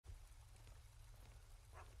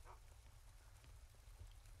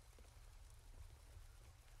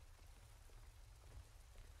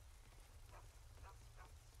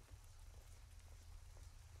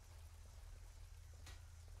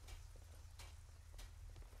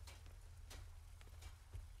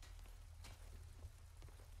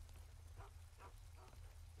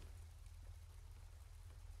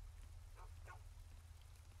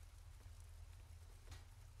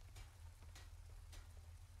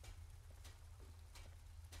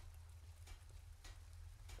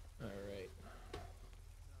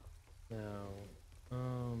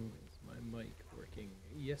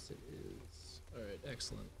Yes, it is. All right,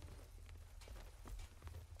 excellent.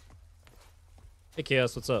 Hey,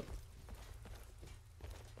 Chaos, what's up?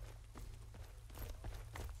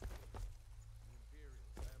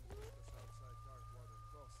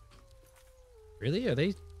 Really? Are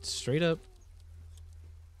they straight up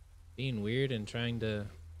being weird and trying to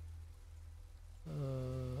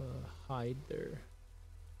hide their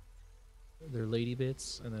lady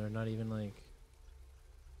bits, and they're not even like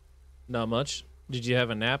not much? Did you have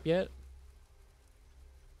a nap yet?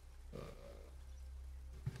 What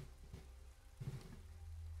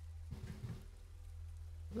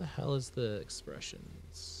the hell is the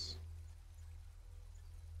expressions?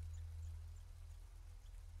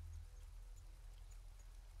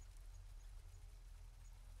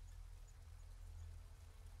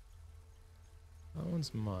 That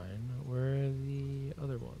one's mine. Where are the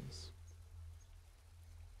other ones?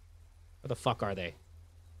 Where the fuck are they?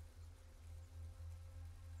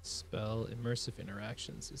 Spell immersive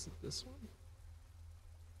interactions. Is it this one?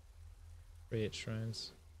 Pray at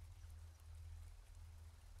shrines.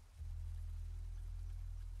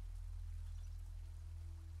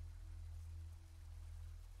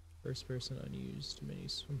 First person unused. Menu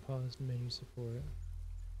unpaused. Menu support.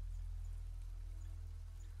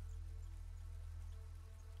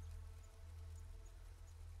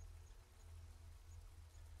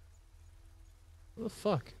 What the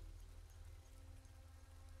fuck?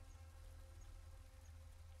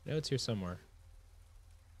 I know it's here somewhere.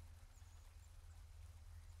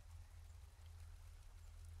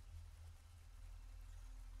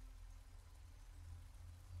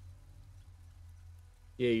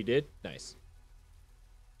 Yeah, you did? Nice.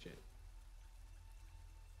 Shit.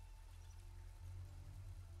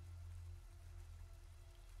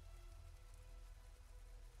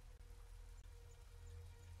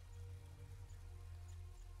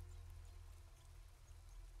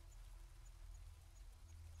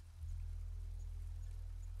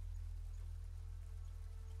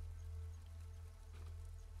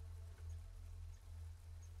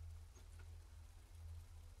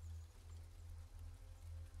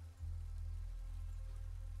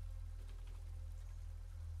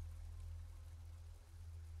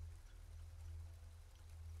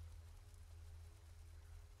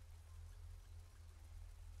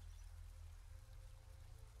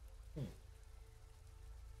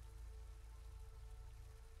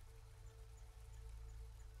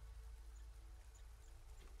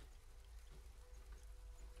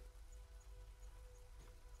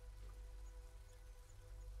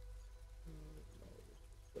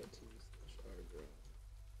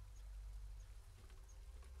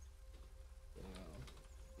 Wow,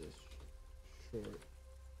 this short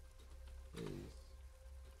is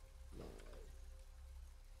live.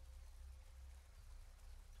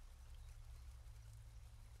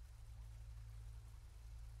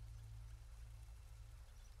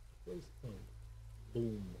 Place point.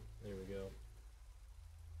 Boom. There we go.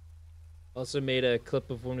 Also made a clip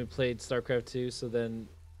of when we played StarCraft 2, so then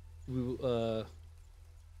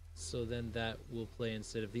that will play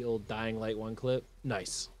instead of the old Dying Light 1 clip.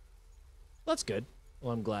 Nice. That's good.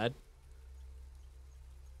 Well, I'm glad.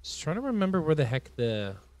 Just trying to remember where the heck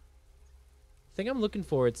the thing I'm looking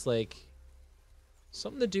for, it's like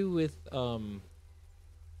something to do with the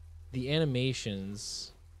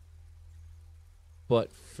animations,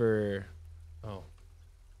 but for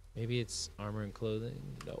maybe it's armor and clothing.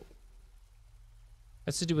 No,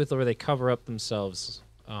 has to do with where they cover up themselves.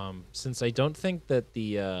 Since I don't think that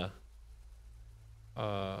the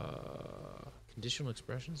conditional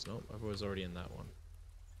expressions, nope, I was already in that one.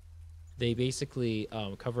 They basically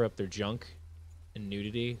cover up their junk and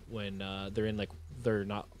nudity when they're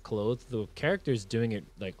not clothed. The character's doing it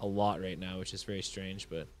like a lot right now, which is very strange.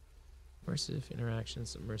 But immersive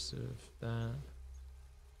interactions, immersive that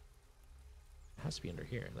it has to be under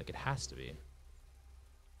here. Like it has to be.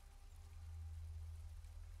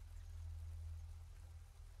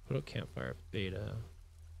 Put up campfire beta.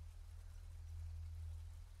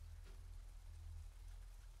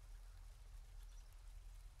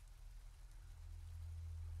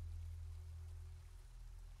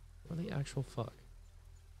 What the actual fuck?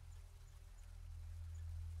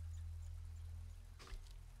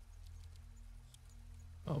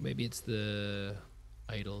 Oh, maybe it's the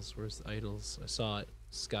idols. Where's the idols? I saw it.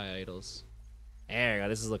 Sky idols. There we go.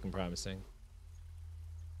 This is looking promising.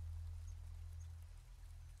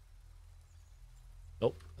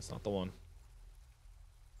 Nope, that's not the one.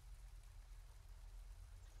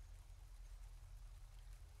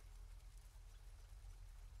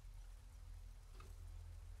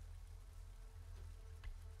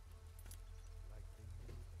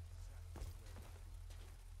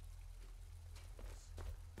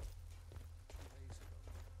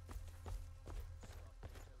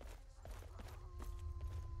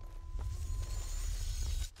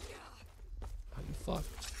 fuck?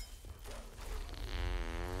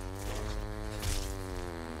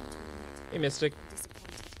 Hey, Mystic.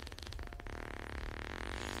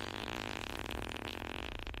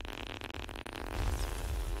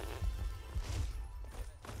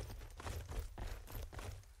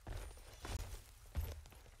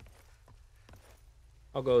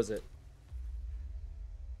 How goes it?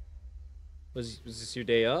 Was this your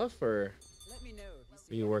day off, or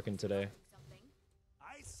were you working today?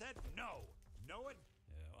 I said no. No it.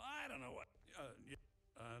 I don't know what.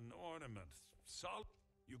 An ornament. Solid.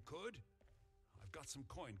 You could. I've got some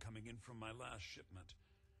coin coming in from my last shipment.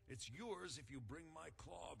 It's yours if you bring my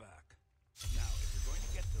claw back. Now, if you're going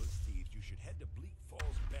to get those thieves, you should head to Bleak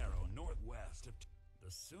Falls Barrow, northwest.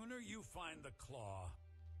 The sooner you find the claw,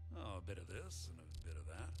 a bit of this and a bit of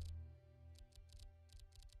that.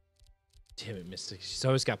 Damn it, Mystic. She's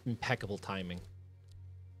always got impeccable timing.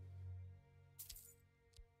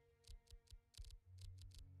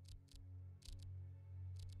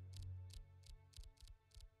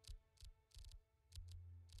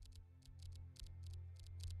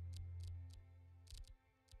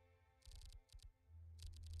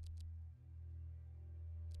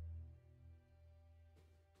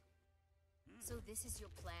 So this is your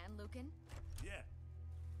plan, Lucan? Yeah.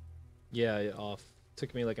 Yeah, off.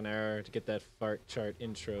 Took me like an hour to get that fart chart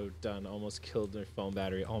intro done. Almost killed their phone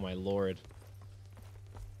battery. Oh my lord.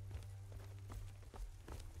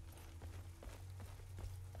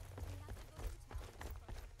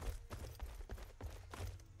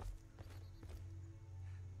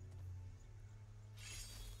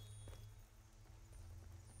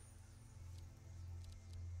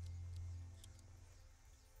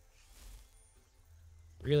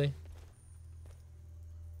 Really?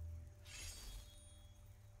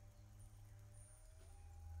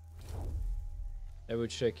 I would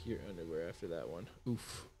check your underwear after that one.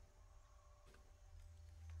 Oof.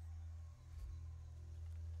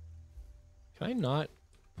 Can I not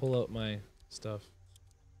pull out my stuff?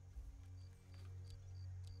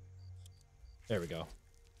 There we go.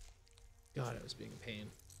 God, I was being a pain.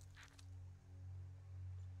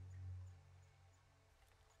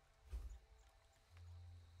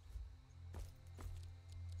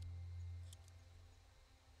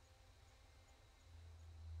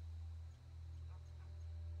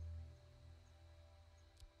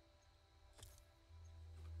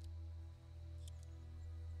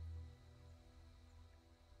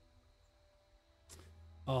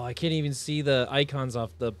 Oh, I can't even see the icons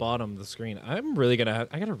off the bottom of the screen. I'm really gonna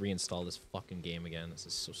I gotta reinstall this fucking game again. This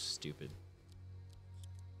is so stupid.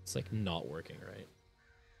 It's like not working right.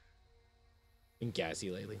 Been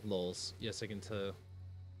gassy lately. Lols. Yes, I can tell.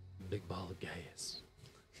 Big ball of gas.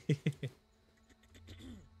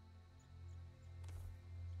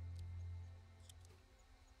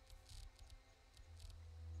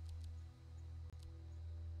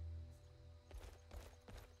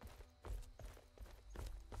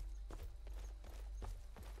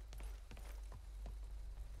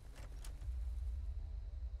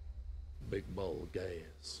 Big ball of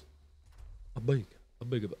gas. A big.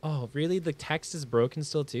 Oh, really? The text is broken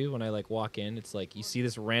still too? When I like walk in, it's like you see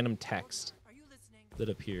this random text that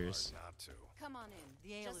appears. Not to. Come on in.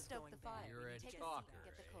 The ale Just is stoke going the fire. bad. You're a Take talker, seat.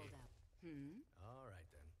 Get the cold eh? out. Hmm? All right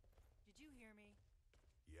then. Did you hear me?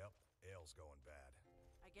 Yep. Ale's going bad.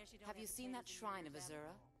 I guess you don't Have you seen that shrine of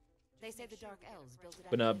Azura? They say the Dark Elves built it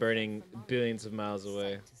up But not to burning for monks. billions of miles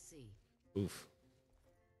away. Sight to see. Oof.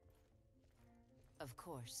 Of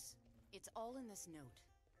course. It's all in this note.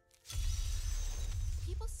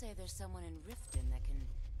 People say there's someone in Riften that can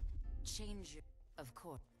change your... Of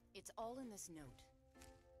course. It's all in this note.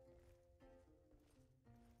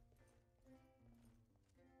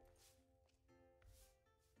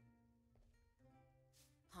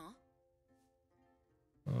 Huh?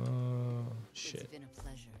 Oh, It's shit. been a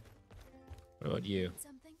pleasure. What about you? Need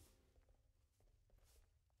something?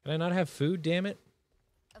 Can I not have food, damn it?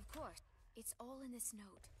 Of course. It's all in this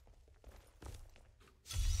note.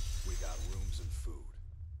 We got rooms and food.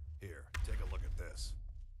 Here, take a look at this.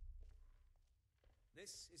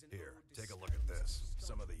 Here, take a look at this.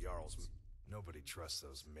 Some of the Jarl's... Nobody trusts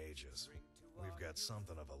those mages. We've got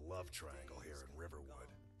something of a love triangle here in Riverwood.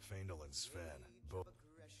 Faendal and Sven. Both.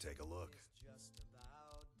 Take a look.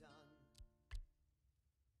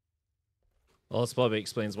 Well, this probably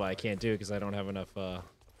explains why I can't do it, because I don't have enough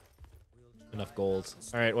enough gold.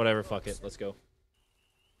 Alright, whatever, fuck it. Let's go.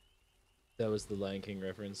 That was the Lion King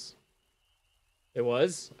reference. It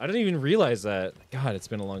was? I didn't even realize that. God, it's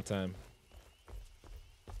been a long time.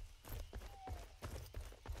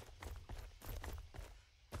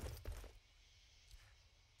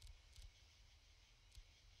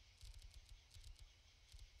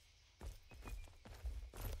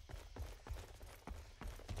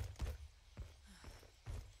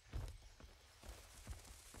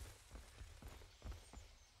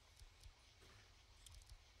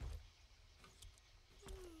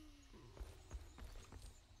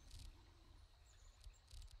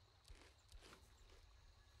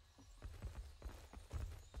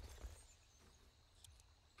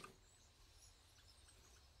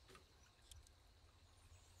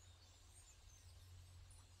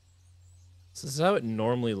 This is how it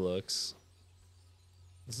normally looks.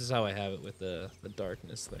 This is how I have it with the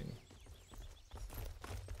darkness thing.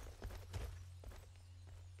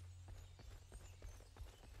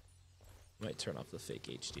 Might turn off the fake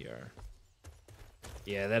HDR.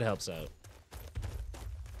 Yeah, that helps out.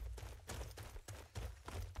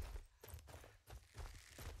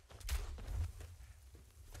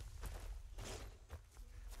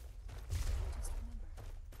 Just remember,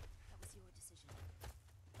 that was your decision.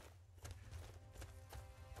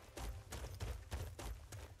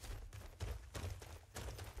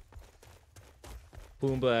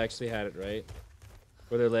 Pumbaa actually had it right.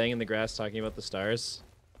 Where they're laying in the grass talking about the stars.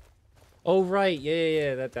 Oh, right.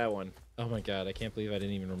 Yeah, that one. Oh my god, I can't believe I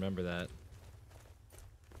didn't even remember that.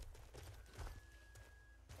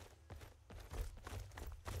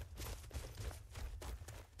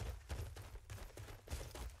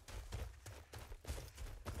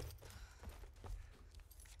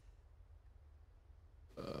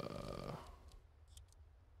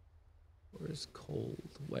 Where's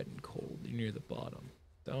cold? Wet and cold. You're near the bottom.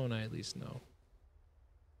 Don't I at least know?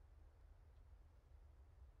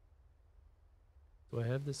 Do I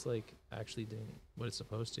have this, like, actually doing what it's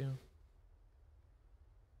supposed to?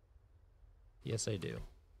 Yes, I do.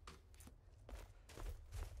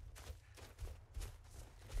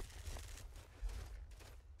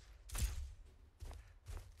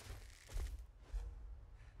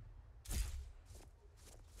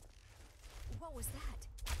 What was that?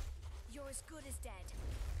 You're as good as dead.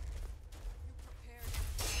 You prepared.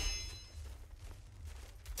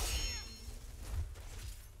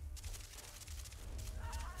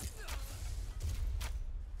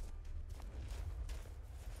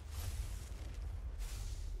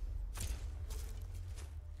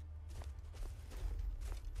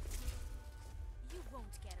 You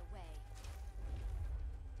won't get away.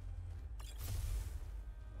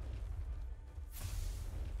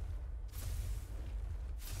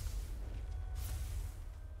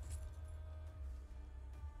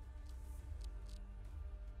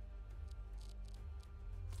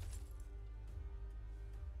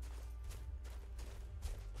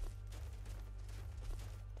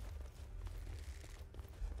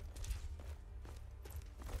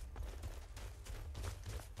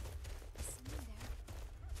 Someone there.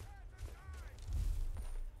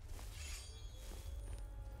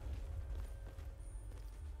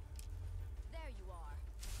 There you are.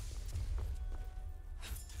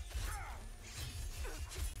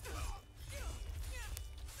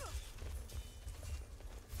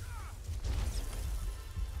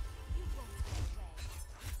 You won't get away.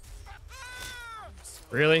 I'm so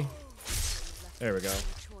Really? you left There we go. no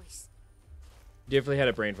choice. Definitely had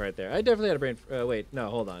a brain fart there. I definitely had a brain. Wait, no,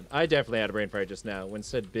 hold on. I definitely had a brain fart just now. When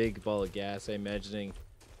said big ball of gas, I'm imagining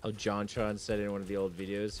how JonTron said in one of the old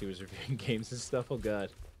videos he was reviewing games and stuff. Oh god,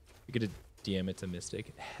 you could DM it to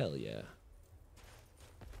Mystic. Hell yeah.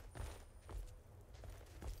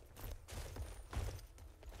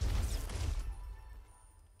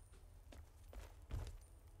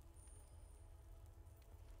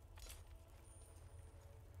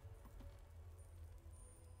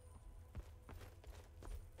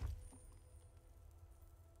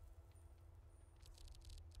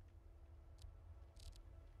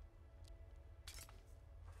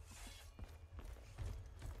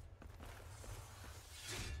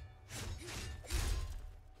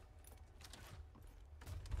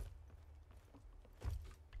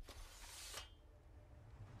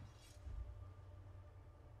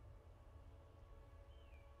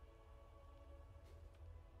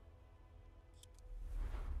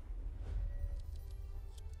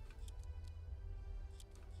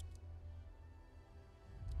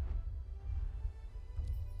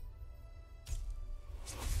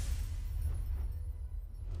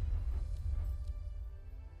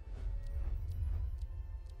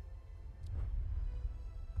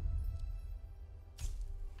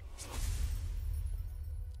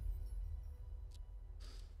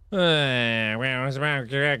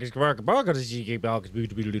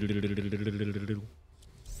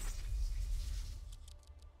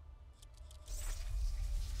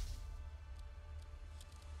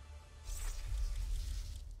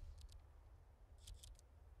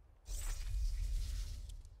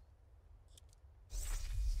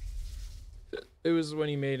 It was when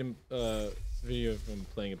he made him video of him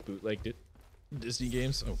playing a bootleg Disney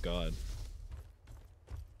games. Oh god.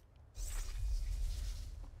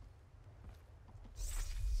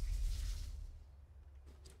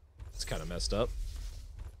 It's kind of messed up.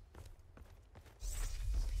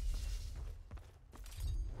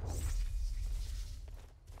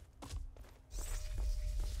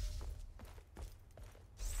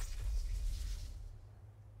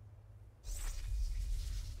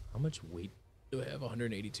 much weight do I have?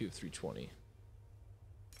 182 of 320.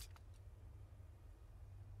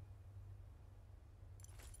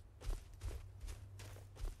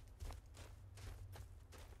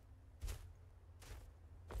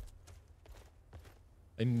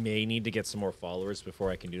 I may need to get some more followers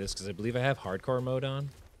before I can do this, because I believe I have hardcore mode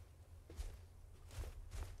on,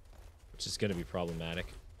 which is going to be problematic.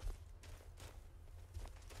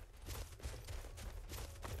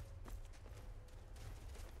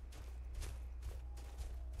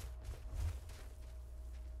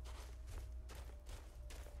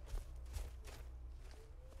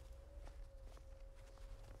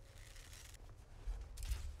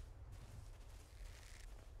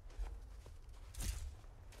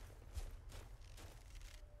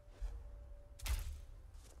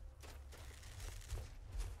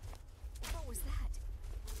 What was that?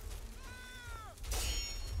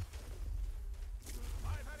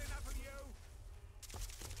 I've had enough of you.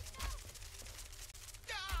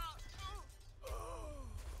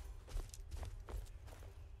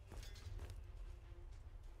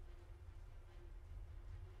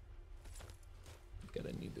 I'm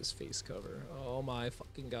gonna need this face cover. Oh my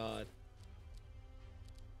fucking god.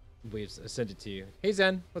 Wait, I sent it to you. Hey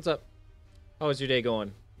Zen, what's up? How was your day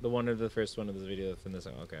going? The one or the first one of the video from this.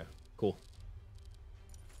 Okay, cool.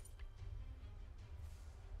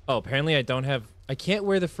 Oh, apparently I don't have. I can't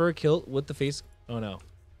wear the fur kilt with the face. Oh no.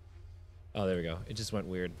 Oh, there we go. It just went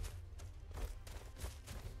weird.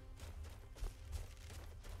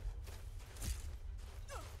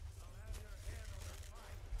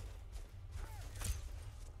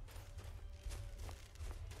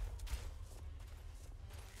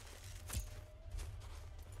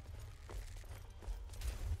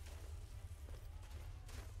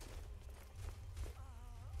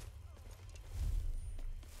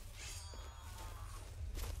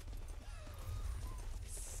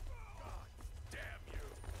 Damn you.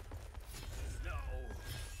 No.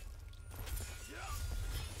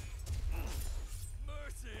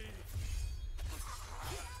 Mercy.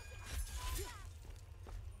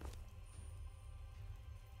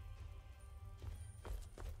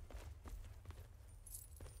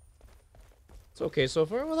 It's okay so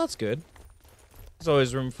far. Well, that's good. There's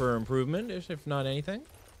always room for improvement, if not anything.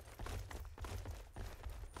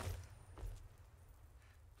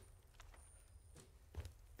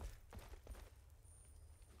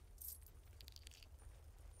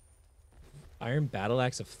 Iron battle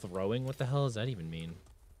axe of throwing? What the hell does that even mean?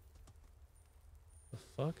 The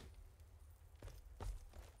fuck?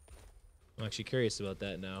 I'm actually curious about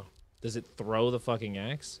that now. Does it throw the fucking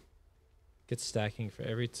axe? Gets stacking for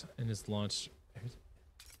every time and is launched.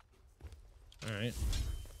 Alright.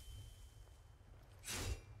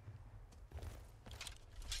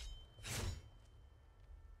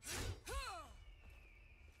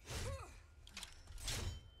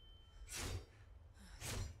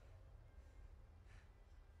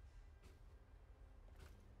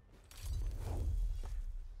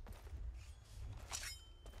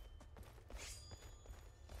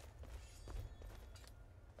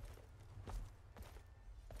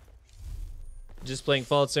 Just playing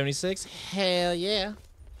Fallout 76? Hell yeah.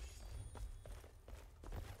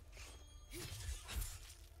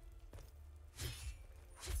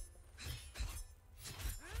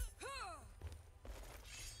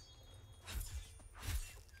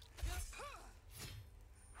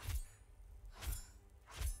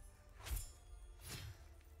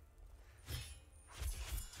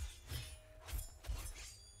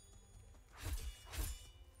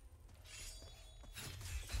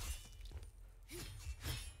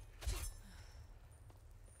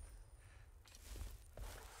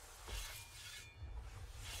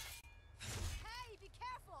 Hey, be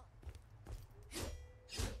careful!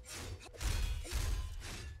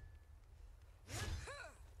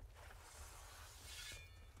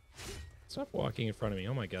 Stop walking in front of me.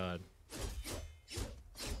 Oh my god.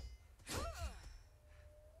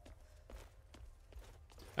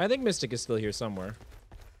 I think Mystic is still here somewhere.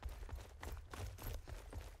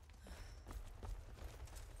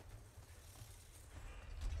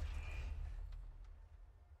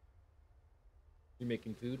 You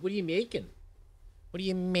making food? What are you making? What are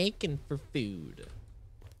you making for food?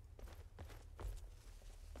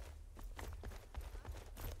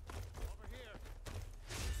 Over here.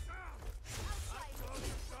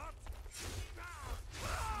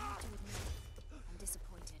 I'm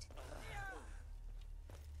disappointed.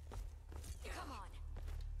 Come on.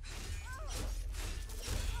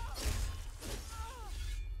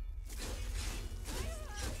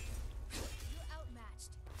 You're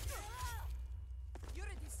outmatched. You're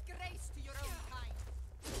a disgrace to your own kind.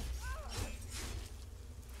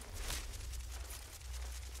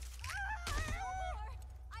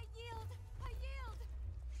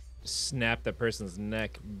 Snap that person's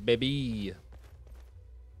neck, baby.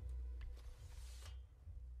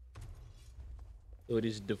 Oh, it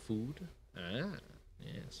is the food. Ah,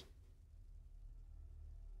 yes.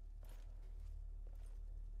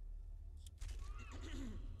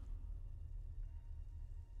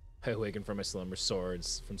 I awaken from my slumber,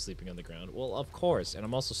 swords from sleeping on the ground. Well, of course, and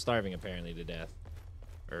I'm also starving apparently to death.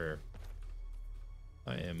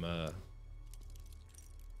 I am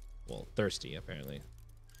well, thirsty apparently.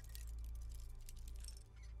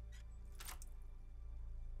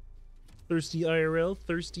 Thirsty IRL,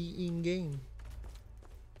 thirsty in game.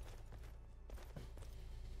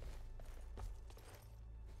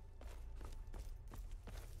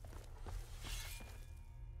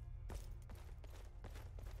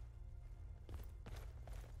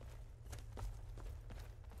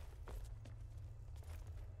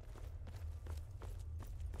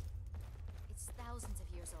 It's thousands of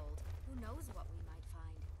years old. Who knows what we might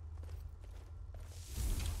find?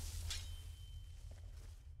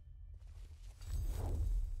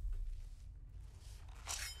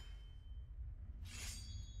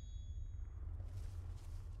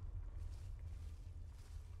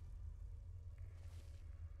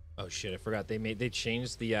 Oh shit, I forgot they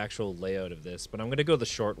changed the actual layout of this, but I'm gonna go the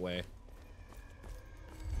short way. Is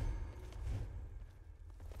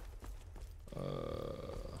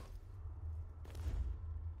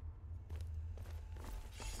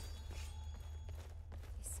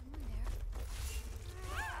someone there?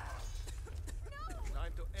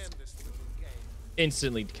 Time to end this little game.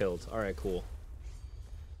 Instantly killed. Alright, cool.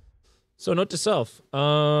 So note to self,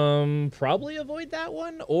 probably avoid that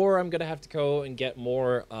one, or I'm gonna have to go and get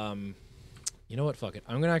more, you know what, fuck it.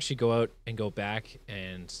 I'm gonna actually go out and go back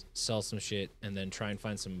and sell some shit and then try and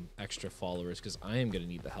find some extra followers, because I am gonna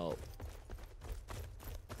need the help.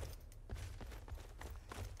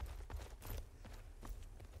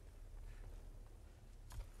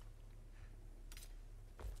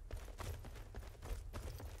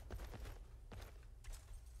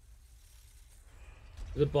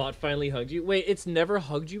 The bot finally hugged you? Wait, it's never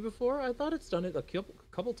hugged you before? I thought it's done it a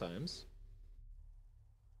couple times.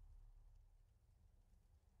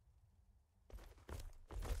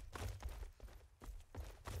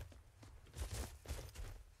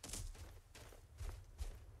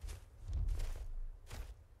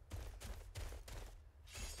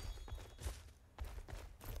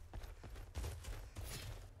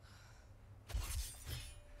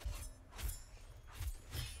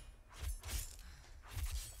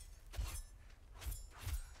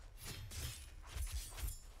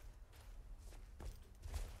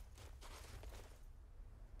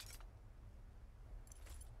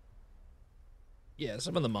 Yeah,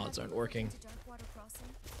 some of the mods aren't working.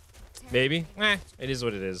 Maybe? It is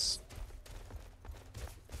what it is.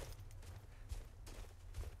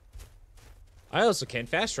 I also can't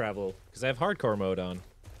fast travel, because I have hardcore mode on.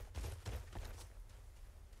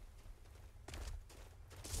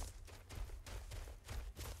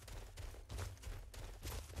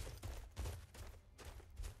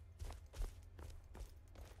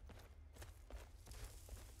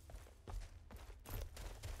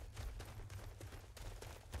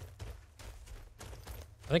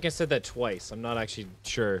 I think I said that twice. I'm not actually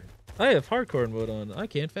sure. I have hardcore mode on. I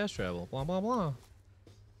can't fast travel. Blah, blah, blah.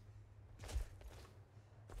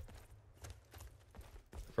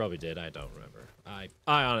 Probably did. I don't remember. I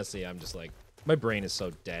honestly, I'm just like, my brain is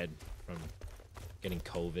so dead from getting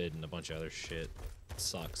COVID and a bunch of other shit. It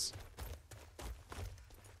sucks.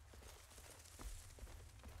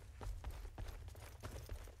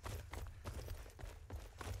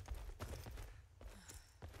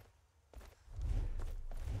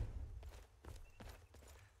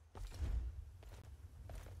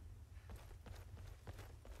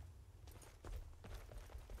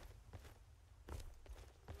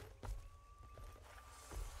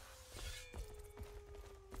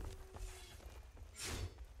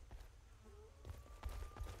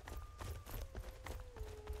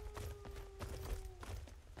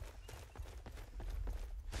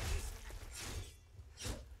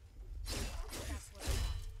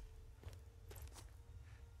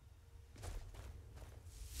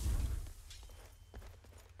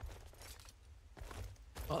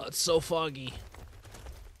 Oh, it's so foggy.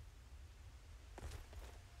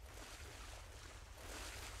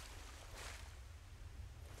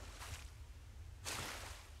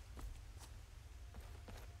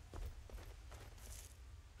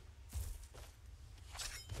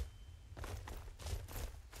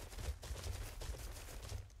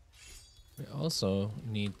 We also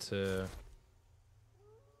need to...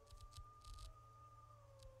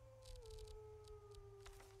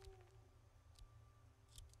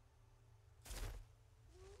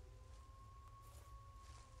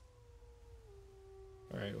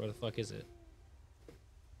 the fuck is it?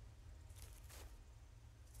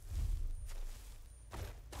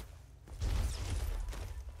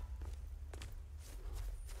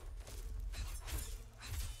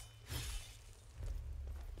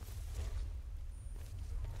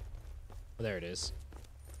 Oh, there it is.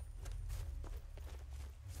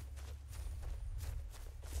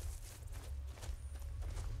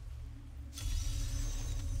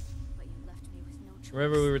 But you left me with no choice.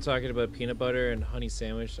 Remember we were talking about peanut butter and honey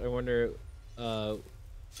sandwich? I wonder how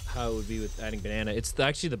it would be with adding banana. It's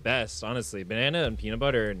actually the best, honestly. Banana and peanut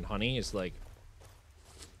butter and honey is like...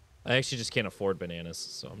 I actually just can't afford bananas,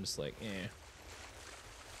 so I'm just like, eh.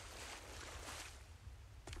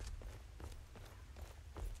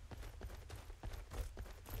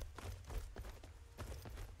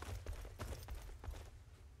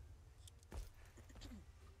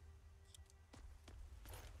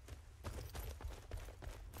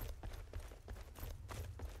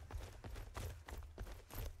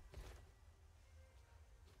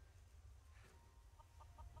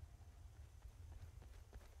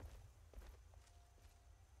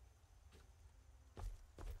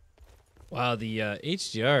 Wow, the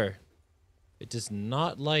HDR, it does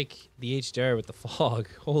not like the HDR with the fog.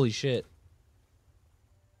 Holy shit.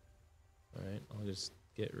 All right, I'll just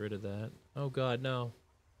get rid of that. Oh god, no.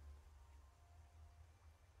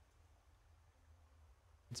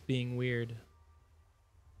 It's being weird.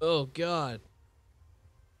 Oh god.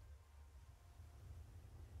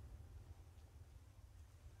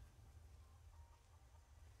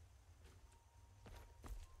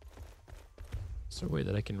 Is there a way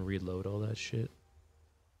that I can reload all that shit?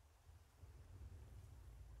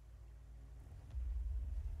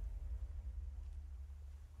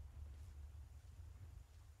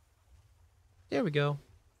 There we go.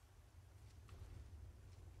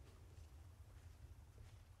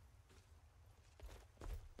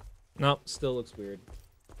 Nope, still looks weird.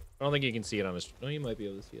 I don't think you can see it on the stream. No, you might be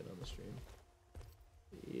able to see it on the stream.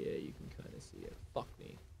 Yeah, you can kind of see it. Fuck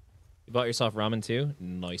me. You bought yourself ramen too?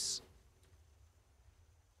 Nice.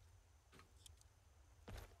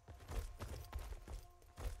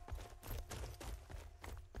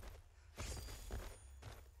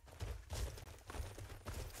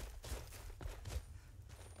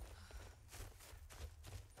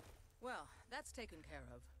 Well, that's taken care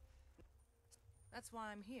of. That's why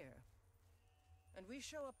I'm here. And we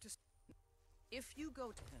show up to... If you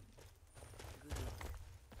go to him, good luck.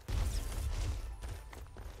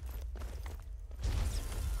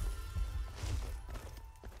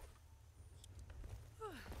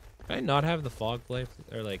 Can I not have the fog play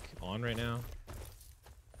or like on right now?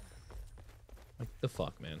 Like the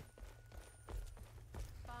fuck, man.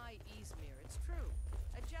 By Izmir, it's true.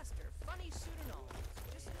 A jester, funny suit and all.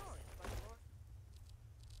 Just ignore it. But Lord...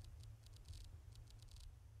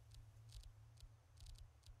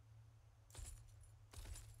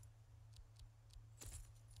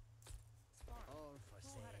 All for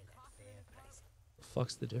sale at fair price. The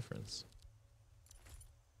fuck's the difference?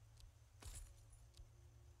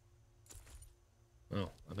 Oh,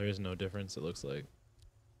 there is no difference, it looks like.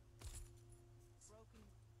 Broken.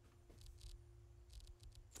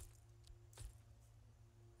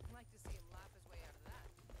 I'd like to see him laugh his way out of that.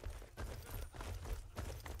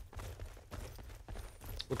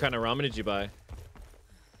 What kind of ramen did you buy?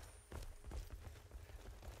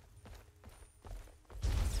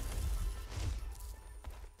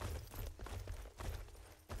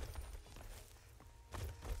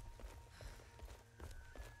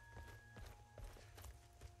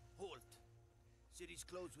 Halt. City's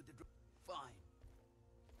closed with the fine.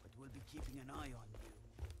 But we'll be keeping an eye on you.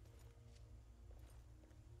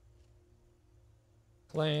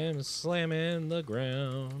 Clam slamming the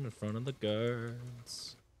ground in front of the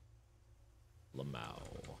guards.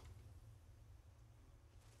 Lamau.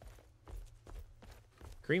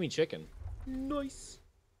 Creamy chicken. Nice.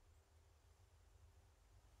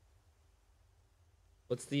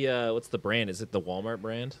 What's the brand? Is it the Walmart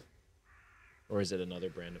brand? Or is it another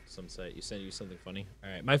brand of some site? You sent you something funny?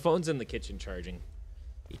 Alright, my phone's in the kitchen charging.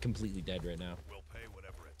 It's completely dead right now. We'll pay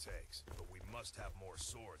whatever it takes, but we must have more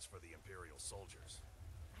swords for the Imperial soldiers.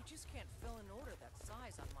 I just can't fill an order that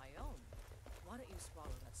size on my own. Why don't you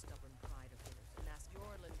swallow that stubborn pride of yours and ask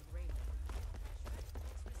Yorland Raymond?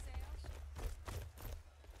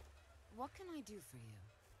 What can I do for you?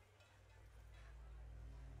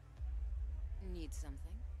 Need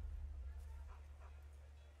something?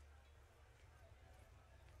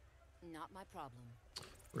 Not my problem.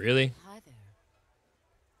 Really? Hi there.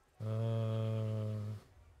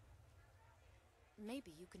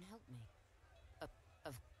 Maybe you can help me.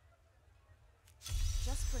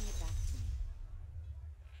 Just bring it back to me.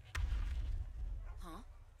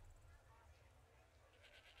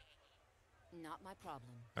 Not my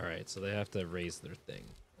problem. All right, so they have to raise their thing.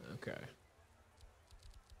 Okay.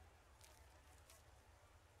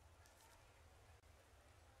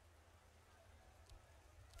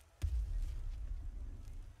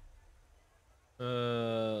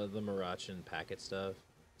 The Mirachin packet stuff.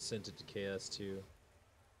 Sent it to Chaos too.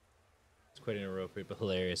 It's quite inappropriate but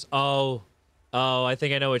hilarious. Oh, I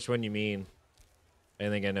think I know which one you mean.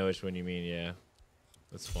 Yeah,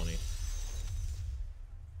 that's funny.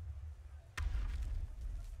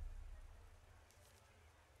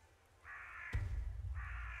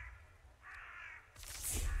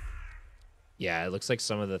 Yeah, it looks like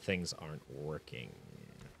some of the things aren't working.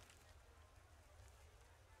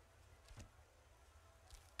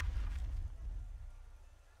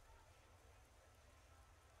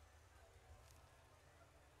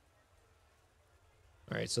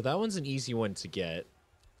 All right, so that one's an easy one to get.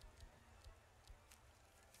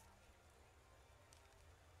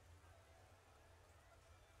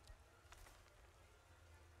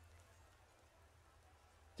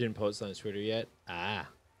 Didn't post on Twitter yet? Ah.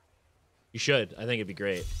 You should. I think it'd be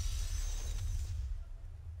great.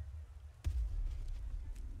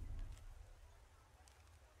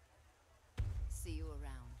 See you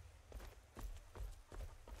around.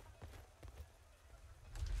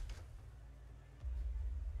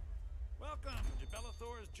 Welcome to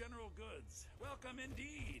Bellathor's General Goods. Welcome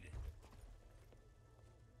indeed.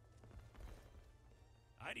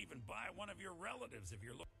 I'd even buy one of your relatives if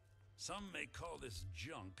you're looking. Some may call this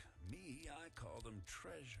junk. Me, I call them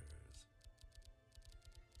treasures.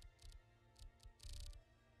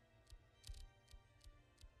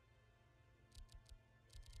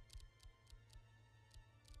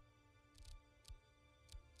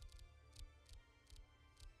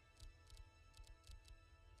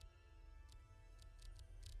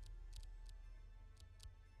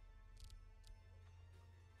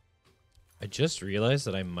 I just realized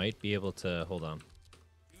that I might be able to... Hold on.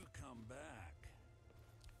 You come back.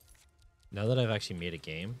 Now that I've actually made a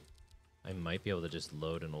game, I might be able to just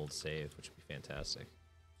load an old save, which would be fantastic.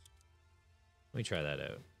 Let me try that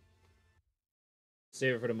out.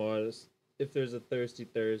 Save it for tomorrow. If there's a Thirsty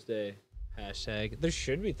Thursday hashtag. There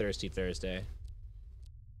should be Thirsty Thursday.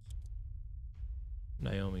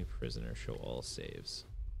 Naomi prisoner, show all saves.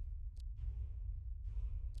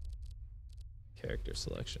 Character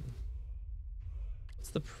selection. What's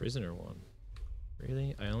the prisoner one?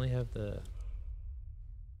 Really? I only have the...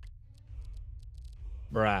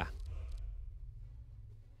 Bruh.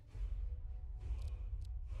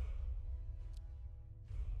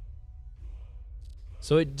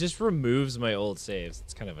 So it just removes my old saves.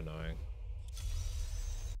 It's kind of annoying.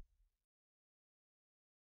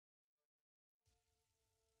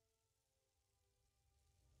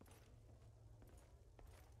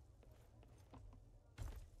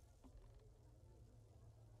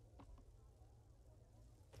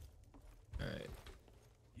 Alright.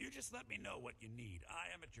 You just let me know what you need.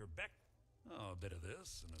 I am at your beck. Oh, a bit of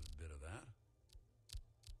this and a bit of that.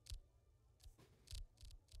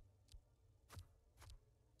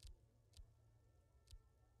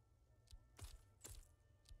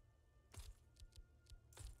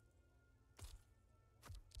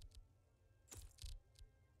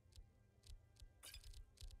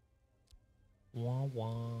 Wah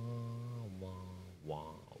wah wah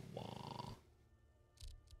wah wah.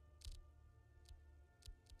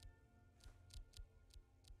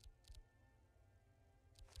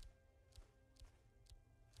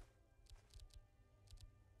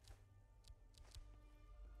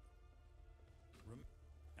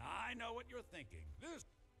 I know what you're thinking. This.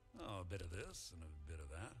 Oh, a bit of this and a bit of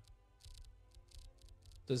that.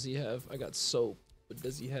 Does he have... I got soap, but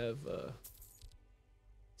does he have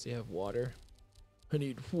water? I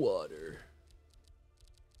need water.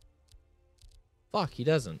 Fuck, he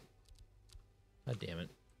doesn't. God damn it.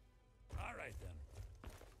 All right then.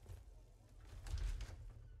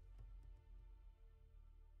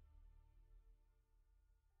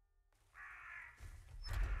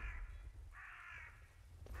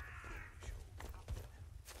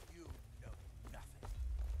 You know nothing.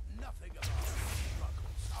 Nothing of our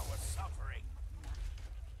struggles, our suffering.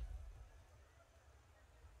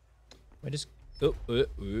 I just... Oh,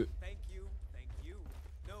 Thank you, thank you.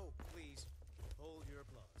 No, please, hold your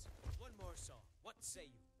applause. One more song. What say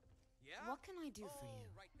you? Yeah? What can I do for you?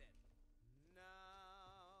 All right then.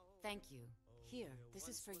 Now. Thank you. Here, this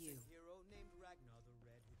is for you.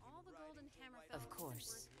 All the golden hammer Of fellows course.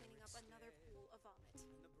 weren't cleaning up another pool of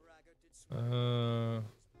vomit.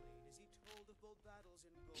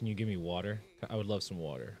 Can you give me water? I would love some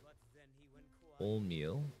water. Whole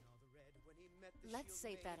meal. Let's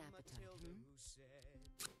save that appetite, hmm?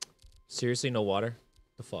 Seriously, no water?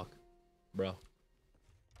 The fuck, bro.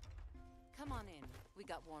 Come on in. We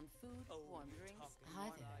got warm food, warm drinks. Hi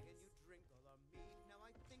there.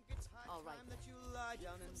 All right. Lie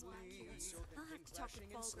down and bleed. I'll have to talk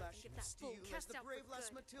with Bulger and get that fool cast out for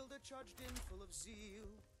good. Matilda charged in full of zeal.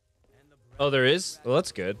 Oh, there is? Well,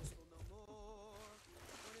 that's good.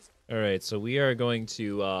 All right, so we are going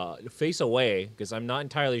to face away because I'm not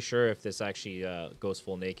entirely sure if this actually goes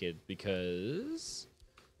full naked because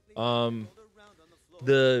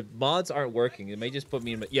the mods aren't working. It may just put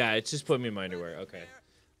me in my, yeah, it's just put me in my underwear. Okay.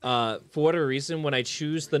 For whatever reason, when I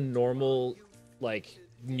choose the normal like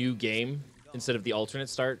new game instead of the alternate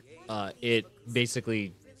start, it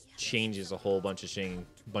basically changes a whole bunch of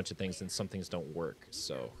things, and some things don't work.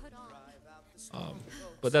 So,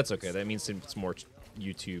 but that's okay. That means it's more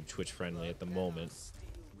YouTube, Twitch friendly at the moment.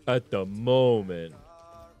 At the moment.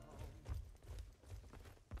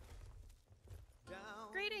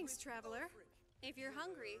 Greetings, traveler. If you're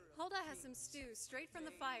hungry, Hulda has some stew straight from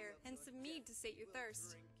the fire and some mead to sate your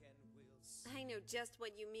thirst. I know just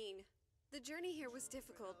what you mean. The journey here was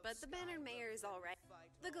difficult, but the Bannered Mayor is all right.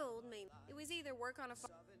 The gold may... It was either work on a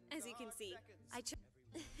farm... As you can see,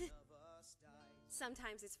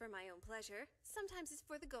 sometimes it's for my own pleasure, sometimes it's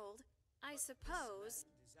for the gold. I suppose,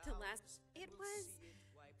 to last... It was...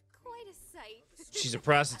 quite a sight. She's a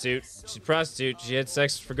prostitute. She's a prostitute. She had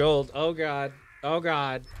sex for gold. Oh, God. Oh,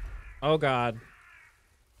 God. Oh, God.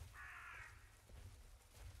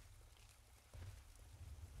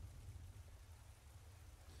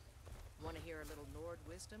 Want to hear a little Nord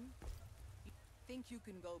wisdom? You think you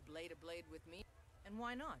can go blade to blade with me? And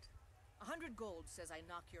why not? 100 gold says I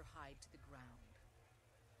knock your hide to the ground.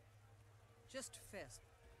 Just fist.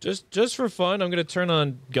 Just for fun, I'm gonna turn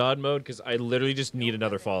on God mode because I literally just need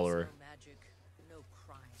another follower. No magic, no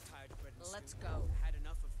crime. Tired bread and Let's steak. go. Had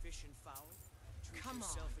enough of fish and fowl? Treat Come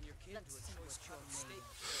yourself on. and your kid Let's to a see choice what cut you're steak.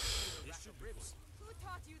 made Rack of ribs. Who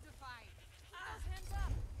taught you to fight? Hands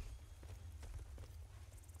up!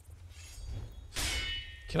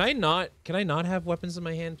 Can I not have weapons in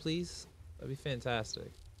my hand, please? That'd be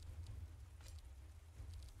fantastic.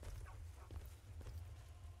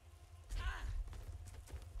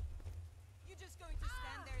 You just going to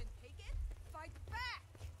stand there and take it? Fight back!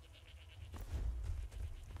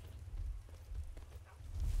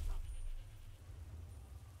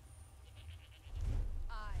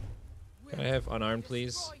 Can I have unarmed,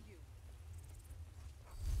 please?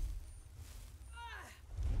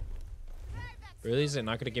 Really? Is it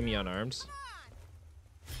not gonna give me unarmed?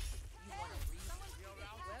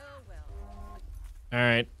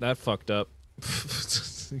 Alright, that fucked up.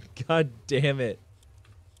 God damn it.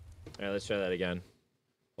 Alright, let's try that again.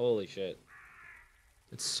 Holy shit.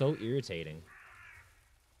 It's so irritating.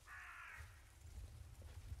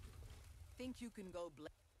 Think you can go blade?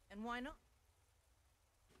 And why not?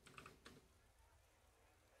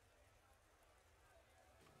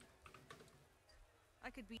 I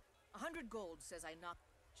could be 100 gold says I knock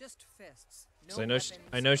just fists. No So I know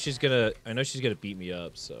weapons, she's gonna beat me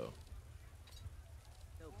up, so.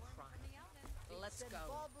 no crime. Let's go.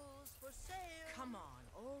 Come on.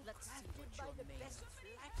 Let's see what you're made of.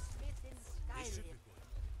 This should be good.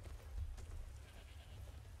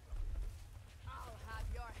 I'll have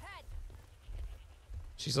your head!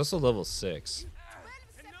 She's also level 6. 12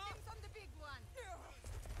 seconds on the big one!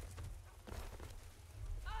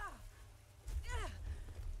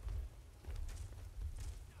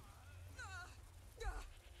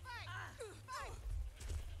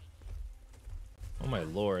 Oh my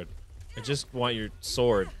lord. I just want your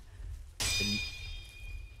sword.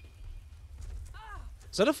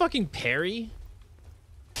 Is that a fucking parry?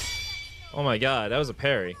 Oh my god, that was a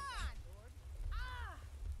parry.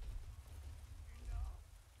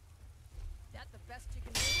 That the best you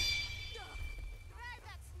can do? Drive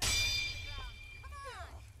that snowman to the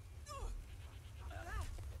ground! Come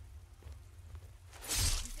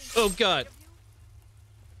on! Oh god.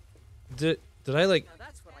 Did I like... Now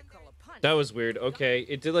that's what I call a punch. That was weird. Okay,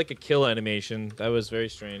 it did like a kill animation. That was very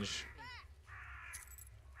strange.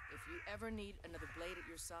 If you ever need another blade at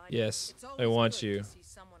your side, Yes, it's I always want good you. to see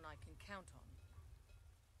someone I can count on.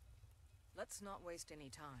 Let's not waste any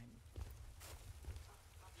time.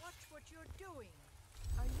 Watch what you're doing.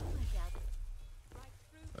 Are you my dad? Ripe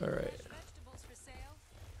fruit, All right. fresh vegetables for sale.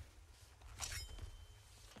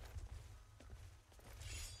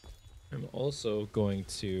 I'm also going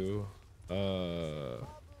to For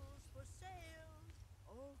sale.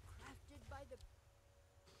 All crafted by the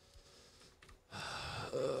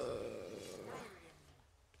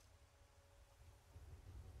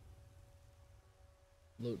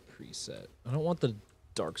load preset. I don't want the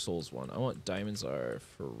Dark Souls one. I want diamonds are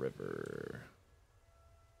forever.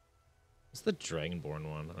 What's the Dragonborn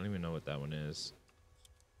one? I don't even know what that one is.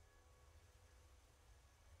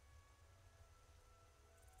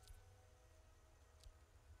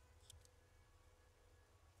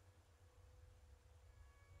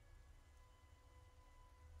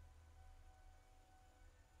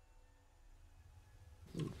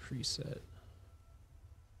 Load preset.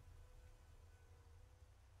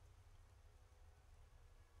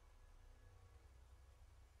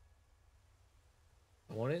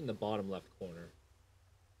 I want it in the bottom left corner.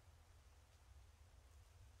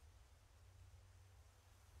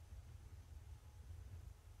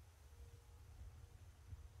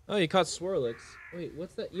 Oh, you caught Swirlix. Wait,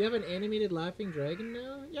 what's that? You have an animated laughing dragon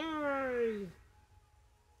now? Yay!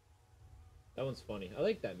 That one's funny. I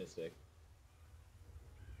like that Mystic.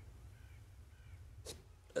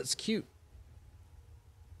 That's cute.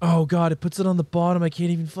 Oh god, it puts it on the bottom. I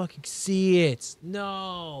can't even fucking see it.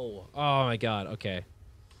 No. Oh my god. Okay.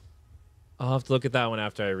 I'll have to look at that one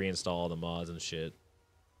after I reinstall all the mods and shit.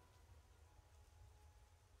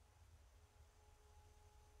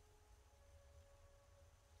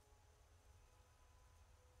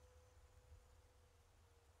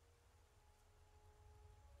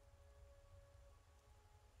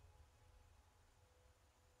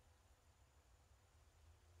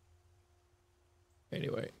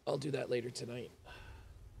 Anyway, I'll do that later tonight.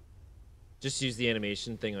 Just use the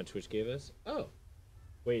animation thing on Twitch gave us. Oh.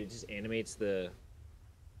 Wait, it just animates the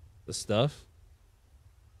stuff?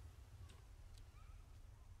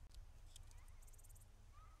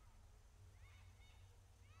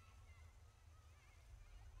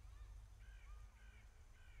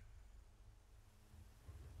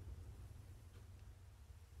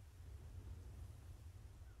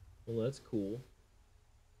 Well, that's cool.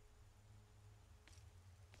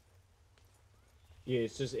 Yeah,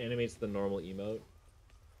 it just animates the normal emote.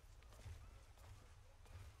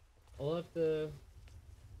 I'll have to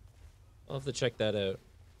check that out.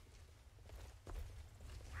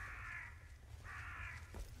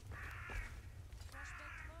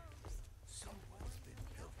 Someone's been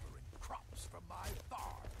pilfering crops from my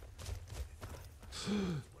farm.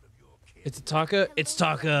 It's Taka. It's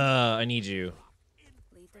Taka. I need you.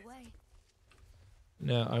 Lead the way.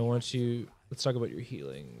 Now I want you. Let's talk about your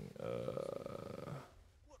healing.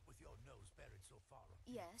 What with your nose buried so far up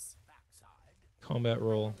Yes, backside? Combat I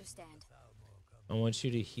roll. understand. I want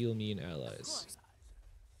you to heal me and Of allies. course.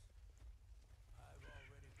 I've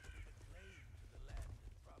already put in a claim to the land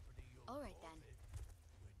and property you'll All right then. When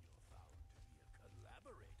you're found to be a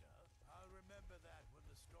collaborator, I'll remember that when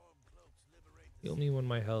the Stormcloaks liberate the Heal me when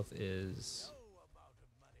my health is no amount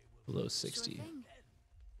of money will below Sure 60. thing.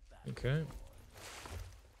 Okay.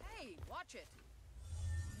 Hey, watch it.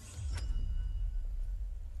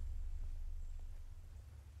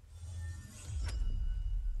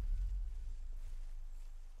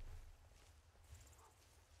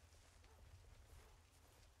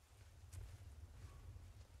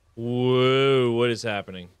 Whoa! What is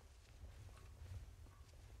happening?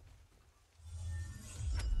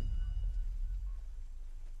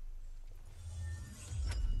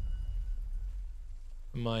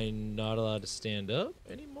 Am I not allowed to stand up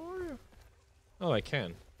anymore? Oh, I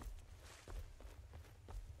can.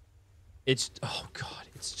 It's oh god,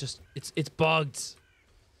 it's just it's bugged.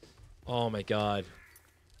 Oh my god.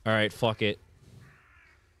 All right, fuck it.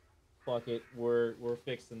 Fuck it. We're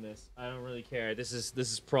fixing this. I don't really care. This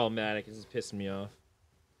is problematic. This is pissing me off.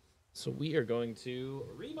 So we are going to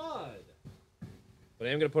remod. But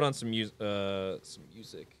I am gonna put on some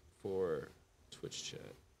music for Twitch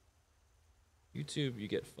chat. YouTube, you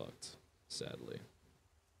get fucked, sadly.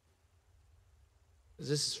 This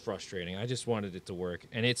is frustrating. I just wanted it to work,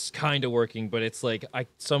 and it's kind of working, but it's like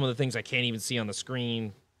some of the things I can't even see on the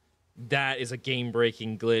screen. That is a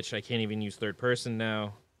game-breaking glitch. I can't even use third person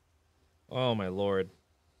now. Oh my lord.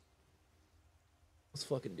 Let's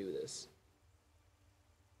fucking do this.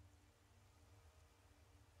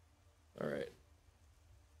 All right.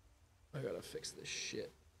 I gotta fix this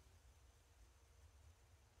shit.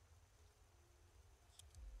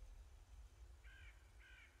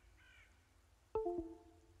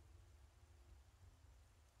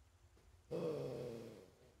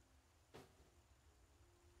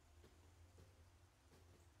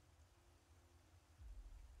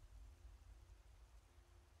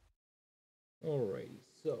 Alrighty,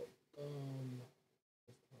 so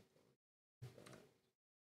let's talk about that.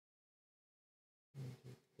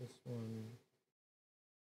 This one,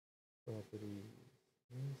 property,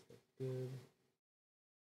 yes, that's good.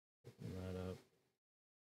 Open that up.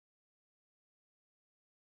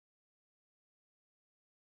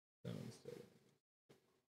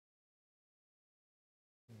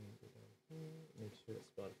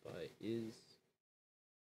 is.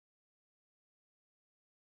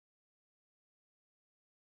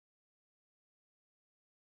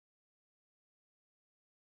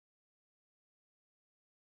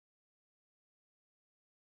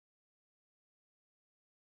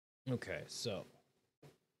 Okay, so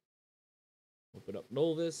open up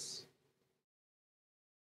Novus.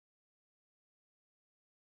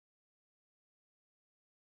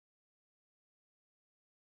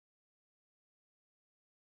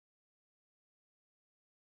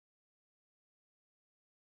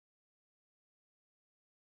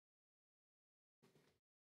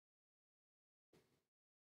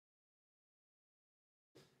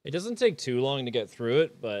 It doesn't take too long to get through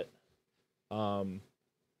it, but I'll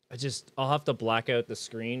have to black out the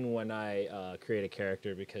screen when I create a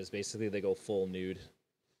character because basically they go full nude.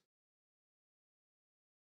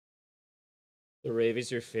 The rave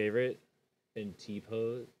is your favorite in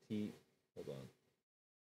T-pose. Hold on.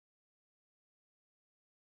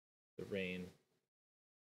 The rain.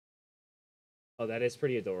 Oh, that is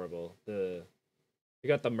pretty adorable. You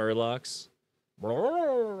got the Murlocs.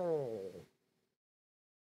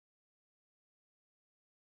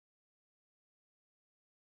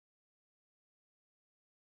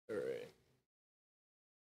 All right.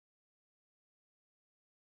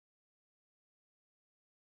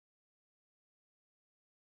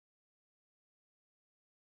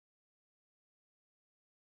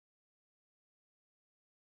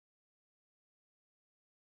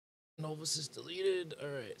 Novus is deleted. All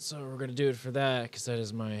right, so we're gonna do it for that because that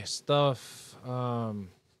is my stuff.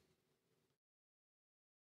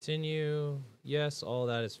 Continue. Yes, all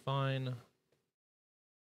that is fine.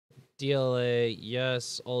 DLA,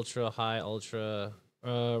 yes. Ultra, high, ultra.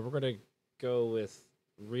 We're gonna go with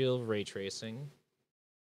real ray tracing.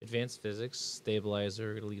 Advanced physics, stabilizer.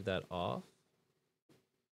 We're gonna leave that off.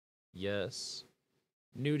 Yes.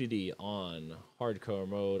 Nudity on. Hardcore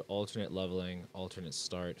mode, alternate leveling, alternate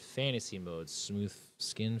start. Fantasy mode, smooth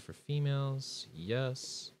skin for females.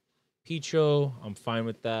 Yes. Picho, I'm fine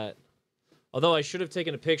with that. Although I should have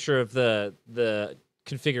taken a picture of the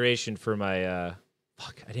configuration for my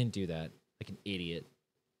fuck, I didn't do that. Like an idiot.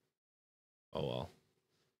 Oh well.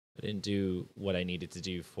 I didn't do what I needed to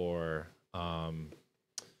do for the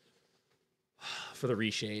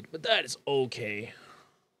reshade, but that is okay.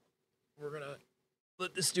 We're gonna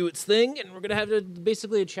let this do its thing, and we're gonna have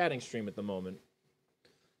basically a chatting stream at the moment.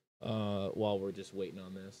 While we're just waiting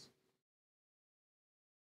on this.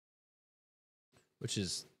 Which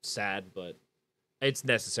is sad, but it's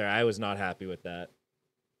necessary. I was not happy with that.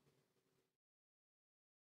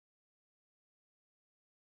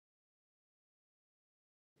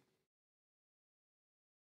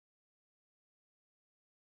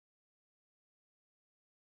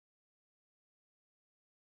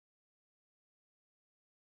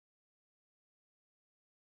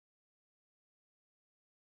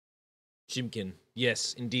 Chimkin.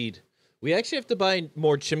 Yes, indeed. We actually have to buy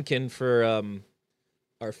more chimkin for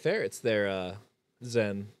our ferrets there,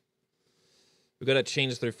 Zen. We gotta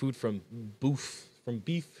change their food from beef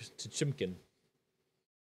to chimkin.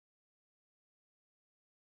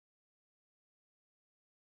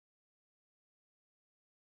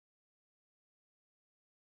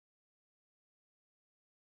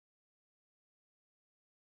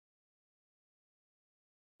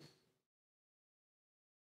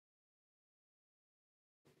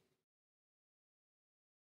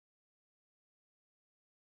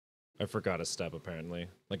 I forgot a step, apparently.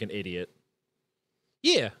 Like an idiot.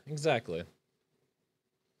 Yeah, exactly.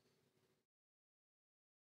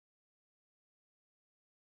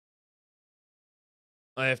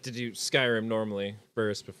 I have to do Skyrim normally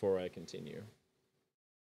first before I continue.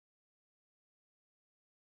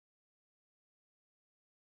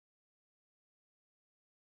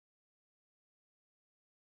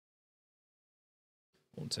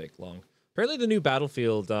 Won't take long. Apparently the new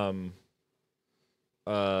Battlefield,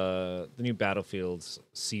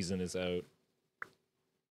 season is out.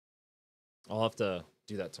 I'll have to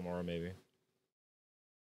do that tomorrow, maybe.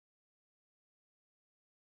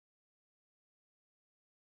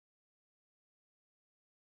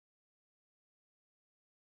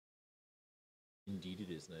 Indeed,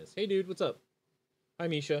 it is nice. Hey, dude, what's up? Hi,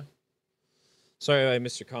 Misha. Sorry I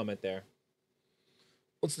missed your comment there.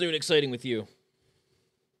 What's new and exciting with you?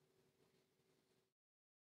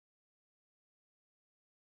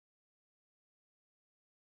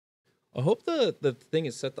 I hope the thing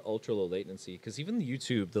is set to ultra low latency, because even the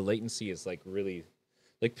YouTube, the latency is like really,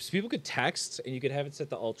 like people could text and you could have it set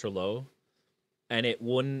to ultra low, and it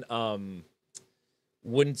wouldn't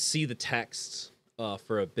see the text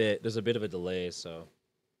for a bit. There's a bit of a delay, so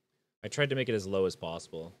I tried to make it as low as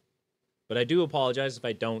possible. But I do apologize if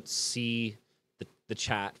I don't see the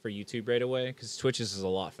chat for YouTube right away, because Twitch's is a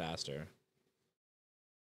lot faster.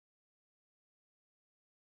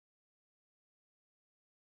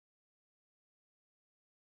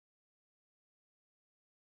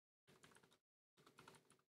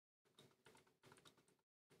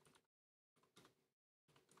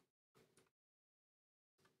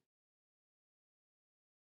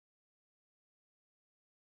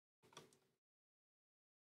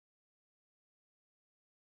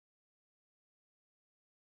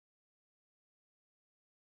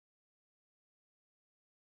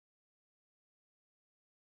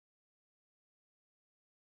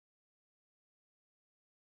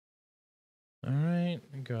 All right,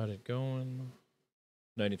 got it going.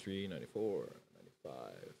 93, 94,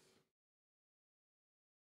 95.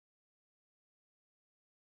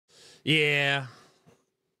 Yeah.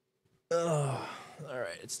 Ugh. All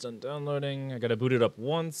right, it's done downloading. I gotta boot it up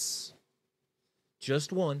once.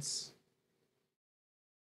 Just once.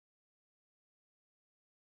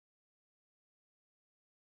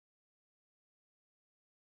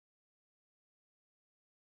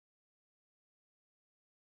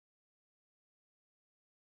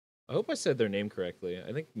 I hope I said their name correctly.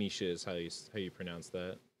 I think Misha is how you pronounce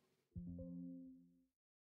that.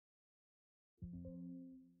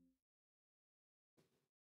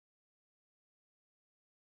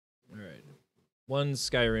 All right. One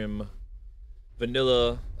Skyrim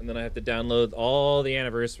vanilla, and then I have to download all the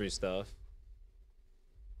anniversary stuff.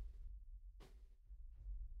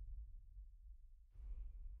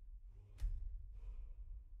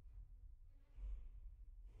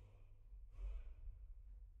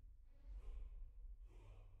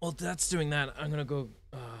 Well, that's doing that. I'm gonna go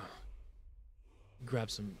grab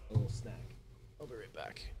a little snack. I'll be right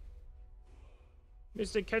back.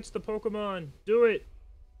 Mystic, catch the Pokemon. Do it.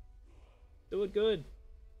 Do it good.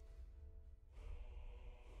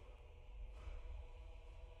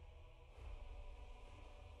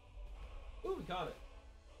 Ooh, we caught it.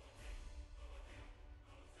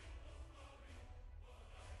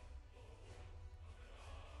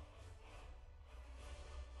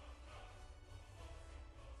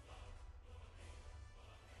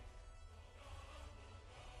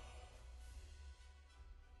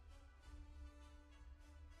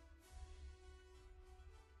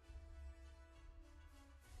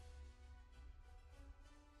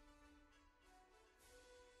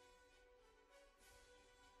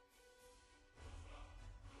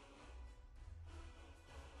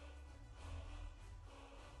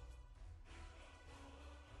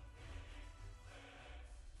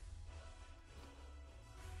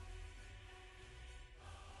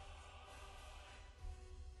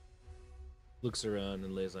 Looks around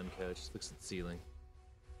and lays on couch. Looks at the ceiling.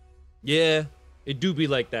 Yeah, it do be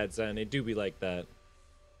like that, Zen. It do be like that.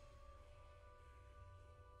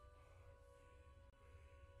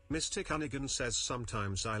 Mystic Hunnigan says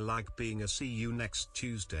sometimes I like being a see you next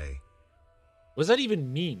Tuesday. What does that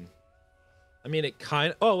even mean? I mean, it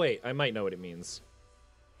kind of... Oh, wait. I might know what it means.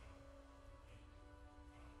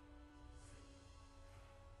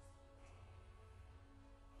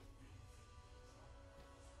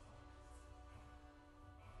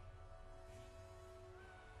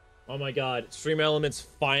 Oh my god, Stream Elements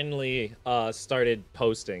finally started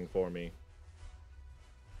posting for me.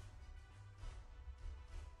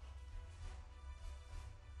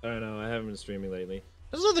 I don't know, I haven't been streaming lately.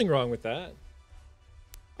 There's nothing wrong with that.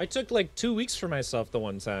 I took like 2 weeks for myself the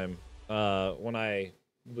one time when I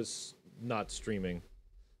was not streaming.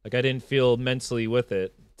 Like, I didn't feel mentally with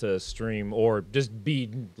it to stream or just be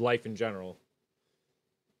life in general.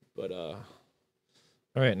 But,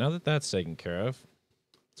 alright, now that that's taken care of,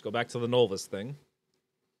 let's go back to the Novus thing.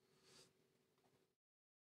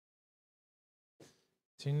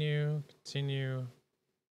 Continue.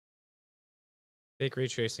 Fake ray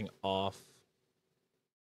tracing off.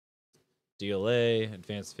 DLA,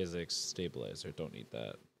 advanced physics, stabilizer. Don't need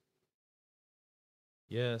that.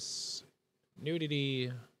 Yes.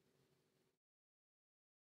 Nudity.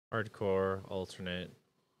 Hardcore, alternate.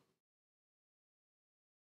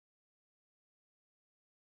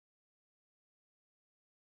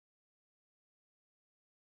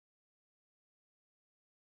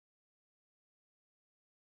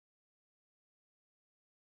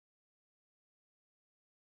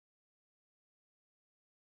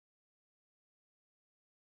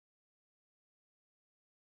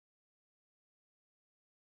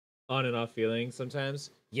 On and off feeling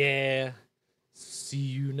sometimes. Yeah. See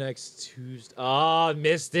you next Tuesday. Ah,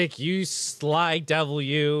 Mystic, you sly devil,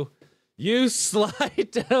 you. You sly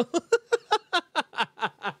devil.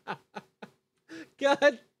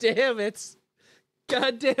 God damn it.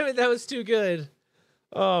 God damn it, that was too good.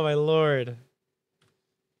 Oh my lord.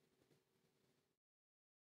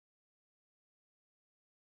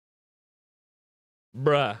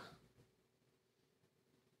 Bruh.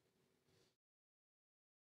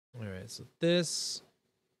 All right, so this.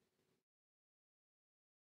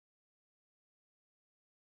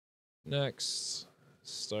 Next.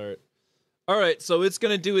 Start. All right, so it's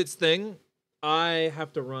going to do its thing. I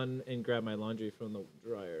have to run and grab my laundry from the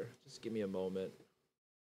dryer. Just give me a moment.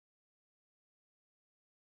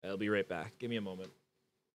 I'll be right back. Give me a moment.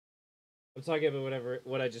 I'm talking about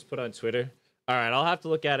what I just put on Twitter. All right, I'll have to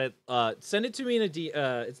look at it. Send it to me in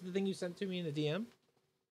a it's the thing you sent to me in a DM.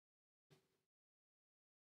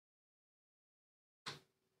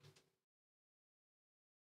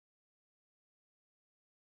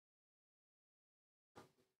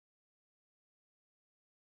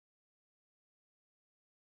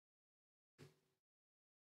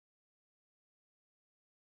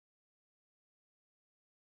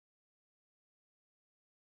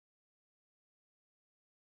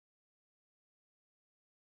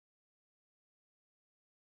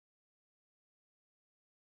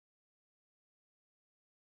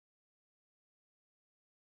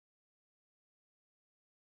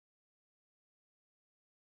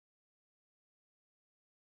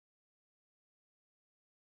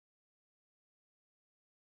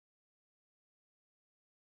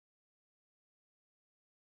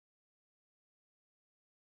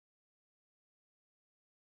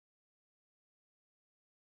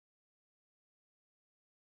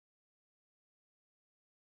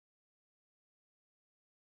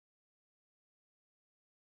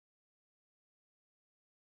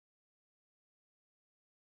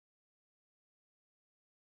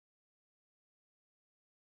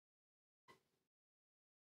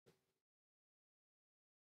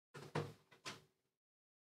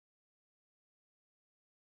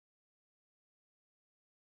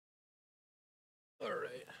 All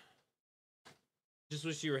right. Just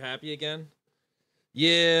wish you were happy again.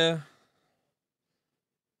 Yeah.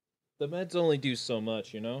 The meds only do so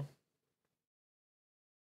much, you know?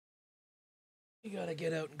 You gotta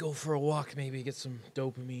get out and go for a walk, maybe get some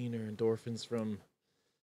dopamine or endorphins from,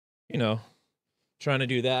 trying to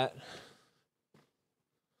do that.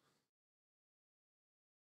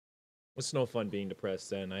 It's no fun being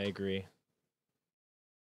depressed then, I agree.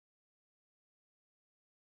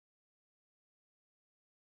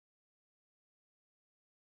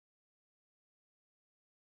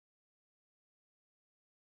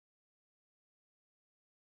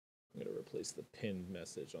 I'm gonna replace the pinned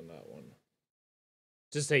message on that one.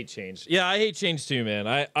 Just hate change. Yeah, I hate change too, man.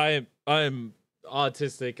 I'm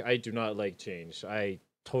autistic. I do not like change. I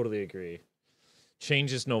totally agree.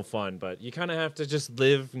 Change is no fun, but you kind of have to just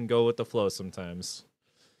live and go with the flow sometimes.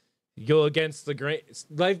 You go against the grain.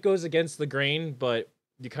 Life goes against the grain, but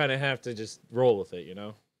you kind of have to just roll with it, you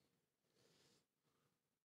know?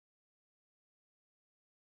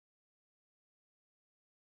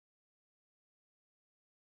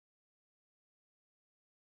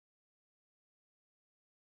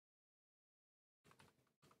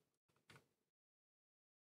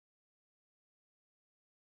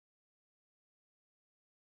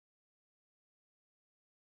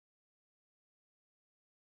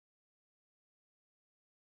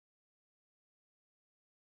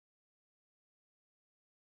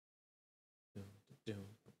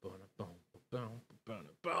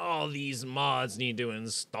 All these mods need to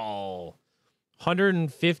install.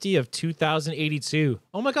 150 of 2082.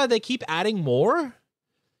 Oh my god, they keep adding more?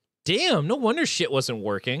 Damn, no wonder shit wasn't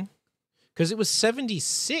working. Because it was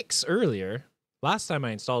 76 earlier. Last time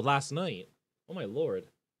I installed last night. Oh my lord.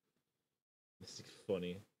 This is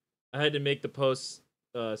funny. I had to make the post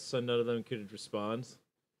so none of them could respond.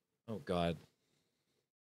 Oh god.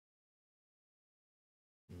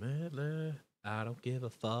 Medley, I don't give a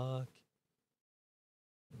fuck.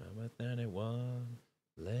 Not with anyone.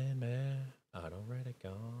 Let me out already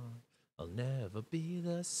gone. I'll never be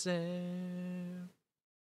the same.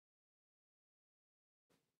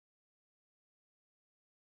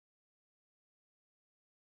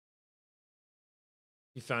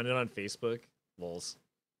 You found it on Facebook? Lols.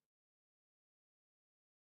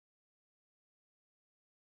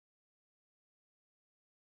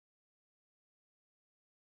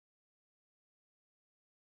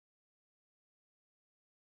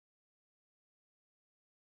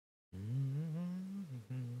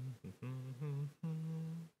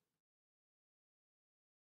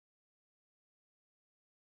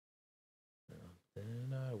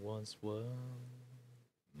 Then I once was.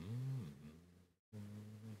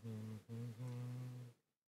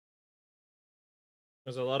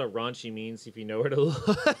 There's a lot of raunchy memes if you know where to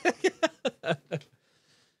look.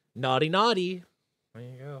 Naughty, naughty. There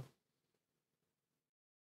you go.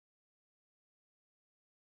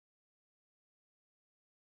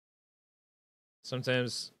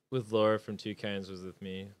 Sometimes with Laura from Two Kinds was with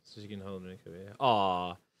me, so she can hold me.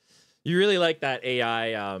 Aw, you really like that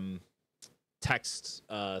AI text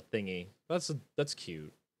thingy. That's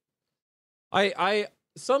cute. I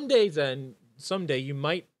some days and someday you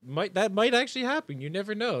might that might actually happen. You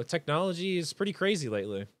never know. Technology is pretty crazy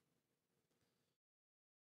lately.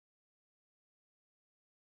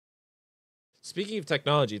 Speaking of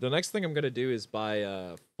technology, the next thing I'm gonna do is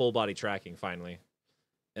buy full body tracking finally.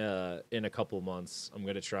 In a couple months, I'm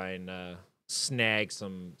gonna try and snag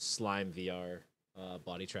some Slime VR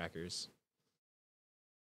body trackers.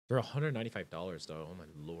 They're $195 though. Oh my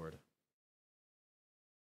lord.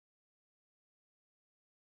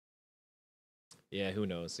 Yeah, who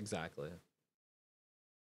knows exactly.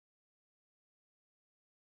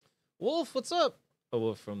 Wolf, what's up? A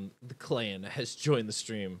wolf from the clan has joined the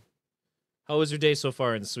stream. How was your day so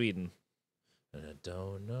far in Sweden? And I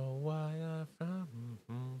don't know why I'm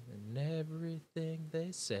from and everything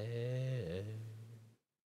they say.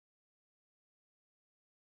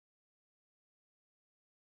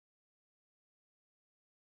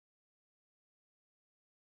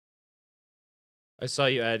 I saw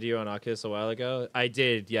you add you on Oculus a while ago. I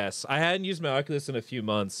did, yes. I hadn't used my Oculus in a few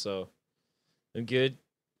months, so I'm good.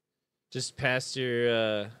 Just past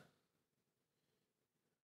your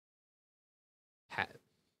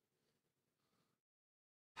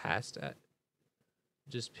past at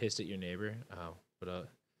just pissed at your neighbor. Oh, but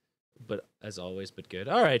as always, but good.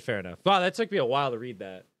 All right, fair enough. Wow, that took me a while to read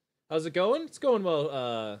that. How's it going? It's going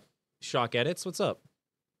well. Shock Edits, what's up?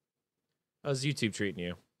 How's YouTube treating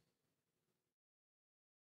you?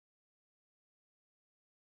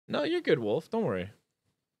 No, you're good, Wolf. Don't worry.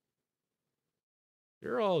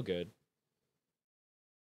 You're all good.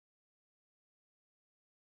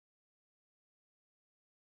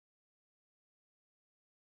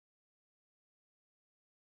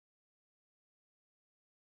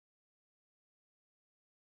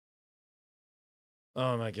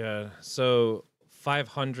 Oh my god. So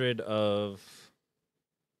 500 of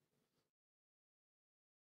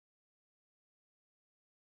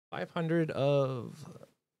 500 of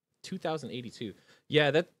 2082.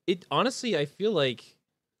 Yeah, that it honestly I feel like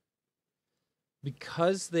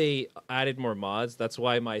because they added more mods, that's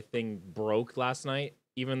why my thing broke last night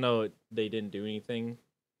even though they didn't do anything.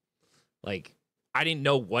 Like I didn't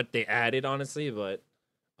know what they added honestly, but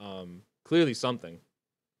clearly something.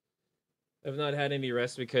 I've not had any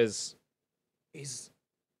rest because he's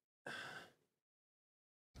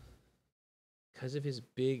because of his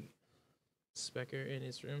big specker in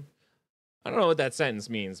his room. I don't know what that sentence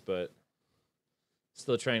means, but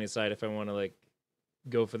still trying to decide if I want to like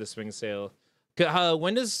go for the swing sale.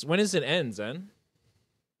 When does it end, Zen?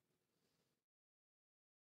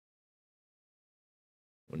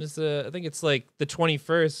 When is I think it's like the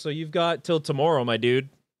 21st, so you've got till tomorrow, my dude.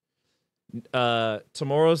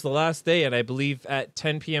 Tomorrow's the last day, and I believe at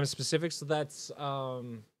 10 p.m. specific, so that's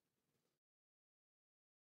 1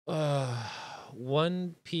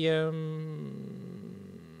 p.m.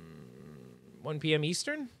 1 p.m.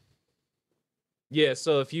 Eastern. Yeah,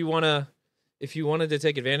 so if you wanted to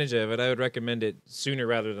take advantage of it, I would recommend it sooner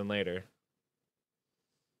rather than later.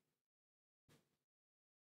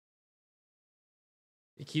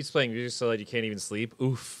 It keeps playing music so that you can't even sleep.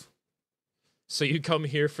 Oof. So you come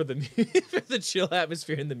here for the for the chill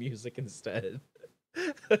atmosphere and the music instead.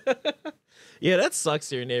 Yeah, that sucks.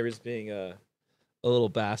 Your neighbor's being a little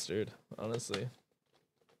bastard, honestly.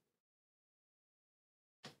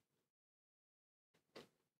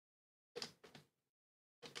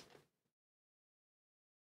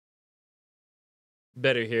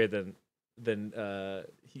 Better here than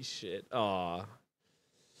he shit. Aw.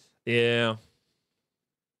 Yeah.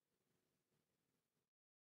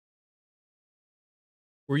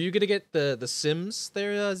 Were you gonna get the Sims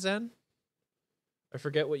there, Zen? I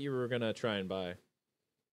forget what you were gonna try and buy.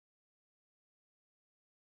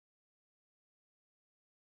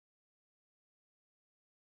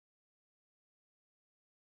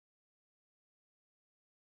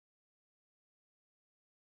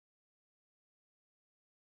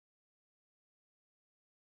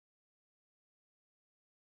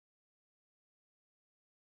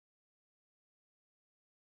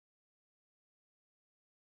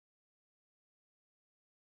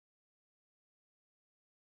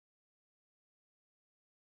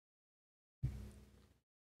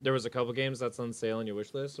 There was a couple games that's on sale on your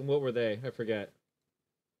wish list. And what were they? I forget.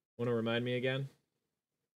 Want to remind me again?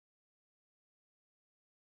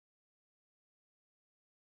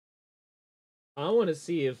 I want to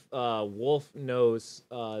see if Wolf knows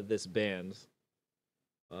this band.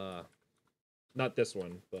 Not this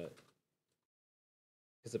one, but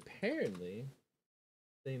because apparently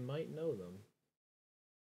they might know them.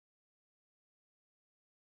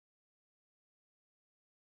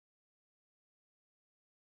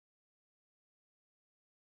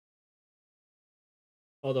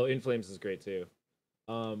 Although In Flames is great too.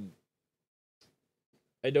 Um,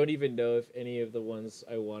 I don't even know if any of the ones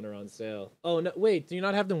I want are on sale. Oh no! Wait, do you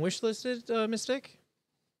not have them wishlisted, Mystic?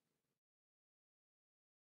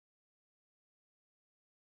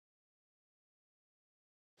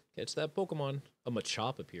 Catch that Pokemon. A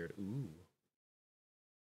Machop appeared. Ooh.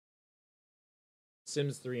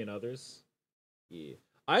 Sims 3 and others. Yeah.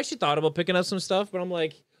 I actually thought about picking up some stuff, but I'm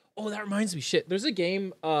like, oh, that reminds me. Shit. There's a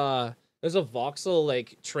game, there's a voxel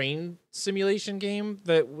like train simulation game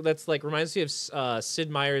that's like reminds me of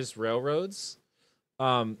Sid Meier's Railroads.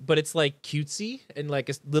 But it's like cutesy and like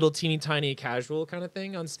a little teeny tiny casual kind of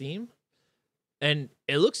thing on Steam. And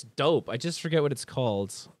it looks dope. I just forget what it's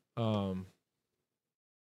called.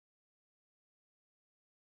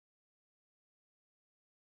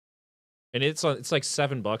 And it's like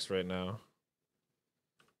 $7 right now.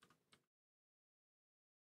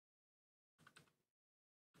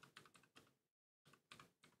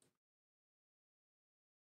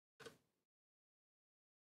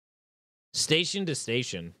 Station to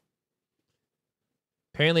station.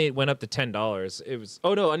 Apparently it went up to $10. It was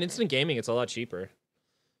on Instant Gaming it's a lot cheaper.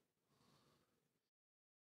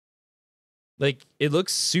 Like it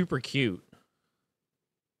looks super cute.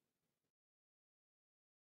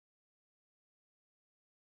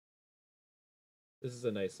 This is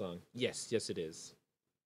a nice song. Yes, it is.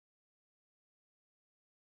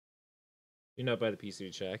 You're not by the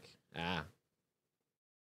PC check. Ah.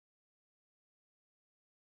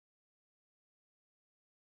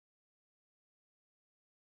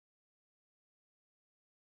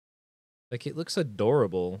 Like it looks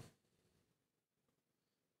adorable.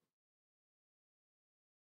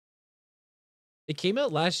 It came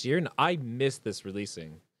out last year and I missed this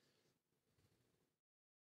releasing.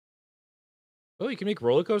 Oh, you can make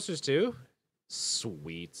roller coasters too?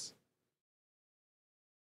 Sweet.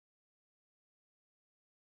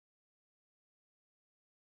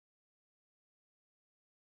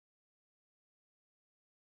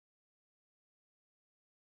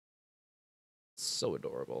 So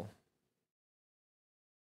adorable.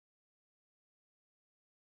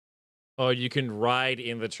 Oh, you can ride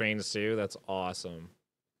in the trains too? That's awesome.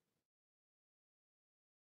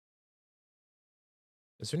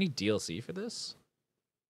 Is there any DLC for this?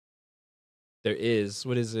 There is.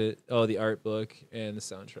 What is it? Oh, the art book and the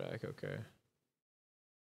soundtrack. Okay.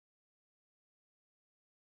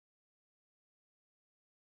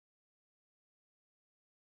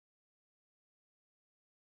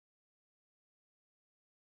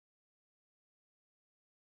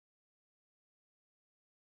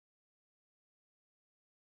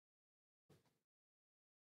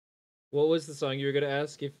 What was the song you were gonna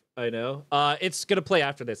ask if I know? It's gonna play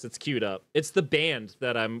after this. It's queued up. It's the band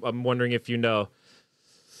that I'm wondering if you know.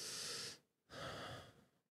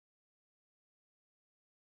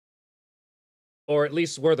 Or at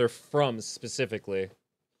least where they're from specifically.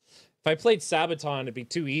 If I played Sabaton, it'd be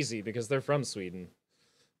too easy because they're from Sweden.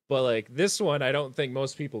 But like this one, I don't think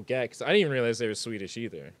most people get because I didn't even realize they were Swedish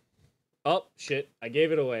either. Oh shit! I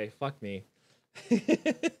gave it away. Fuck me.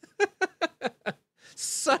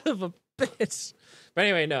 Son of a bitch. But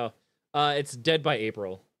anyway, no. It's Dead by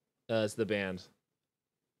April. It's the band.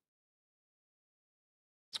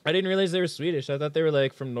 I didn't realize they were Swedish. I thought they were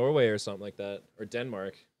like from Norway or something like that, or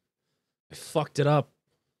Denmark. I fucked it up.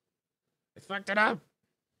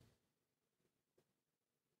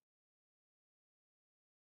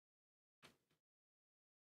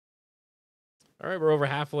 All right, we're over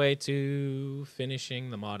halfway to finishing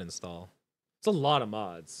the mod install. It's a lot of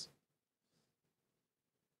mods.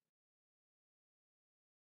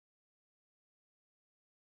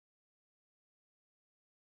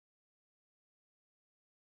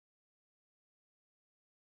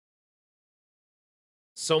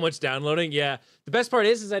 So much downloading. Yeah. The best part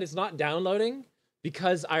is that it's not downloading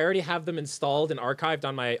because I already have them installed and archived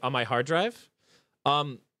on my hard drive.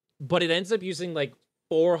 But it ends up using like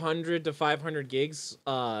 400 to 500 gigs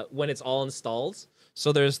when it's all installed.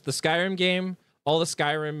 So there's the Skyrim game, all the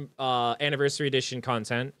Skyrim Anniversary Edition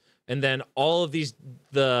content, and then all of the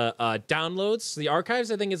downloads. The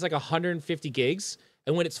archives, I think, is like 150 gigs.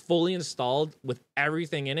 And when it's fully installed with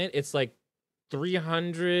everything in it, it's like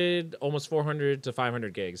 300, almost 400 to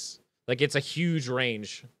 500 gigs. Like, it's a huge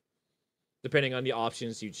range, depending on the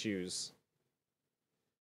options you choose.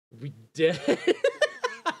 We did.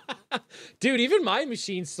 Dude, even my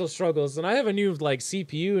machine still struggles, and I have a new like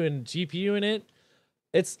CPU and GPU in it.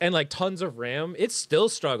 It's and like tons of RAM. It still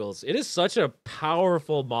struggles. It is such a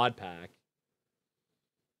powerful mod pack.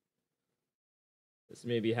 This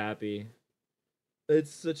made me happy.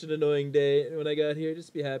 It's such an annoying day when I got here.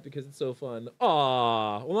 Just be happy because it's so fun.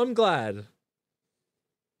 Aw, well, I'm glad.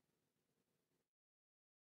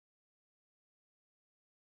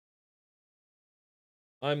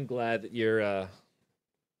 I'm glad that you're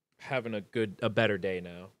having a better day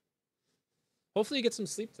now. Hopefully you get some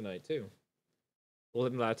sleep tonight too. Well,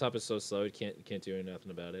 the laptop is so slow, you can't do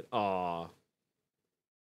nothing about it. Aw,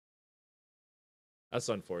 that's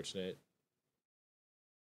unfortunate.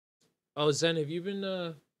 Oh, Zen, have you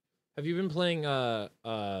been playing oh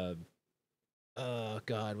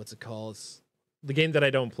God, what's it called? The game that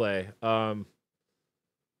I don't play. Oh,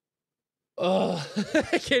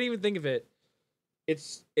 I can't even think of it.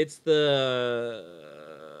 It's the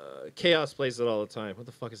Chaos plays it all the time. What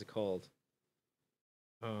the fuck is it called?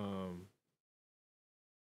 Oh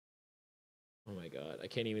my God, I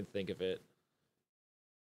can't even think of it.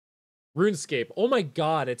 RuneScape. Oh my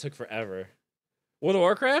God, it took forever. World of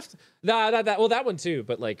Warcraft? Nah, not that. Well, that one too,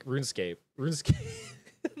 but like RuneScape. RuneScape.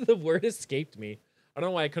 The word escaped me. I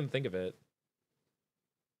don't know why I couldn't think of it.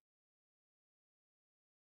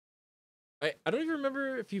 I don't even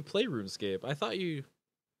remember if you play RuneScape. I thought you.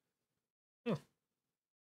 Huh.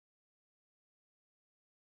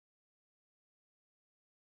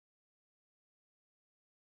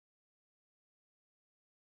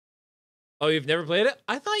 Oh, you've never played it?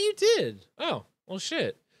 I thought you did. Oh, well,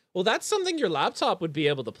 shit. Well, that's something your laptop would be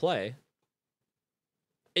able to play.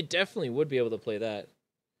 It definitely would be able to play that.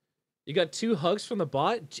 You got 2 hugs from the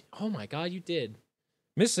bot? Oh my God, you did.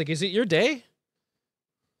 Mystic, is it your day?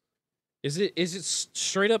 Is it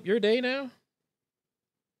straight up your day now?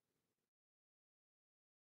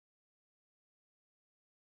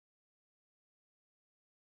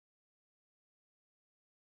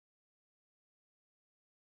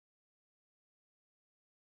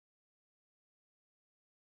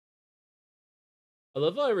 I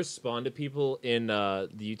love how I respond to people in the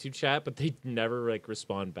YouTube chat, but they never like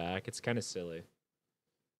respond back. It's kind of silly.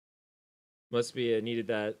 Must be needed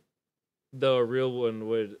that. Though a real one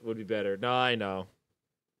would be better. No, I know.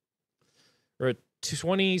 We're at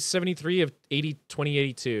 2073 of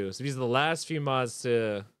 2082. So these are the last few mods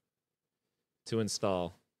to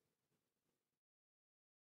install.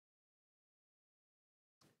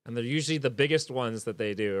 And they're usually the biggest ones that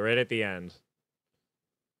they do right at the end.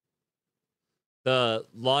 The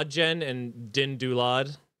Lodgen and Din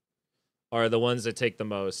Dulad are the ones that take the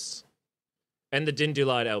most. And the Din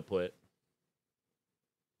Dulad output.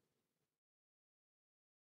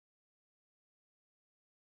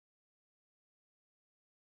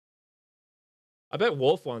 I bet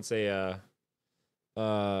Wolf wants a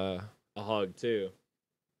hug too.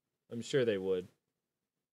 I'm sure they would.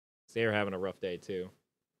 They're having a rough day too.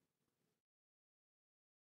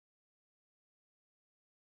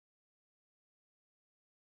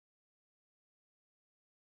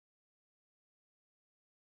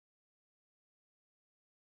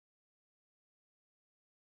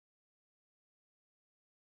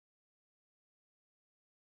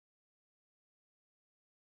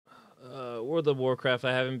 World of Warcraft,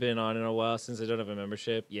 I haven't been on in a while since I don't have a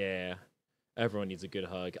membership. Yeah. Everyone needs a good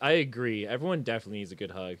hug. I agree. Everyone definitely needs a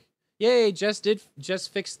good hug. Yay, Jess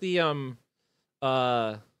fix the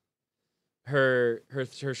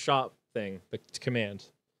her shop thing, the command.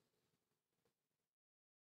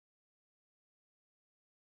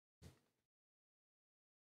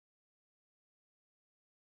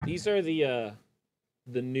 These are the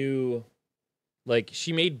new, like,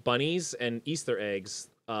 she made bunnies and Easter eggs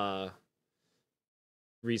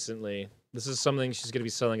recently. This is something she's gonna be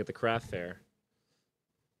selling at the craft fair.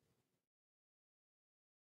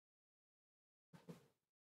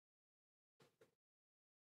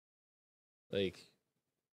 Like,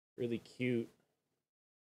 really cute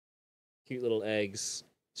little eggs.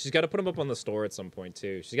 She's got to put them up on the store at some point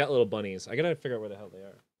too. She's got little bunnies. I gotta figure out where the hell they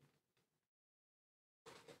are.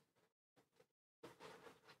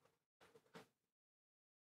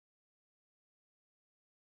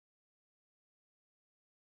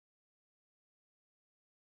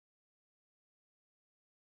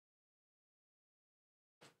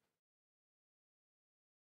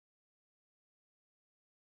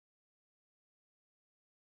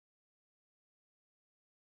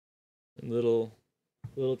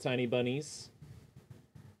 Little tiny bunnies.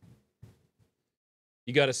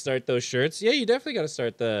 You got to start those shirts. Yeah, you definitely got to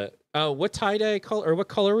start the. What tie-dye color or what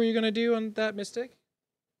color were you gonna do on that Mystic?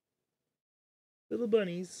 Little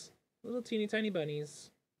bunnies. Little teeny tiny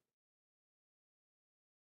bunnies.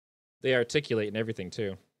 They articulate and everything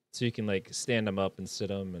too. So you can like stand them up and sit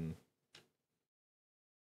them and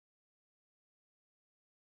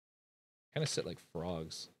kind of sit like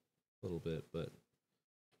frogs a little bit, but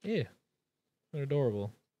yeah, they're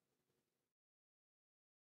adorable.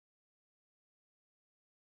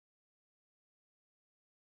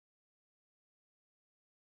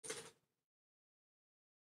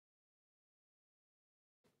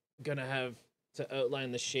 Gonna have to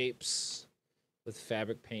outline the shapes with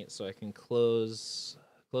fabric paint so I can close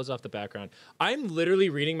off the background. I'm literally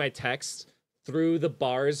reading my text through the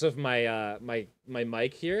bars of my my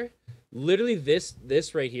mic here. Literally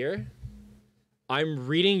this right here. I'm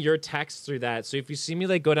reading your text through that. So if you see me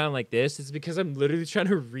like go down like this, it's because I'm literally trying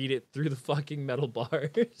to read it through the fucking metal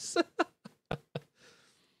bars.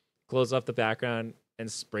 Close off the background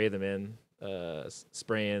and spray them in.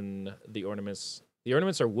 Spray in the ornaments. The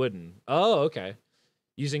ornaments are wooden. Oh, okay.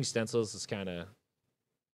 Using stencils is kind of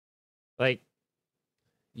like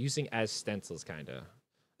using as stencils, kind of.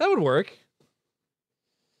 That would work.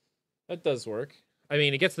 That does work. I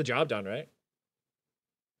mean, it gets the job done, right?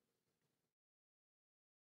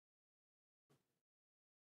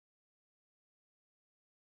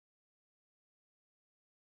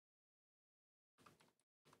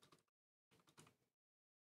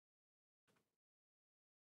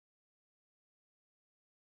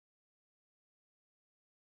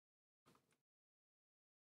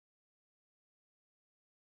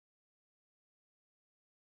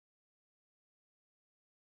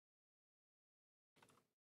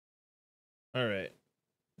 All right.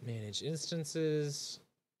 Manage instances.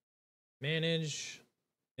 Manage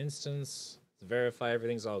instance. Verify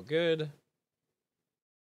everything's all good.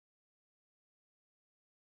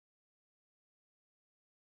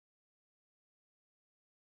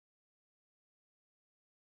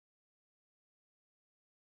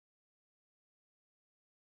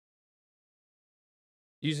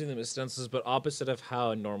 Using them as stencils, but opposite of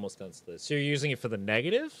how a normal stencil is. So you're using it for the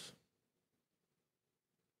negative?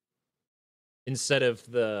 Instead of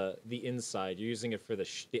the inside, you're using it for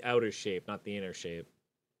the outer shape, not the inner shape.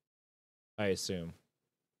 I assume.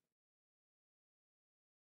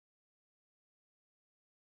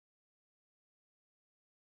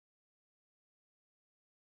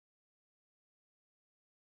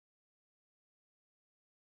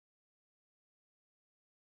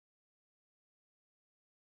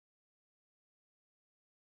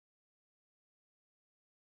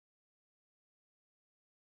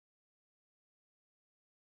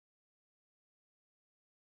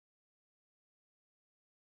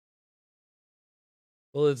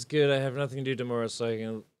 Well, it's good. I have nothing to do tomorrow, so I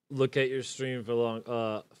can look at your stream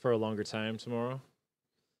for a longer time tomorrow.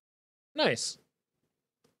 Nice.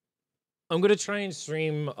 I'm gonna try and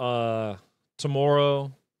stream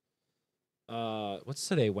tomorrow. What's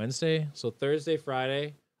today? Wednesday? So Thursday,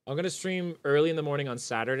 Friday. I'm gonna stream early in the morning on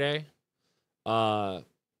Saturday. And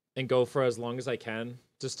go for as long as I can,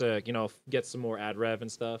 just to, you know, get some more ad rev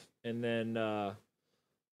and stuff. And then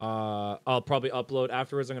I'll probably upload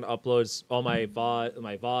afterwards. I'm gonna upload all my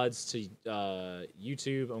VODs to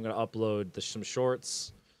YouTube. I'm gonna upload some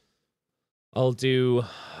shorts. I'll do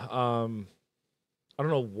I don't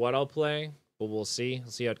know what I'll play, but we'll see. We'll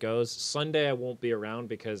see how it goes. Sunday I won't be around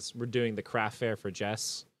because we're doing the craft fair for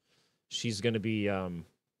Jess. She's gonna be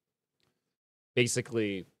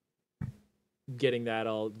basically getting that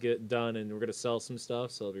all done, and we're gonna sell some stuff,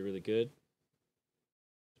 so it'll be really good.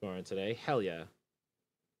 Tomorrow and today, hell yeah.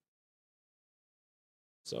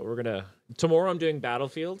 So we're gonna tomorrow. I'm doing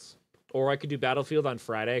Battlefields, or I could do Battlefield on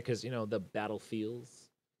Friday because, you know, the battlefields.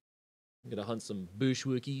 I'm gonna hunt some bush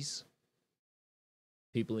Wookiees.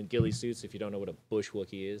 People in ghillie suits. If you don't know what a bush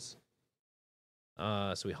Wookie is,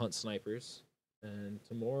 so we hunt snipers. And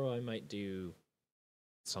tomorrow I might do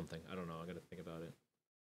something. I don't know. I'm gonna think about it.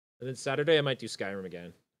 And then Saturday I might do Skyrim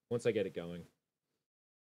again once I get it going.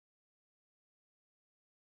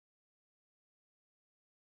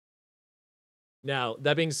 Now,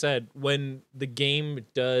 that being said, when the game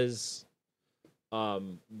does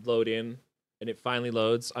load in and it finally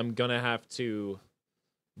loads, I'm gonna have to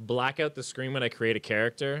black out the screen when I create a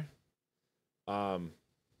character.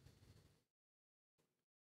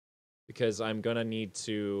 Because I'm gonna need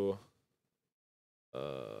to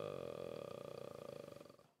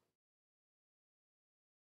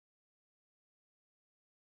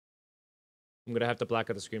I'm gonna have to black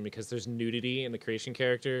out the screen because there's nudity in the creation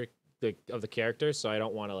character of the character, so I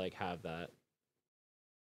don't want to like have that.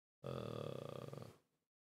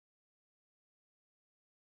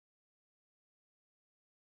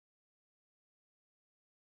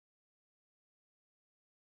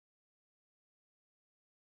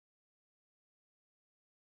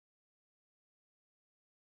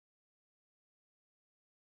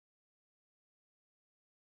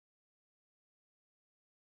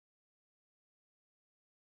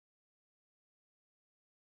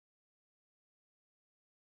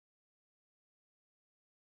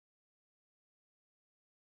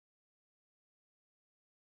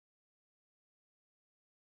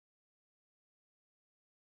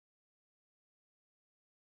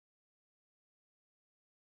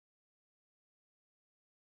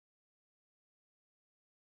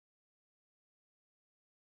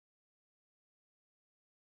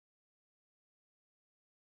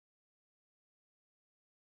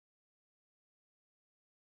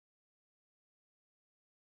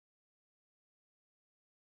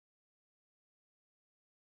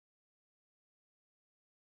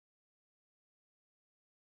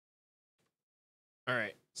 All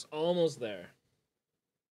right, it's almost there.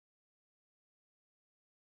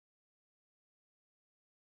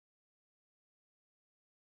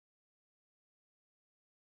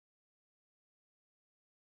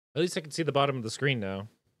 At least I can see the bottom of the screen now.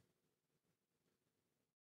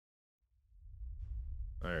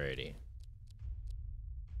 Alrighty.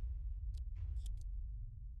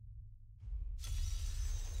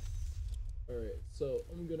 Alright, so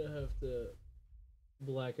I'm gonna have to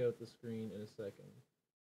black out the screen in a second.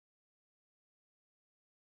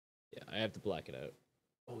 Yeah, I have to black it out.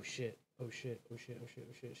 Oh shit. Oh shit. Oh shit. Oh shit.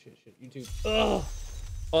 Oh shit. Shit. Shit. YouTube. Oh!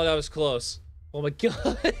 Oh, that was close. Oh my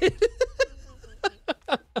god.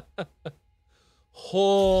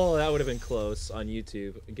 Oh, that would have been close on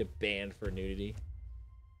YouTube. I'd get banned for nudity.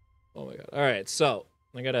 Oh my god. Alright, so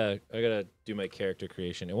I gotta do my character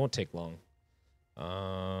creation. It won't take long.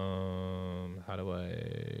 How do I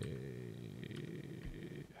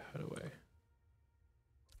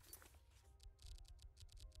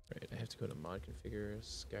Right, I have to go to mod configure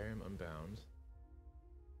Skyrim Unbound.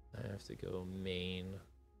 I have to go main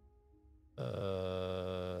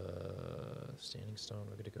Standing Stone.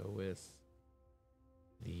 We're gonna go with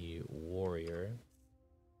the warrior.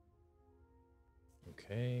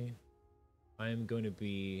 Okay. I'm going to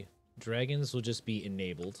be dragons will just be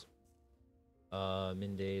enabled.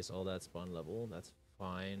 Min days, all that spawn level. That's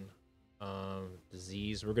fine.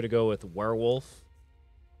 Disease. We're gonna go with werewolf.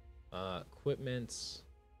 Equipment.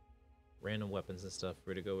 Random weapons and stuff.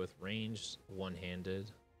 We're gonna go with ranged,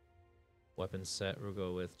 one-handed. Weapon set. We'll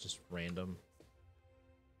go with just random.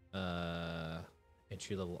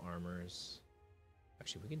 Entry-level armors.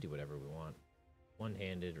 Actually, we can do whatever we want.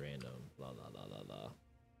 One-handed, random. La la la la la.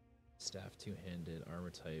 Staff, two-handed,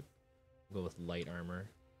 armor type. We'll go with light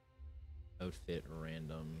armor. Outfit,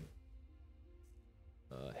 random.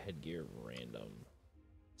 Headgear, random.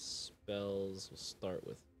 Spells, we'll start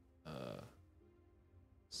with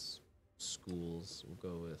schools. We'll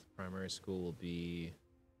go with primary school will be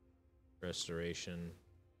restoration.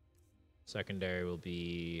 Secondary will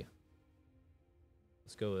be,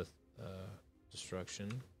 let's go with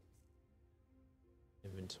destruction.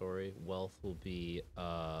 Inventory. Wealth will be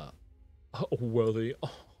wealthy.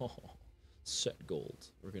 Set gold.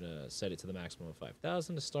 We're gonna set it to the maximum of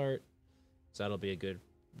 5,000 to start. So that'll be a good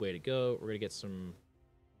way to go. We're gonna get some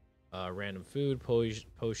random food,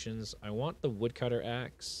 potions. I want the woodcutter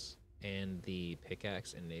axe and the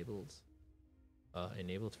pickaxe enabled.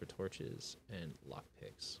 Enabled for torches and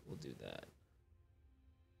lockpicks. We'll do that.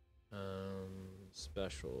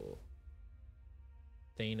 Special.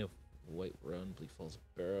 Thane of White Run, Bleak Falls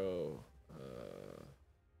Barrow.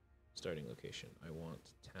 Starting location. I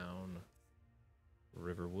want town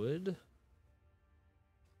Riverwood.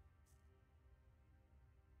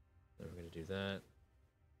 Then we're gonna do that.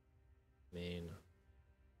 Main.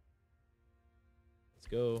 Let's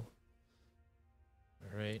go.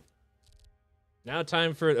 All right. Now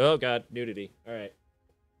time for, oh god, nudity. All right.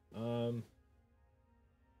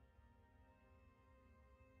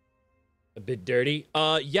 A bit dirty.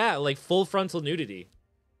 Yeah, like full frontal nudity.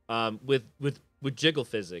 With jiggle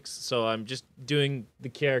physics. So I'm just doing the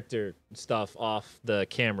character stuff off the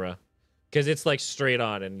camera because it's like straight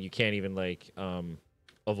on and you can't even like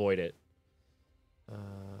avoid it.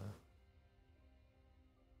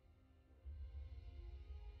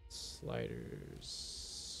 Sliders.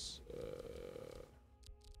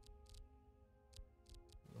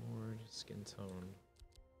 Lord, skin tone.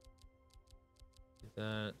 Do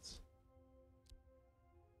that.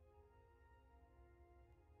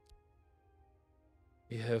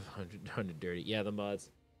 We have 100 dirty. Yeah, the mods.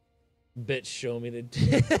 Bitch, show me the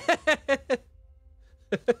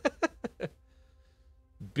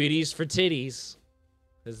biddies for titties,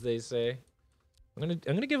 as they say. I'm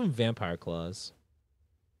gonna give them vampire claws.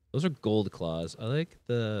 Those are gold claws. I like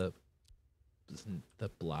the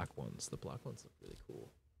black ones. The black ones look really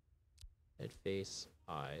cool. Head, face,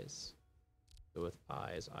 eyes. Go with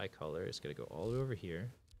eyes. Eye color. It's gonna go all the way over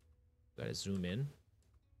here. Gotta zoom in.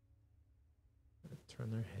 Turn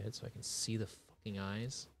their head so I can see the fucking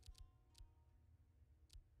eyes.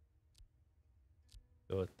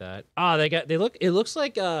 Go with that. Ah, it looks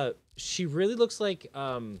like she really looks like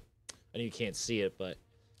I know you can't see it, but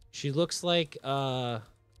she looks like what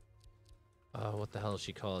the hell is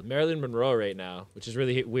she called? Marilyn Monroe right now, which is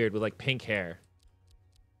really weird with like pink hair.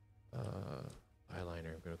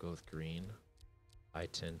 Eyeliner, I'm gonna go with green. Eye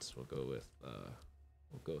tints, we'll go with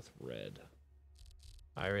red.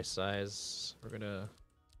 Iris size, we're gonna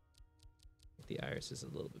make the irises a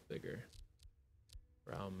little bit bigger.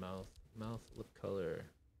 Brown mouth, lip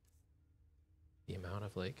color. The amount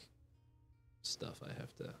of like stuff I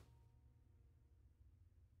have to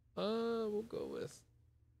We'll go with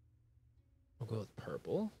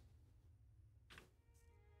purple.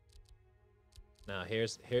 Now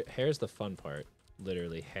hair's the fun part.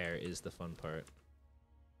 Literally, hair is the fun part.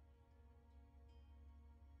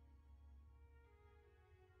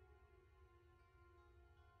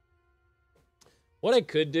 What I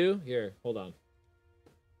could do here, hold on.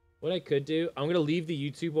 What I could do, I'm gonna leave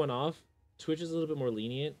the YouTube one off. Twitch is a little bit more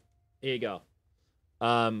lenient. Here you go.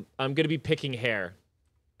 I'm gonna be picking hair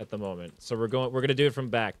at the moment, so we're gonna do it from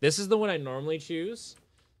back. This is the one I normally choose,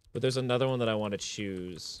 but there's another one that I want to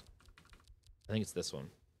choose. I think it's this one.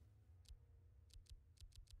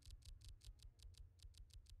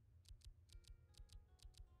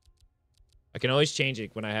 I can always change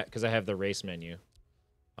it when because I have the race menu.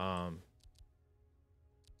 Now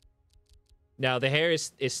the hair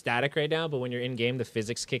is static right now, but when you're in game, the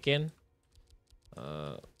physics kick in.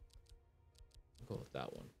 I'll go with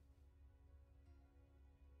that one.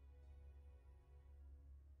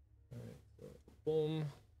 All right, so boom.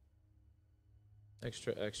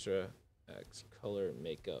 Extra, X color,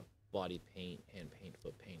 makeup, body paint, hand paint,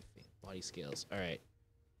 foot paint, body scales. All right,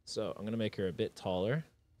 so I'm gonna make her a bit taller.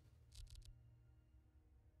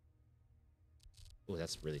 Oh,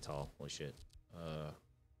 that's really tall. Holy shit.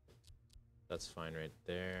 That's fine right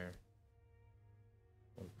there.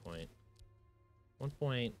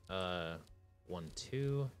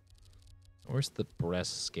 1.12. Where's the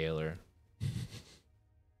breast scaler?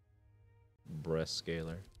 Breast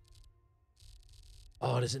scaler.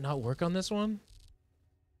 Oh, does it not work on this one?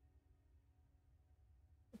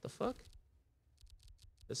 What the fuck?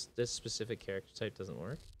 This specific character type doesn't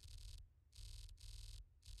work?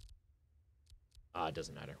 Ah, it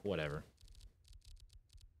doesn't matter. Whatever.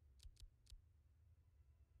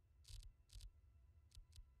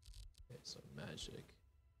 Okay, so magic.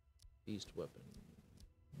 Beast weapon.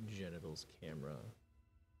 Genitals, camera.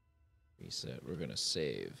 Reset. We're gonna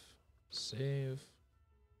save. Save.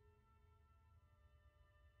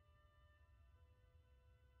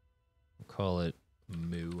 We'll call it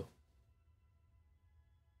Moo.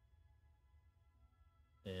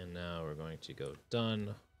 And now we're going to go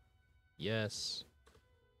done. Yes.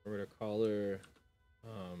 We're gonna call her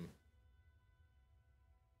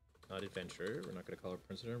not adventurer. We're not gonna call her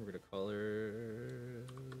prisoner. We're gonna call her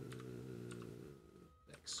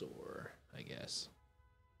Vexor, I guess.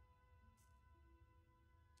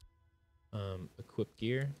 Equip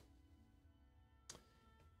gear.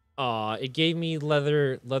 Aw, it gave me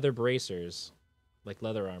leather bracers. Like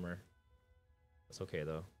leather armor. That's okay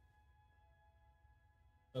though.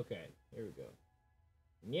 Okay, here we go.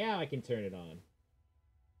 Now I can turn it on.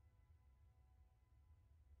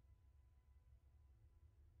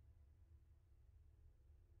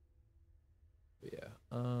 Yeah.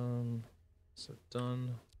 So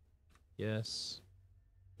done. Yes.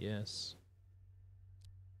 Yes.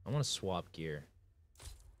 I want to swap gear.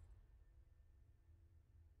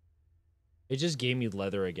 It just gave me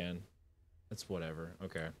leather again. That's whatever.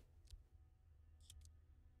 Okay.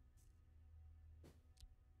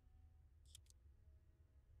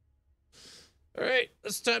 All right,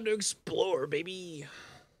 it's time to explore, baby.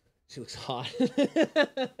 She looks hot.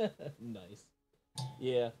 Nice.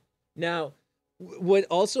 Yeah. Now, what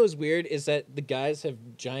also is weird is that the guys have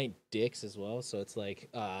giant dicks as well, so it's like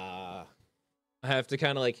I have to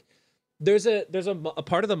kind of like there's a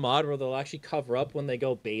part of the mod where they'll actually cover up when they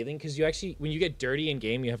go bathing, because you actually, when you get dirty in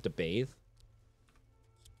game, you have to bathe.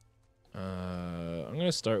 I'm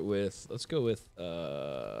gonna start with, let's go with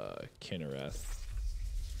Kinnereth,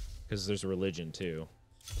 because there's a religion too.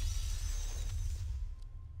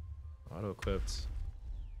 Auto equipped.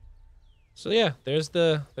 So yeah, there's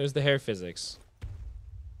the hair physics.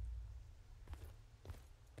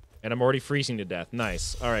 And I'm already freezing to death.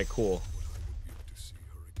 Nice. All right, cool.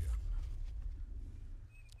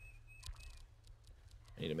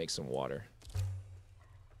 I need to make some water.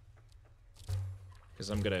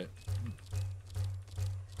 Because I'm gonna...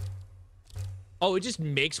 Oh, it just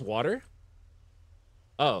makes water?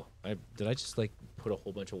 Oh, did I just, like, put a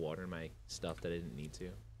whole bunch of water in my stuff that I didn't need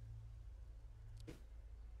to?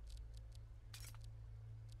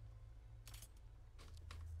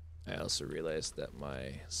 I also realized that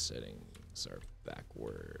my settings are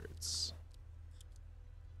backwards.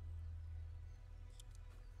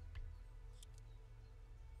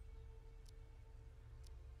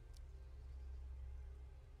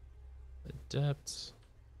 Adept.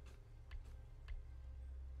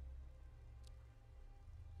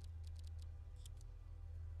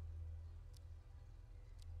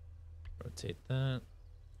 Rotate that.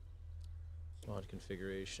 Mod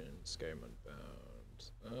configuration. Skyrim Unbound.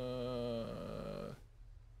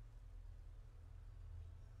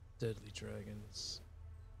 Deadly dragons.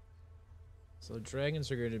 So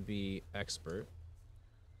dragons are going to be expert.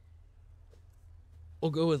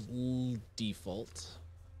 We'll go with default.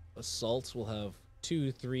 Assault will have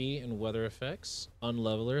 2, 3, and weather effects.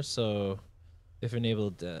 Unleveler, so if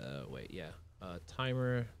enabled,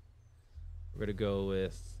 timer. We're going to go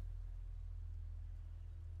with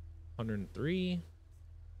 103.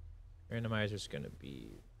 Randomizer's going to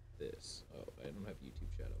be this. Oh, I don't have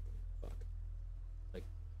YouTube chat open. Fuck. Like,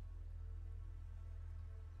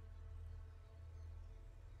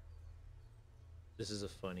 this is a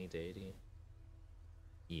funny deity.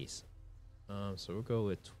 Yes. So we'll go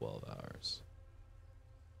with 12 hours.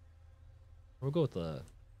 We'll go with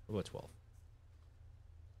 12.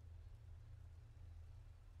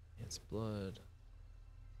 It's blood.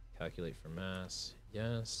 Calculate for mass.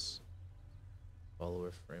 Yes.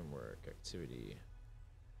 Follower framework activity.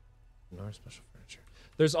 Ignore special furniture.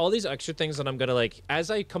 There's all these extra things that I'm gonna like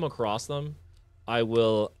as I come across them, I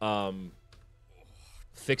will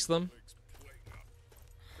fix them.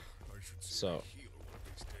 So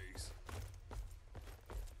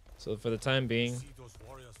for the time being,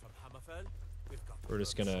 we're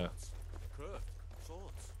just gonna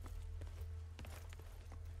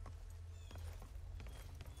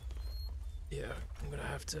yeah, I'm gonna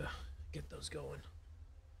have to get those going.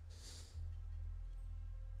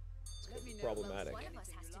 It's gonna be problematic. One of us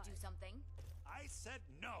has to do something. I said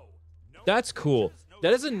no. That's cool.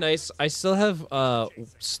 That is a nice. I still have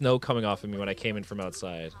snow coming off of me when I came in from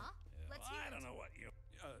outside. Huh? Let's hear I it. don't know what you.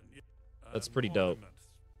 That's pretty dope. Ornament.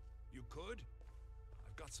 You could.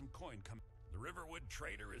 I've got some coin coming. The Riverwood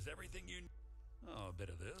Trader is everything you. Oh, a bit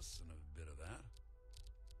of this and a bit of that.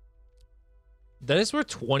 That is worth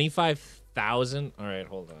 25,000. All right,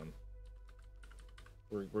 hold on.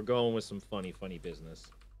 We're going with some funny business.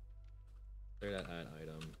 Clear that add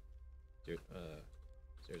item. 000F,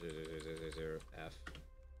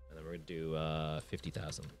 and then we're gonna do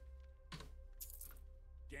 50,000.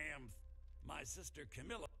 Damn, my sister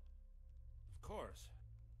Camilla. Of course.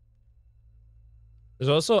 There's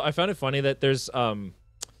also I found it funny that there's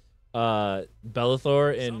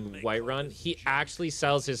Bellathor in Whiterun. He actually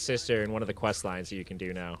sells his sister in one of the quest lines that you can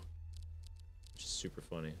do now, which is super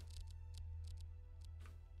funny.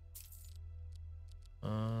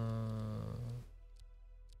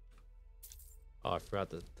 Oh, I forgot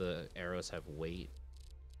that the arrows have weight.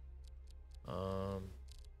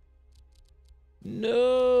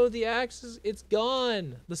 No, the axe it's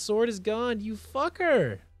gone. The sword is gone. You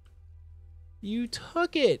fucker. You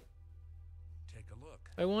took it. Take a look.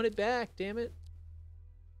 I want it back, damn it.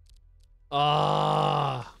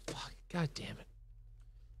 Ah, fuck. God damn it.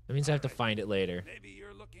 That means I have to find it later. Maybe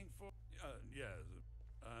you're looking for,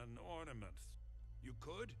 an ornament. You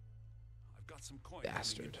could. I've got some coin coming in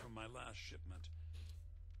Bastard. from my last shipment.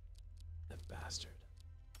 That bastard.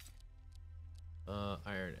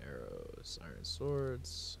 Iron arrows, iron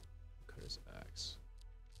swords, cutter's axe.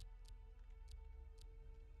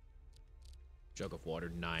 Jug of water,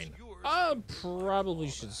 9. It's yours I and probably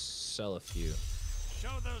all should that. sell a few.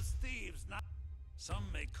 Show those thieves not.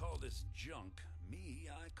 Some may call this junk. Me,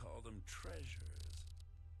 I call them treasures.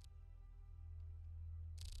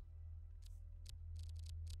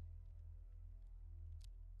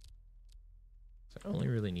 So I only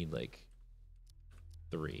really need like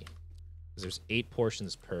 3. Because there's 8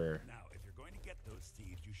 portions per. Now, if you're going to get those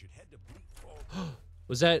thieves, you should head to Bleak Fall.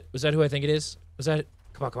 Was that who I think it is? Was that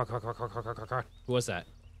come on. Who was that?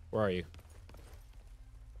 Where are you?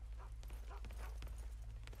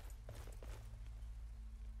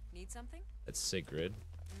 Need something? That's Sigrid.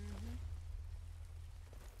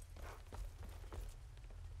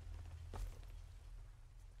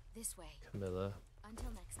 This way. Camilla.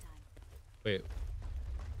 Until next time. Wait,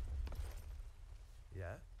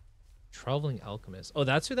 Yeah? traveling alchemist. Oh,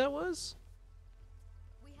 that's who that was?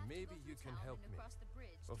 We have Maybe to go you through can town help and me. across the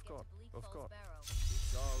bridge Of to course, get to Bleak of Falls course. Barrow.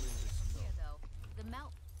 It's all in the From snow. here, though, the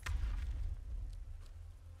mount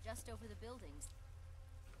just over the buildings.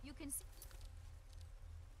 You can see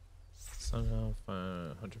Somehow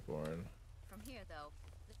find Hunterborn. from here, though.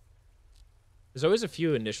 There's always a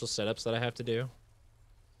few initial setups that I have to do.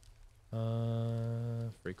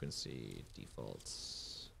 Frequency,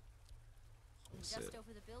 defaults. That's Just it.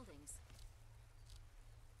 over the buildings.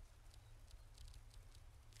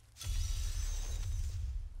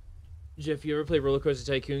 Jeff, you ever play Roller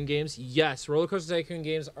Coaster Tycoon games? Yes, Roller Coaster Tycoon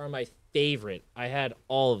games are my favorite. I had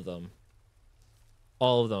all of them.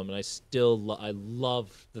 All of them, and I still I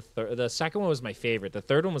love the third. The second one was my favorite. The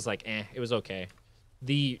third one was like, it was okay.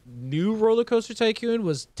 The new Roller Coaster Tycoon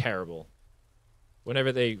was terrible.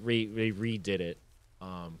 Whenever they redid it,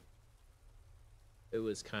 it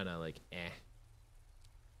was kind of like eh.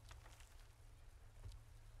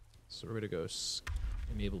 So we're gonna go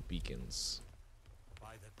enable beacons.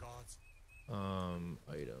 By the gods.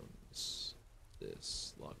 Items.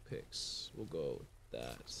 This lockpicks. We'll go with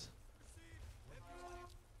that.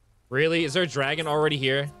 Really? Is there a dragon already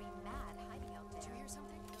here? Did you hear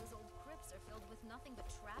something? Those old crypts are filled with nothing but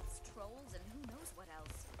traps, trolls, and who knows what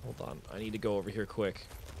else. Hold on. I need to go over here quick.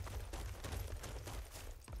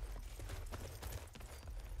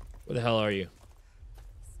 Where the hell are you?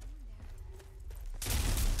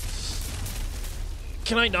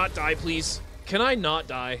 Can I not die, please? Can I not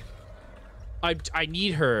die? I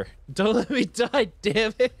need her. Don't let me die,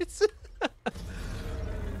 damn it.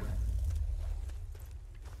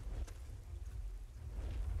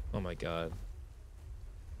 Oh my god.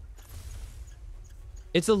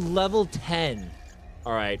 It's a level 10.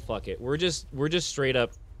 All right, fuck it. We're just straight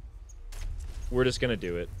up. We're just gonna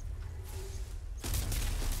do it.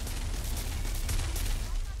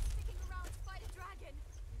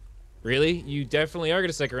 Really? You definitely are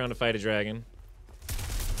gonna stick around to fight a dragon.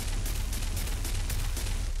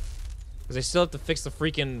 Because I still have to fix the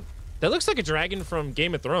freaking... That looks like a dragon from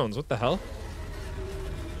Game of Thrones. What the hell?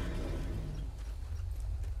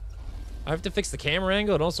 I have to fix the camera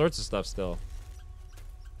angle and all sorts of stuff still.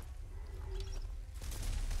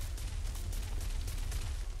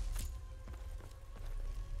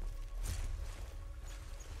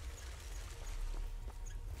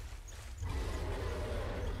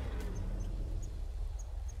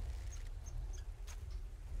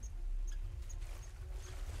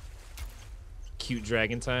 Cute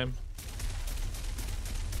dragon time.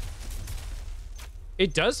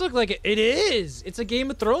 It does look like it is. It's a Game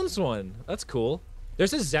of Thrones one. That's cool.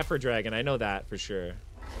 There's a Zephyr dragon. I know that for sure.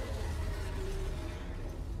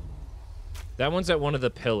 That one's at one of the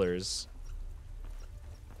pillars.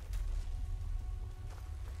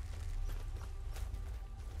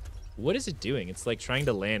 What is it doing? It's like trying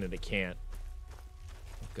to land and it can't.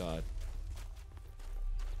 Oh, God.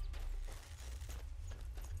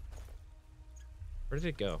 Where did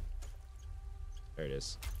it go? There it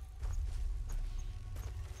is.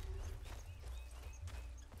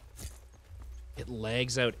 It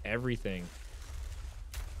lags out everything.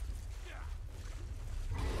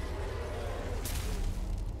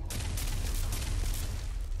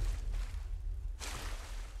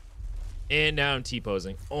 And now I'm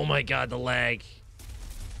T-posing. Oh my god, the lag.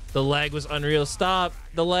 The lag was unreal. Stop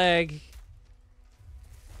the lag.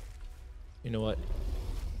 You know what?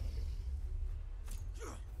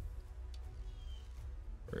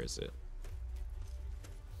 Where is it?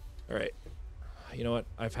 All right. You know what?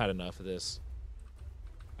 I've had enough of this.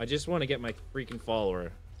 I just want to get my freaking follower.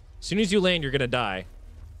 As soon as you land, you're going to die.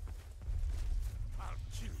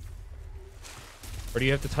 Or do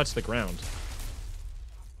you have to touch the ground?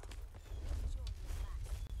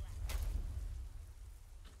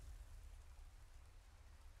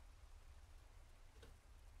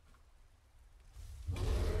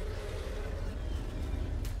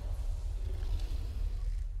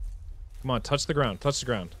 Come on, touch the ground. Touch the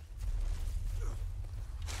ground.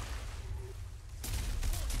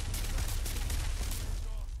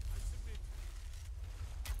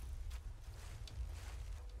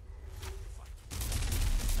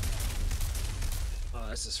 Oh,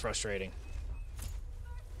 this is frustrating.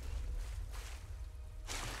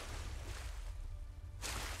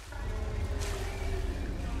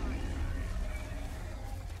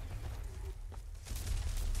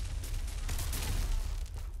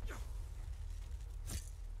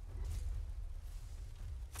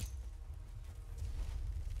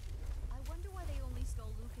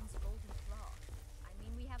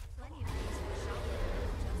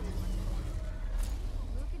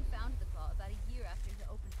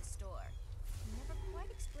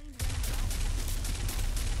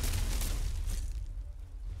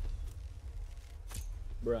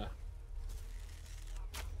 Bruh.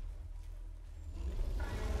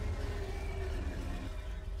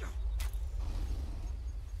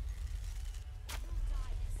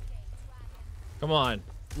 Come on.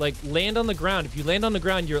 Like, land on the ground. If you land on the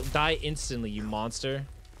ground, you'll die instantly, you monster.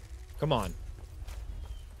 Come on.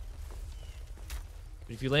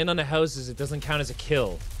 But if you land on the houses, it doesn't count as a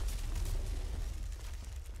kill.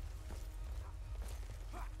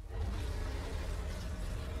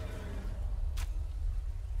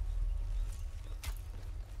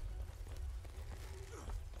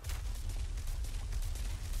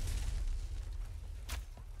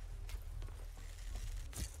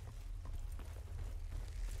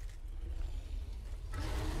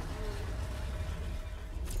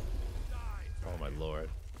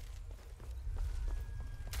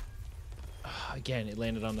 Again, it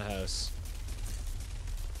landed on the house.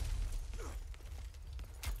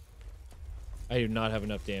 I do not have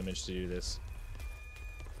enough damage to do this.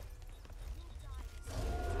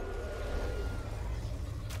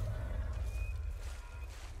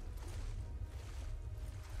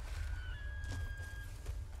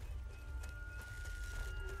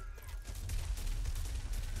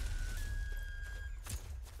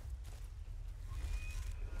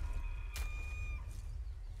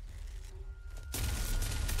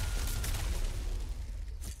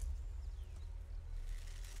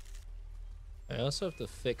 I also have to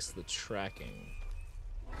fix the tracking.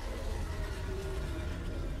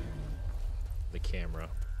 The camera.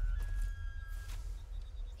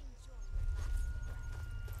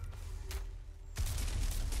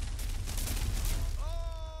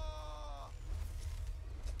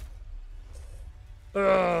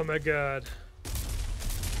 Oh my god.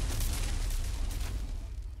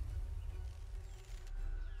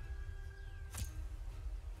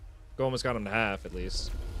 Almost got him to half at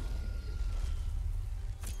least.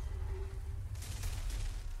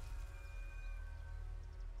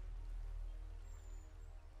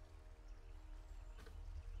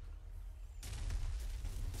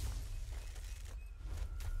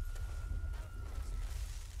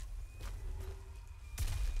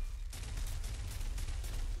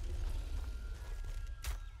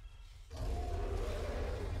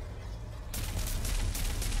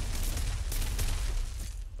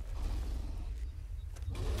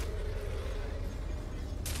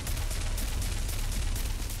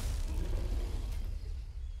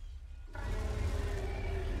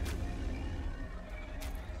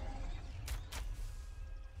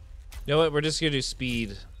 You know what? We're just gonna do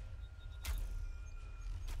speed.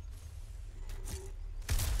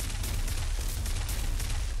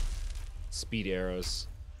 Speed arrows.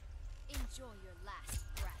 Enjoy your last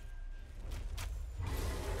breath.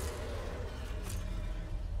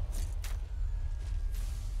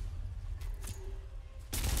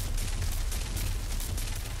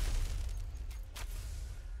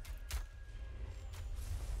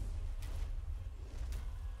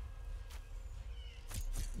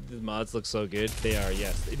 The mods look so good. They are,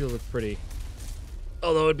 yes. They do look pretty.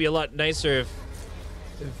 Although it'd be a lot nicer if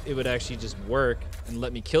it would actually just work and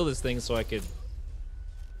let me kill this thing so I could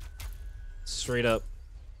straight up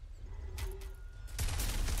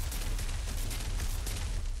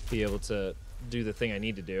be able to do the thing I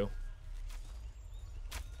need to do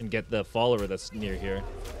and get the follower that's near here.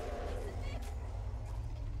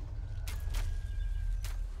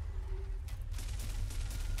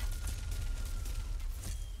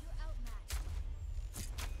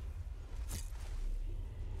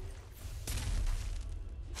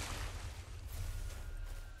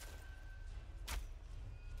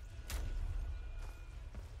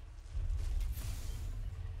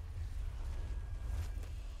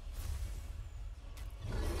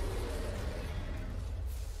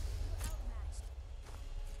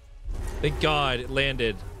 Thank God it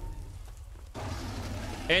landed.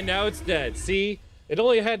 And now it's dead. See? It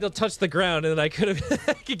only had to touch the ground and then I could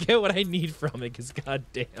get what I need from it, because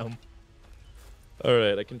goddamn.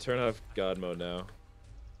 Alright, I can turn off God mode now.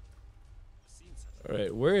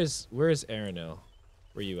 Alright, where is Aranel?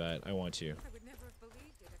 Where you at? I want you. I would never have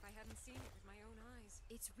believed it if I hadn't seen it with my own eyes.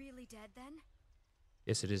 It's really dead then?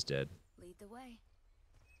 Yes, it is dead. Lead the way.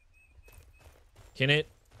 Can it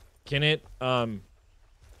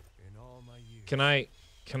Can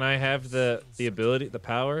I have the ability, the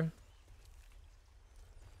power?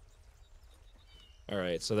 All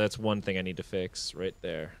right, so that's one thing I need to fix right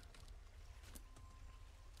there.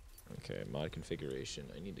 Okay, mod configuration.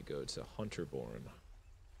 I need to go to Hunterborn.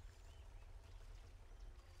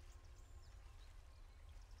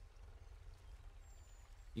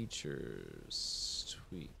 Features,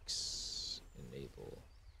 tweaks, enable,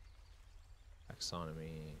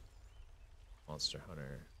 taxonomy, monster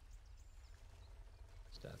hunter.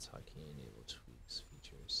 Stats, hotkey, enable, tweaks,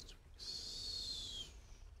 features, tweaks.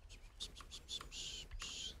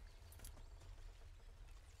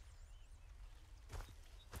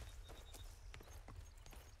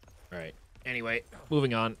 All right. Anyway,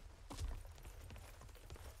 moving on.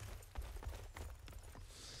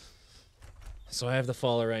 So I have the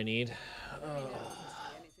follower I need.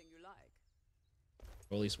 Anything you like.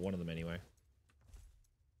 Or at least one of them anyway.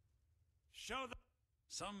 Show them.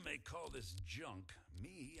 Some may call this junk.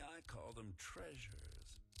 Me, I call them treasures.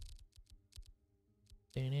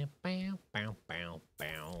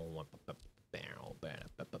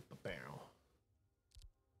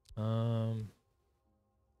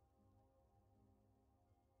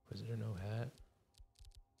 Visitor no hat.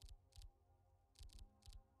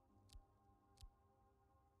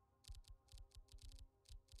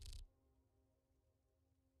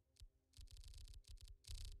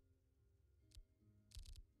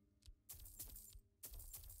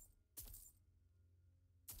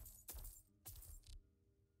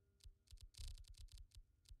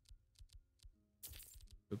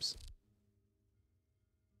 Oops.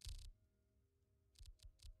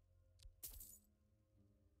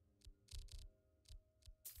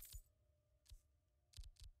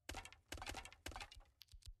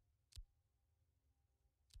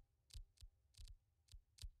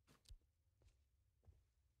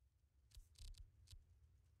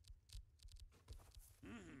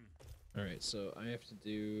 All right, so I have to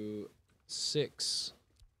do 6.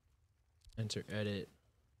 Enter edit.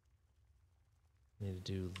 Need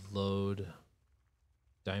to do load.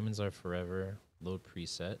 Diamonds are forever. Load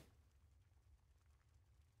preset.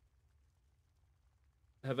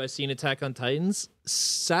 Have I seen Attack on Titans?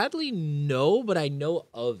 Sadly, no, but I know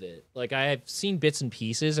of it. Like, I have seen bits and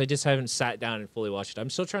pieces. I just haven't sat down and fully watched it.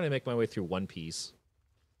 I'm still trying to make my way through One Piece.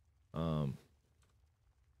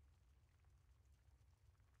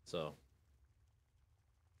 So.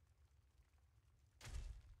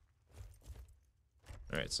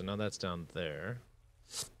 Alright, so now that's down there.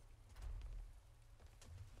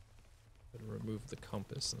 Gotta remove the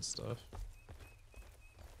compass and stuff.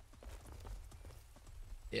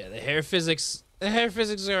 Yeah, the hair physics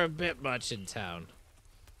are a bit much in town.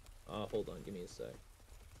 Hold on, give me a sec.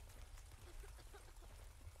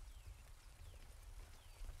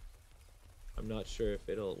 I'm not sure if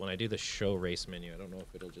it'll, when I do the show race menu, I don't know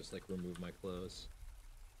if it'll just like remove my clothes.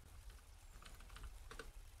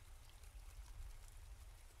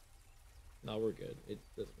 No, we're good. It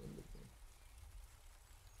doesn't remove them.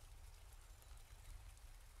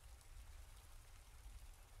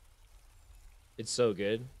 It's so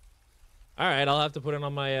good. All right, I'll have to put it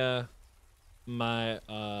on my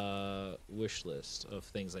wish list of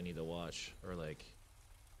things I need to watch, or like.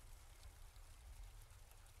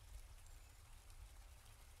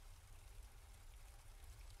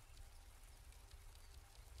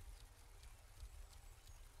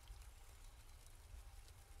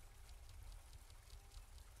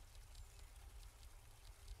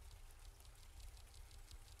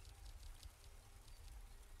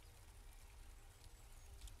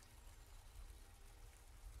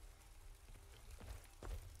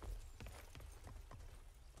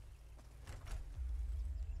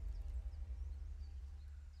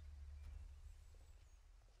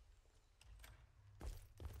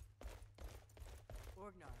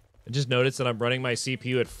 I just noticed that I'm running my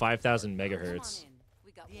CPU at 5,000 megahertz.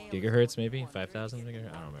 Gigahertz, maybe? 5,000 megahertz?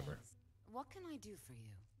 I don't remember. What can I do for you?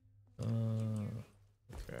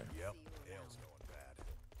 Okay. Yep, ale's going bad.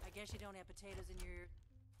 I guess you don't have potatoes in your...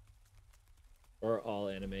 Or all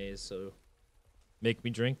animes, so make me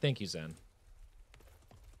drink. Thank you, Zen.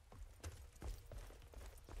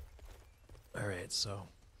 Alright, so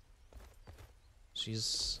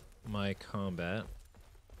she's my combat.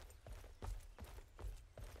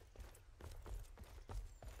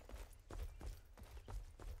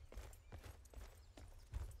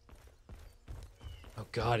 Oh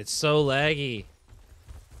god, it's so laggy.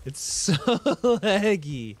 It's so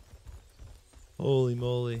laggy. Holy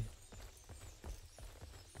moly.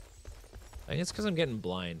 I think it's because I'm getting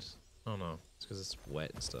blind. I don't know. It's because it's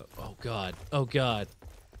wet and stuff. Oh god. Oh god.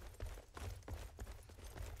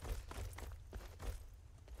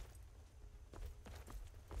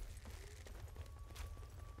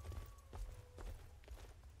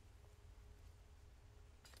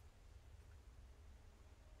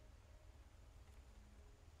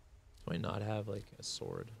 Do I not have like a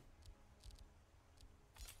sword?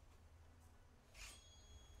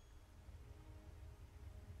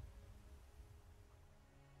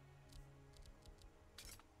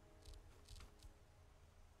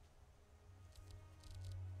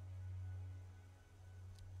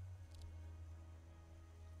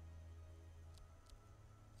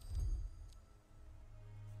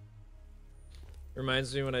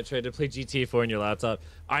 Reminds me when I tried to play GTA 4 on your laptop.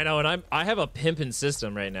 I know, and I have a pimpin'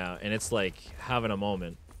 system right now, and it's like having a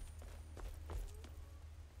moment.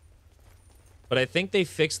 But I think they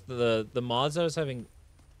fixed the mods I was having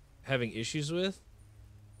issues with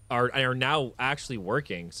are now actually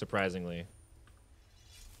working, surprisingly.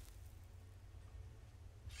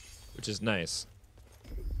 Which is nice.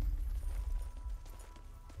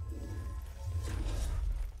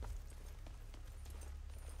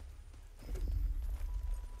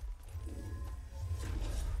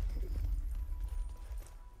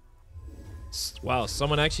 Wow,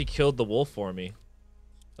 someone actually killed the wolf for me.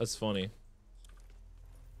 That's funny.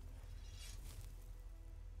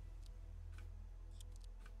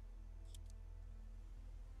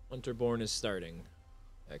 Hunterborn is starting.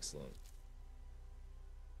 Excellent.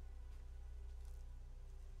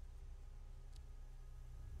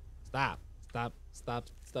 Stop. Stop. Stop.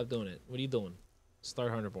 Stop doing it. What are you doing?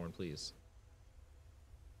 Start Hunterborn, please.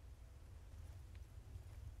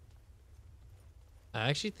 I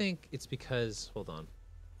actually think it's because, hold on.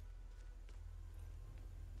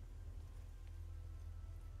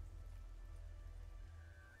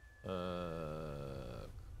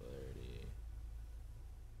 Clarity.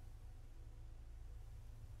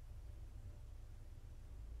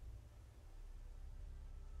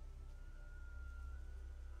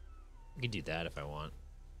 I can do that if I want.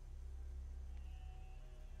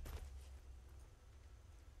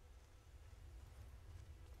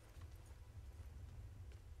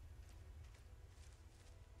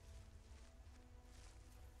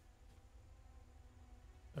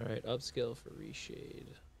 All right, upscale for reshade,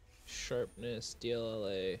 sharpness,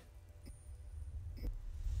 DLLA,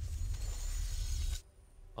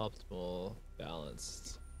 optimal,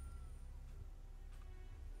 balanced.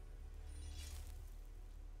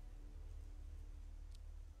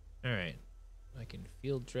 All right, I can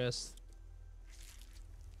field dress.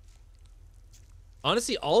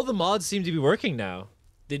 Honestly, all the mods seem to be working now.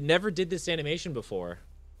 They never did this animation before.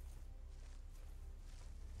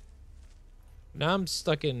 Now I'm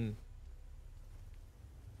stuck in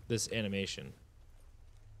this animation.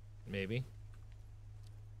 Maybe.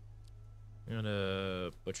 I'm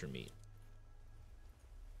gonna butcher meat.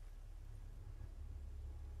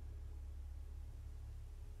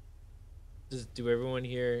 Do everyone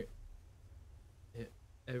here?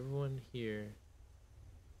 Everyone here.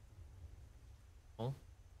 Oh.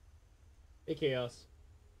 Hey, Chaos.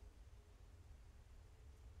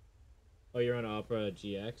 Oh, you're on Opera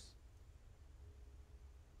GX?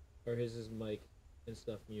 Or is his mic and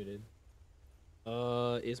stuff muted?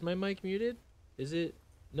 Is my mic muted? Is it?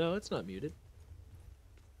 No, it's not muted.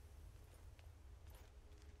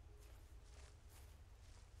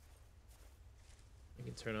 I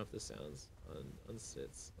can turn off the sounds on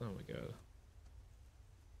sits. Oh my god.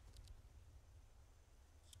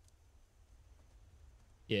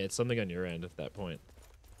 Yeah, it's something on your end at that point.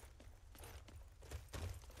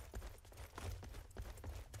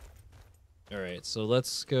 All right, so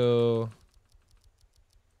let's go.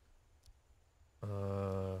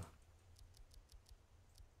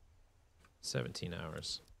 17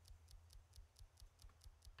 hours.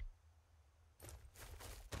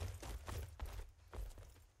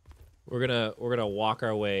 We're gonna walk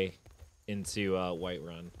our way into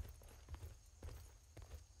Whiterun.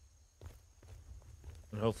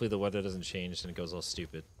 And hopefully the weather doesn't change and it goes all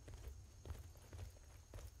stupid.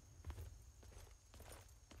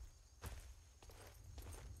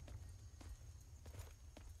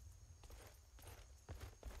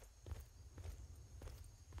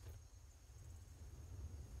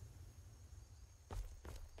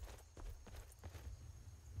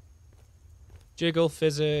 Jiggle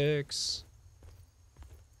physics.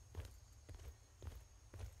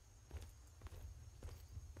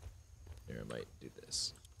 Here, I might do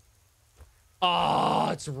this. Oh,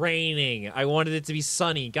 it's raining. I wanted it to be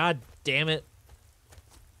sunny. God damn it.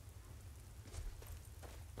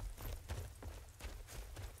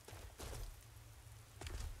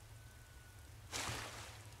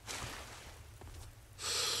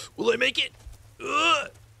 Will I make it? Ugh.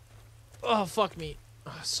 Oh, fuck me.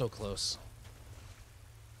 Oh, so close.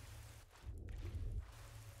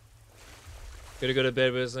 Gonna go to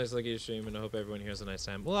bed, but it's nice looking at your stream, and I hope everyone here has a nice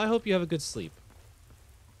time. Well, I hope you have a good sleep.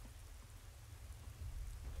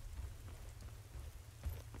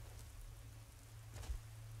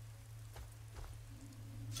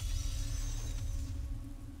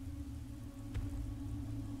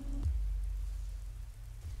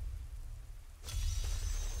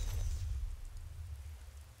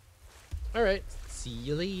 All right. See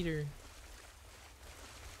you later.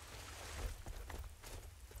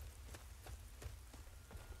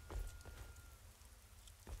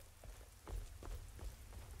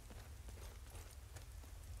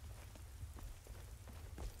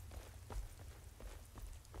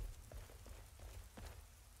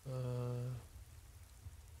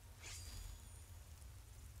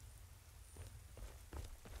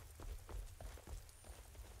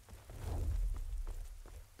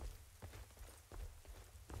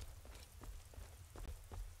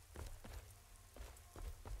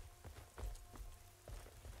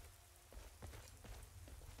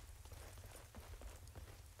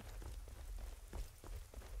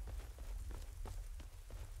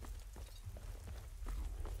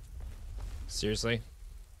 Seriously?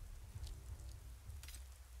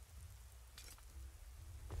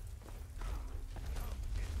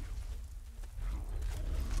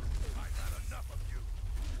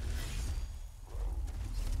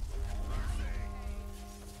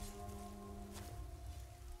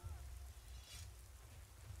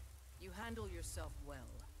 You handle yourself well.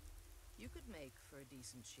 You could make for a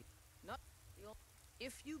decent sheep. Not the old.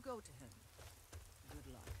 If you go to him, good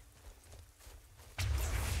luck.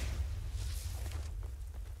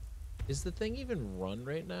 Is the thing even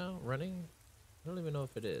running? I don't even know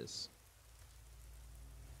if it is.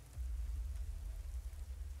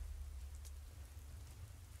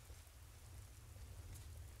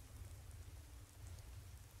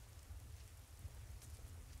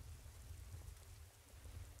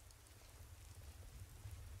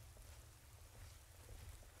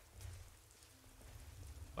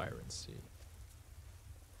 Byron C.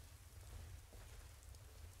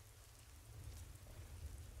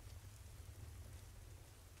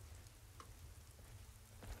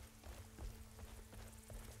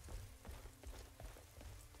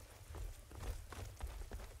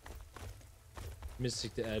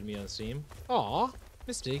 Mystic to add me on Steam. Aw,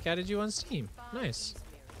 Mystic added you on Steam. Nice.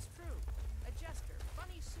 It's true. A jester,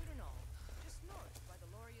 funny suit and all. Just north by the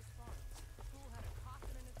Lorius Farms. The fool had a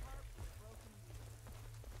coffin in his heart with a broken wheel.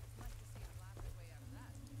 Nice to see him laugh his way out of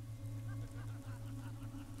that.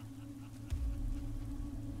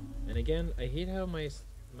 And again, I hate how my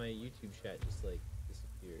YouTube chat just like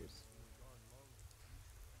disappears.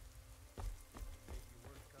 You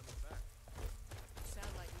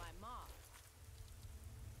sound like my mom.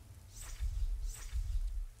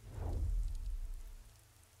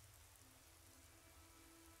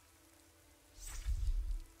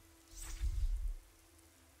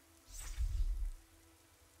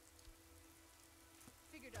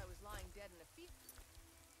 Figured I was lying dead in a field.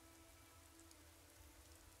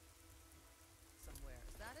 Somewhere.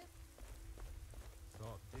 Is that it?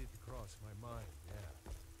 Thought did cross my mind, yeah.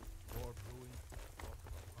 More brewing, talk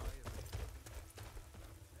of a riot.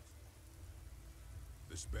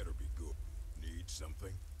 This better be good. Need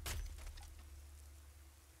something?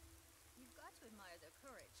 You've got to admire their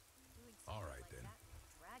courage. Doing something All right, like then. that.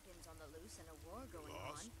 Dragons on the loose and a war going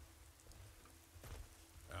Lost?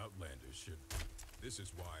 on. Outlanders should. This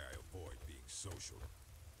is why I avoid being social.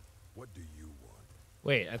 What do you want?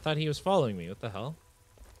 Wait, I thought he was following me. What the hell?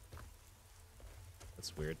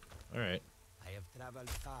 That's weird. Alright. I have traveled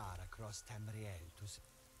far across Tamriel to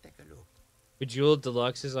take a look. Bejeweled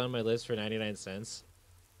Deluxe is on my list for 99 cents.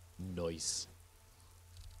 Nice.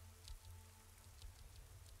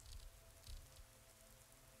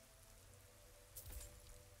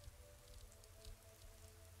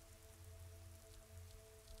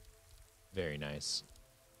 Very nice.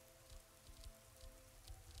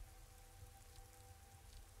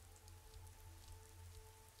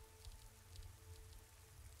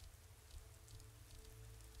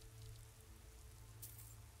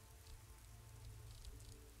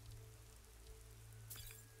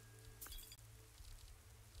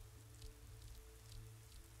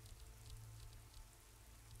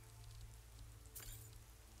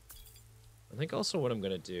 I think also what I'm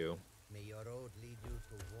gonna do. May your road lead you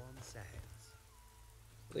to warm sands.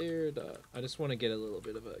 Clear dot. I just want to get a little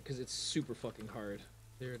bit of a, because it's super fucking hard.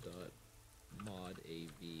 Clear dot. Mod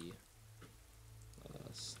AV.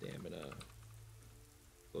 Stamina.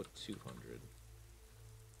 Go 200.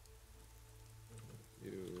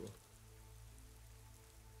 Do.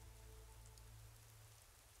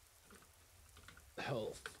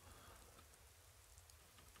 Health.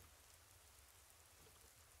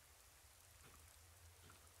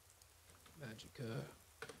 Magica.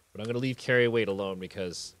 But I'm gonna leave carry weight alone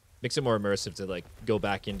because it makes it more immersive to like go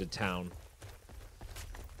back into town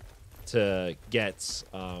to get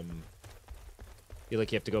feel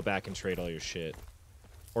like you have to go back and trade all your shit.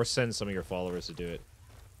 Or send some of your followers to do it.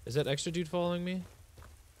 Is that extra dude following me?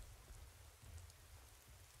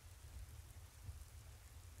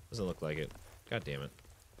 Doesn't look like it. God damn it.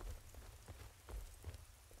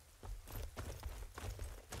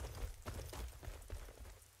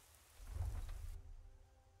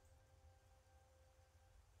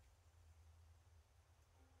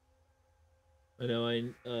 I know,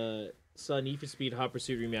 I saw Need for Speed Hot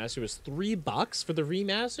Pursuit Remastered was $3 for the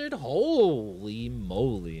remastered? Holy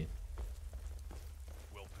moly.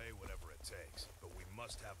 We'll pay whatever it takes, but we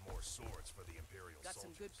must have more swords for the Imperial Got some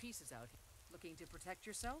soldiers. good pieces out here. Looking to protect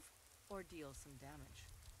yourself or deal some damage?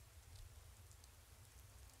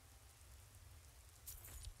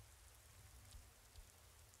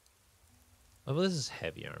 Oh, well, this is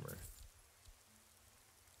heavy armor.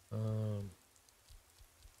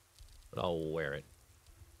 But I'll wear it.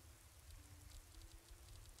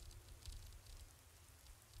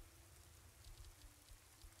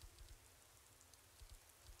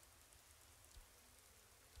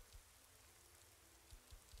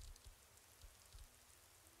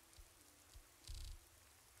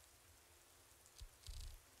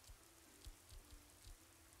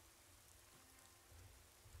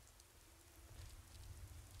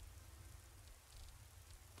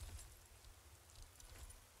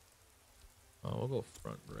 we'll go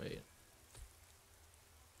front right.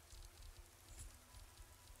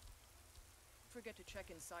 Forget to check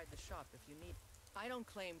inside the shop if you need. I don't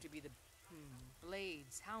claim to be the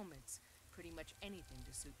blades, helmets, pretty much anything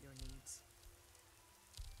to suit your needs.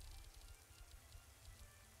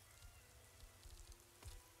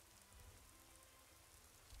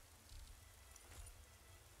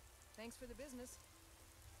 Thanks for the business.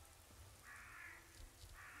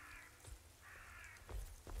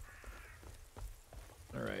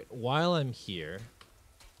 All right. While I'm here,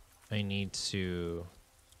 I need to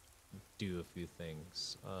do a few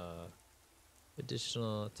things.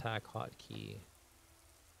 Additional attack hotkey.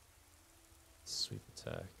 Sweep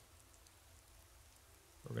attack.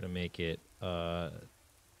 We're gonna make it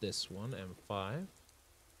this one, M5.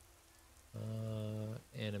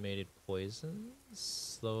 Animated poison,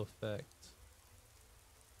 slow effect,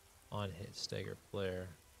 on hit, stagger player.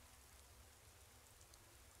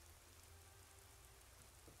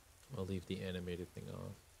 I'll leave the animated thing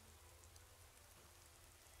off.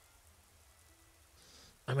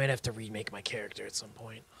 I might have to remake my character at some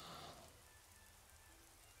point.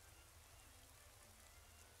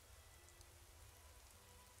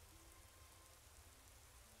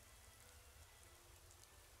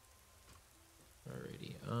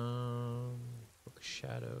 Alrighty, Book of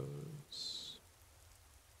Shadows.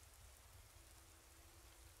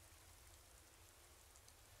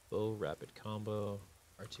 Bow, rapid combo,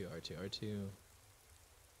 R2, R2, R2.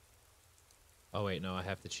 Oh wait, no, I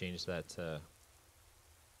have to change that to...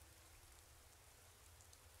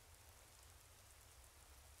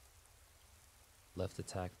 left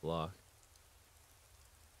attack block.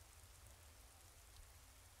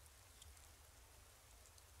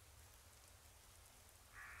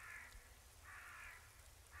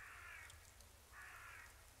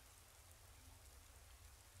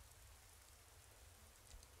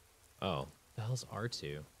 Oh, the hell's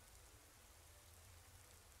R2?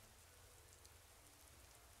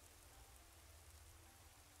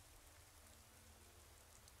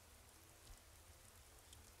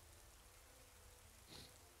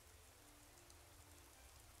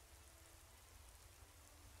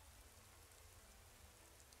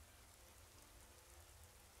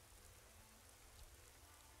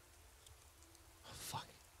 Oh, fuck.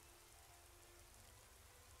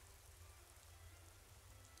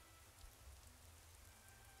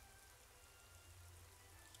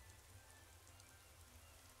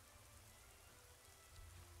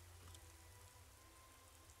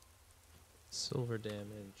 Silver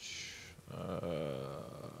damage.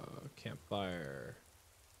 Campfire.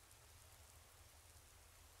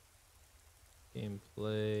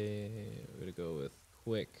 Gameplay. We're gonna go with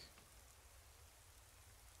quick.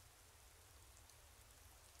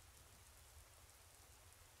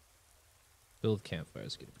 Build campfire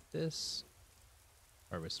is gonna be this.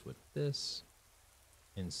 Harvest with this.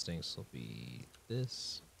 Instincts will be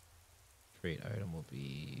this. Trait item will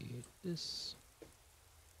be this.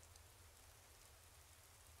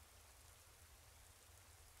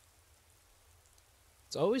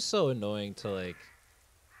 It's always so annoying to like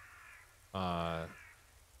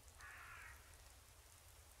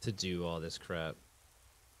to do all this crap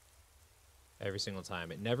every single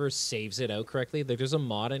time. It never saves it out correctly. Like there's a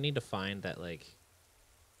mod I need to find that like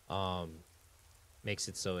makes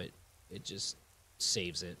it so it just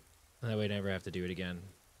saves it. That way I never have to do it again.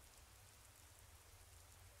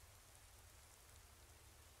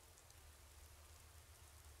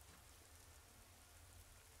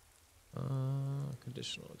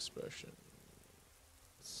 Conditional expression.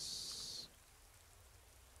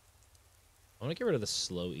 I want to get rid of the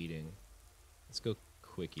slow eating. Let's go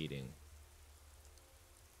quick eating.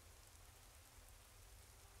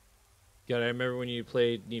 God, I remember when you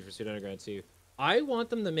played Need for Speed Underground 2. I want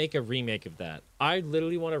them to make a remake of that. I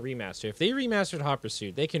literally want a remaster. If they remastered Hot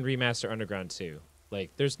Pursuit, they can remaster Underground 2.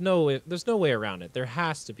 Like, there's no way around it. There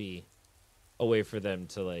has to be a way for them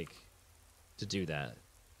to like to do that.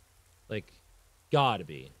 Like, gotta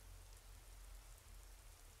be.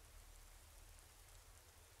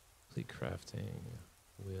 Complete crafting,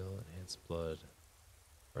 wheel, enhanced blood.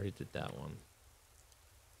 Already did that one.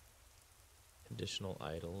 Conditional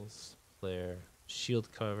idols, flare,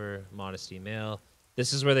 shield cover, modesty male.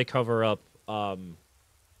 This is where they cover up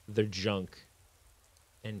their junk.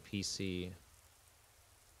 NPC,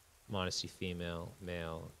 modesty female,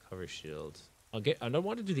 male, cover shield. I don't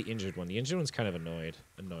want to do the injured one. The injured one's kind of annoying.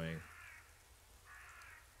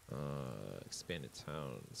 Expanded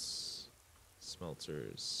towns,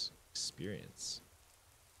 smelters, experience.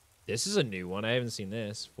 This is a new one. I haven't seen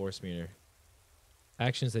this. Force meter.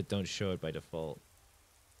 Actions that don't show it by default.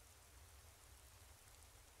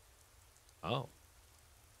 Oh.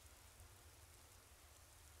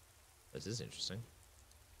 This is interesting.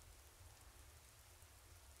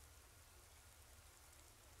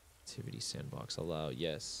 Activity sandbox allow.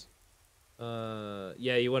 Yes.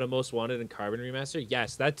 Yeah, you want a most wanted and carbon remaster?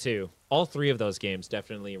 Yes, that too. All three of those games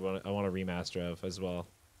definitely I want a remaster of as well.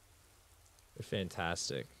 They're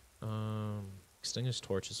fantastic. Extinguish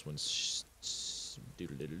torches when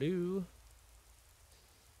doodle-doodle-doo.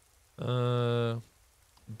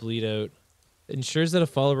 Bleed out. Ensures that a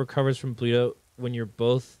follower recovers from bleed out when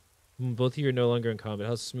both of you are no longer in combat.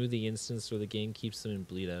 How smooth the instance where the game keeps them in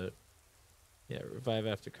bleed out. Yeah, revive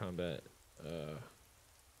after combat.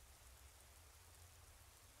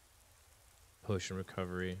 Potion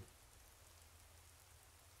recovery.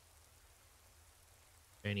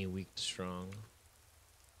 Any weak to strong.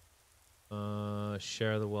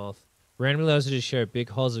 Share the wealth. Randomly allows you to share big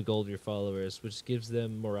hauls of gold with your followers, which gives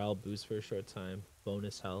them morale boost for a short time.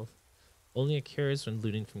 Bonus health. Only occurs when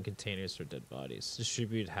looting from containers for dead bodies.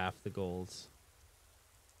 Distribute half the gold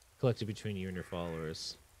collected between you and your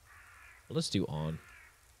followers. Well, let's do on.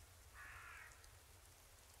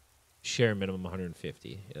 Share minimum 150.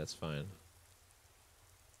 Yeah, that's fine.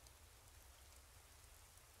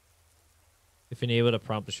 If enabled, a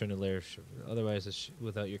prompt to show a layer. Otherwise, it's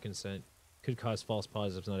without your consent, could cause false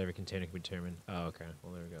positives. Not every container can be determined. Oh, okay.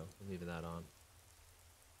 Well, there we go. I'm leaving that on.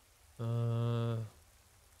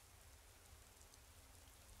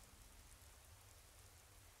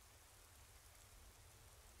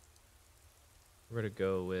 We're going to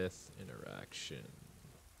go with interaction.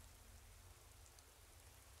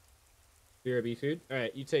 BRB food? All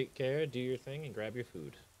right, you take care, do your thing, and grab your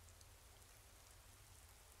food.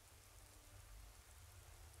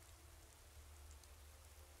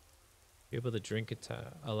 Be able to drink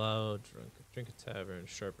allow drink a tavern,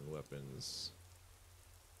 sharpen weapons.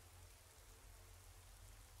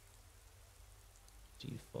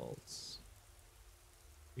 Defaults.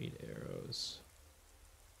 Read arrows.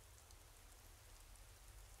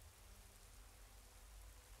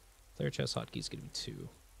 Player chest hotkey is gonna be 2.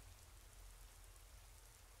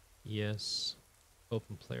 Yes.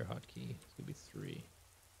 Open player hotkey is gonna be 3.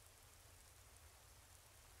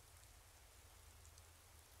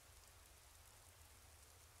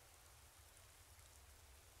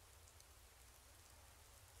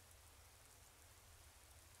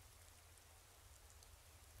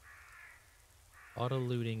 Auto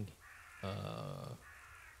looting.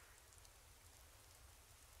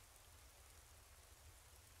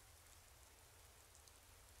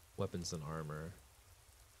 Weapons and armor.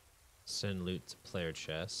 Send loot to player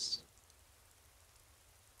chest.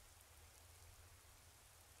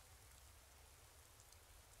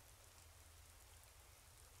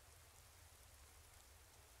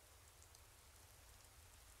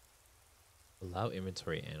 Allow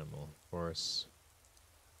inventory animal. Horse.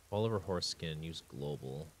 All over horse skin. Use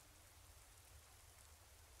global.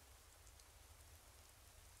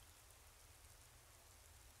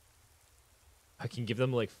 I can give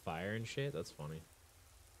them like fire and shit? That's funny.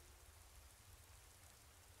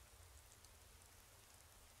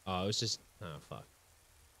 Oh, it was just... Oh, fuck.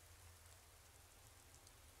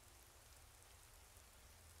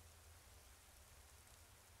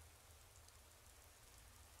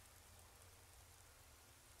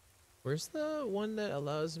 Where's the one that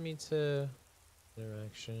allows me to...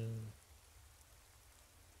 Interaction...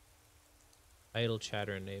 Idle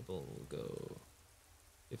chatter enable will go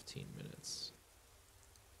 15 minutes.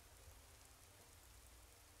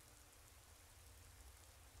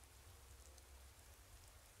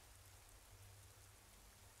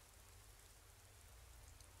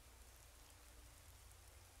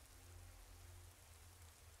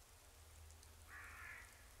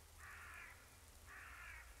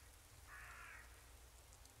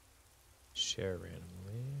 Share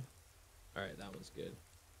randomly. Alright, that one's good.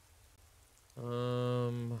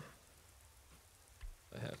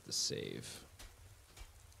 I have to save.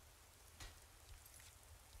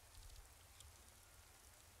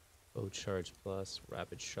 Bow charge plus,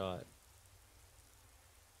 rapid shot.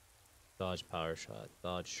 Dodge power shot,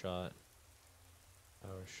 dodge shot,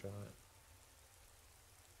 power shot.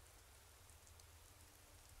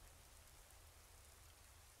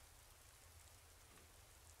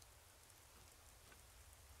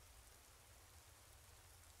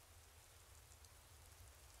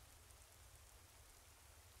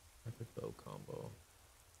 Rapid bow combo.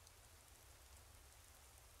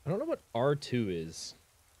 I don't know what R2 is.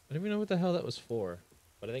 I don't even know what the hell that was for.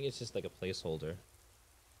 But I think it's just like a placeholder.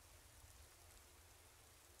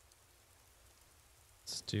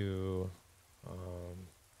 Let's do... I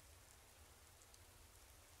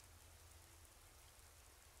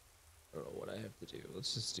don't know to do.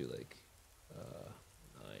 Let's just do like 9.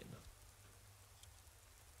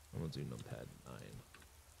 I'm gonna do numpad 9.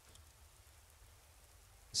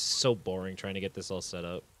 It's so boring trying to get this all set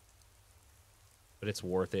up, but it's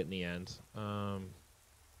worth it in the end. Go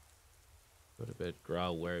to bed,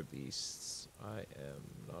 growl, werebeasts. I am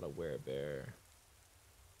not a werebear.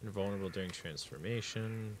 Invulnerable during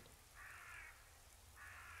transformation.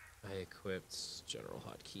 I equipped general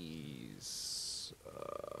hotkeys.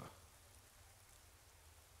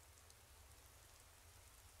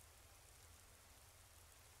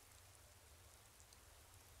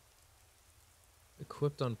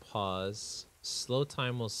 Equipped on pause. Slow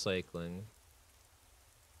time while cycling.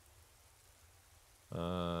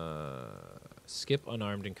 Skip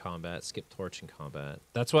unarmed in combat. Skip torch in combat.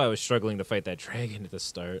 That's why I was struggling to fight that dragon at the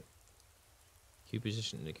start. Q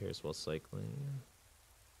position indicators while cycling.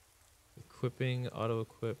 Equipping,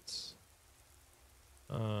 auto-equipped.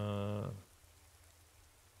 I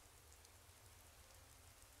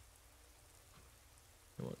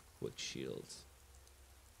want quick shields.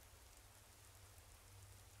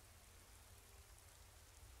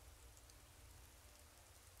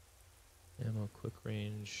 Ammo, quick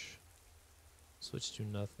range. Switch to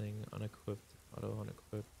nothing. Unequipped, auto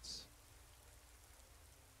unequipped.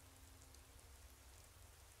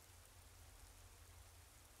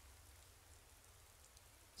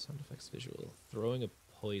 Sound effects visual. Throwing of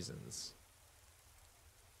poisons.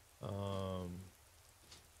 Throw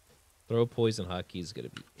poison hotkey is gonna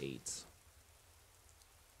be 8.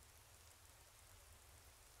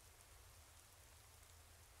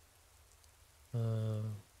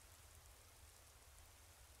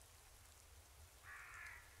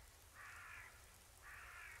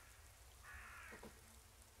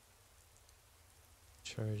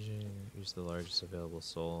 Charging. Use the largest available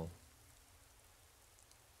soul.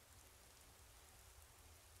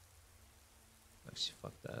 Actually,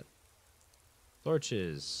 fuck that.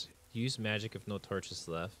 Torches. Use magic if no torches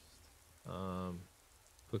left.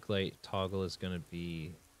 Quick light toggle is gonna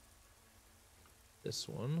be this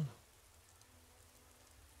one.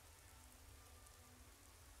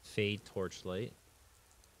 Fade torchlight.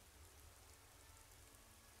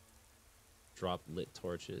 Drop lit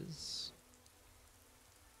torches.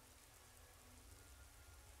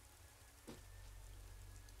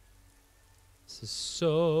 This is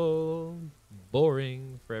so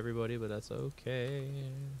boring for everybody, but that's okay.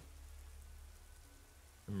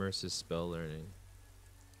 Immersive spell learning.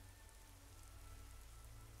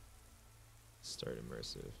 Start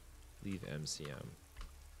immersive. Leave MCM.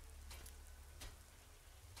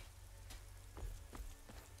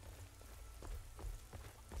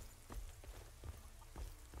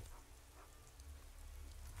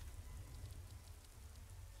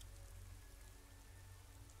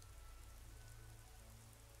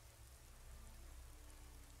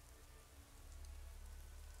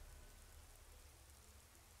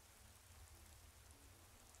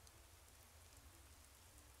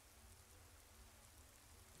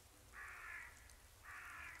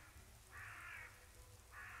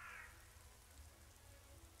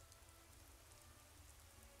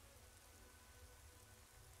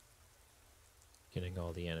 Getting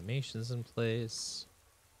all the animations in place.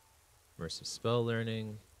 Immersive spell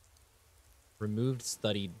learning. Removed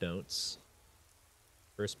studied notes.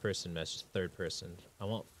 First person message, third person. I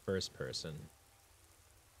want first person.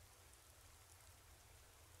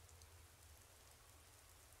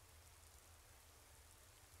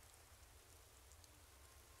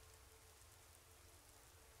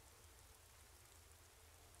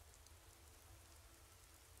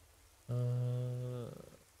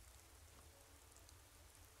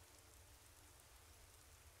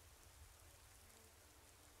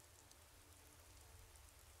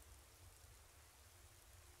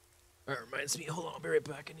 That reminds me. Hold on, I'll be right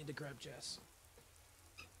back. I need to grab Jess.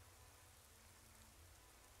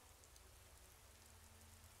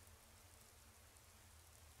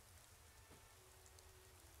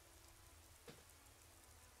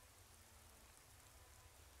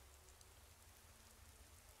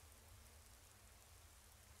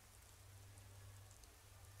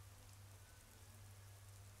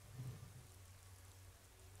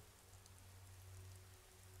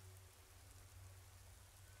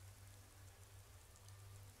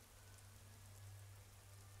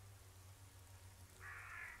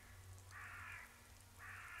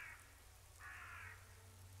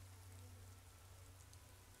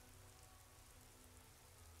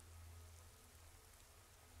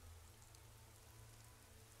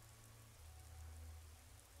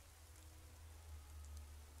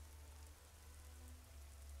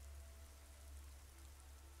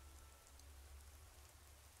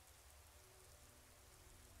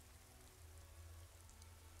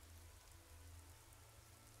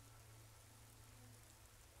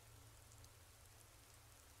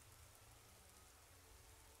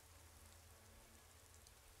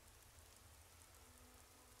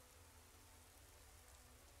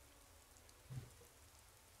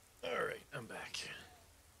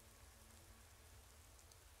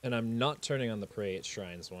 And I'm not turning on the Pray at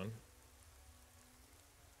Shrines one.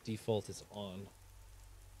 Default is on.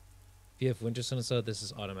 If you have Winter Sun installed, this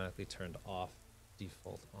is automatically turned off.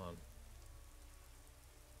 Default on.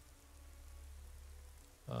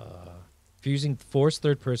 If you're using forced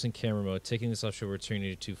third-person camera mode, taking this off should return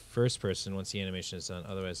you to first person once the animation is done.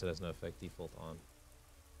 Otherwise, it has no effect. Default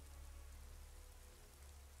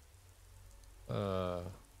on.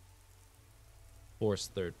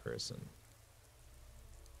 Forced third person.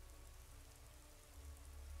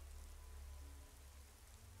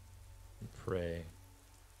 Pray.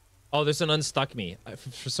 Oh, there's an unstuck me.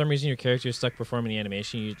 For some reason, your character is stuck performing the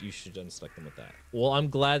animation. You should unstuck them with that. Well, I'm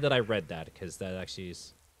glad that I read that because that actually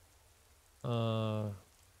is.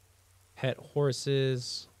 Pet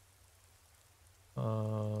horses.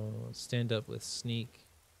 Stand up with sneak.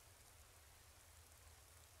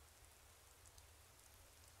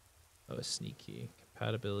 Oh, sneaky.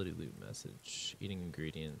 Compatibility loop message. Eating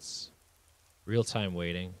ingredients. Real-time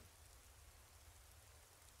waiting.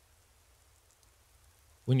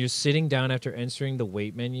 When you're sitting down after entering the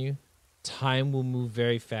wait menu, time will move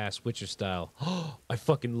very fast, Witcher style. Oh, I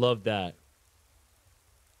fucking love that.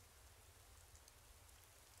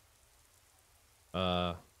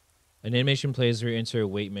 An animation plays where you enter a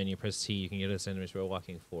wait menu, press T, you can get this animation while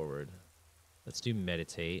walking forward. Let's do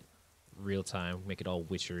meditate. Real time, make it all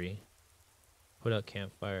witchery. Put out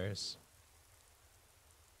campfires.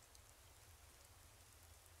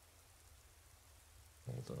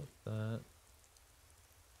 Hold up that.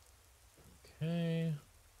 Okay.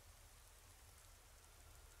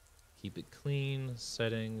 Keep it clean.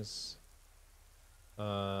 Settings.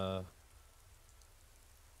 I'm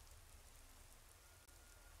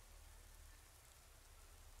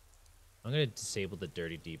gonna disable the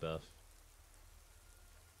dirty debuff.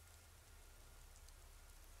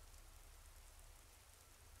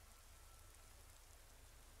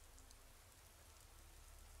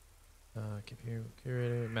 Computer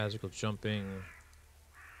curator, magical jumping.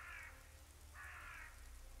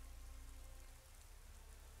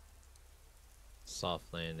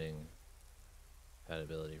 Soft landing.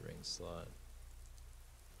 Compatibility ring slot.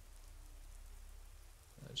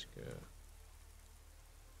 Magicka.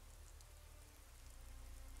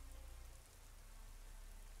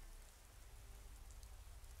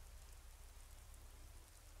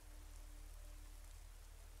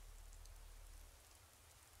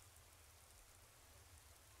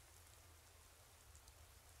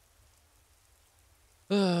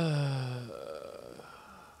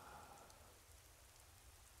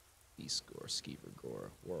 Beast Gore, Skeever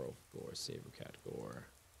Gore, Werewolf Gore, Saber Cat Gore,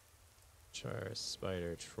 Charis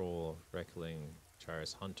Spider, Troll, Reckling,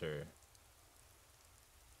 Charis Hunter,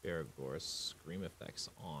 Bear Gore, Scream Effects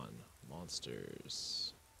on,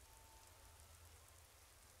 Monsters.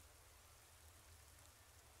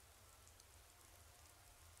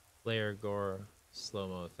 Player Gore,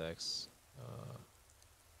 Slow-Mo Effects,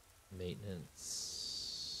 Maintenance.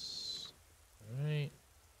 Alright.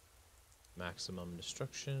 Maximum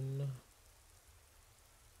Destruction.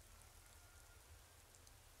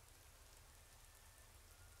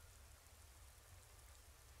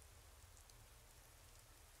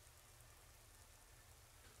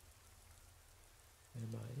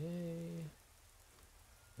 MIA.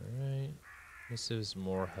 Alright. Missives,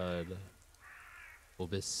 more HUD.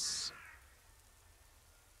 Obis.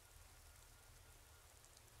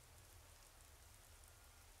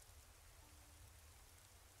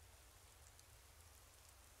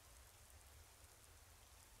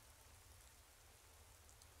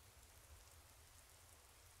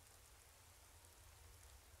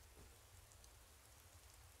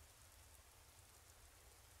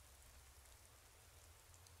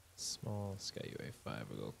 Small, Sky UA 5,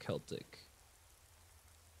 we'll go Celtic.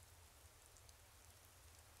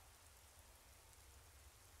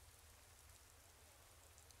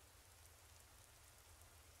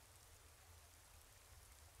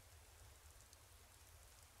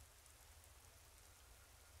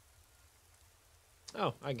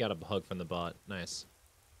 Oh, I got a hug from the bot. Nice.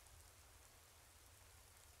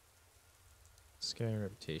 Sky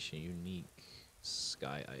Reputation, unique.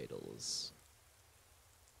 Sky Idols.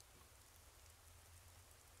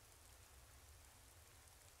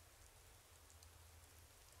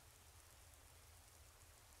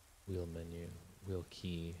 Wheel menu, wheel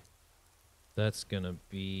key. That's gonna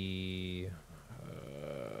be.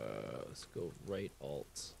 Let's go right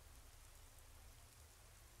alt.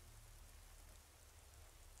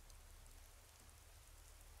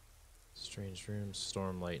 Strange room,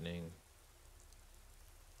 storm lightning.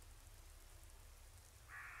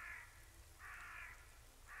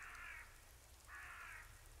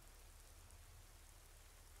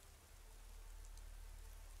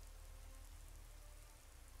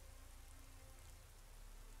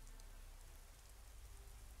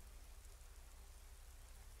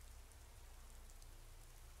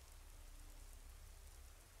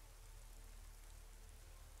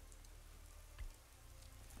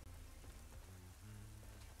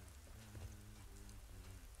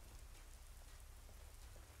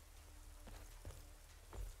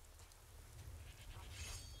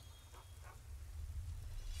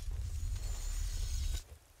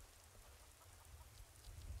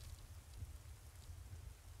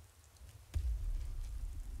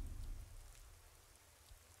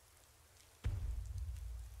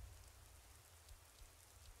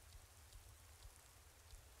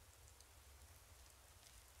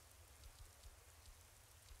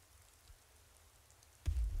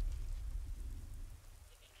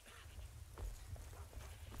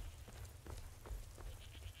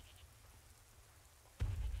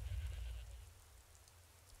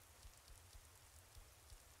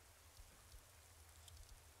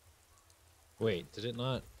 Wait, did it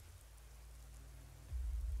not?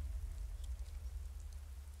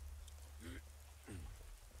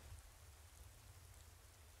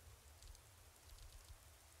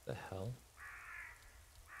 The hell?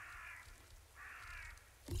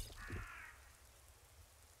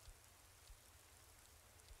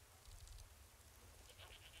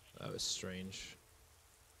 That was strange.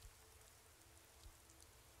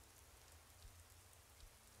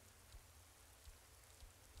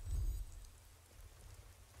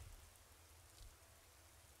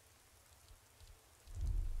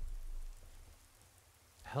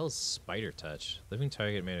 Hell's spider touch. Living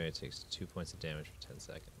target melee takes 2 points of damage for 10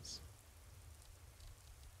 seconds.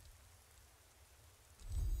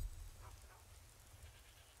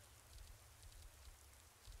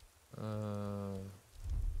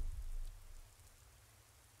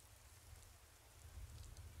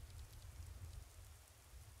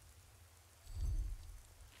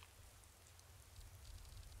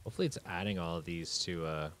 Hopefully it's adding all of these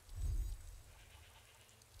to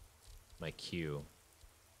my queue.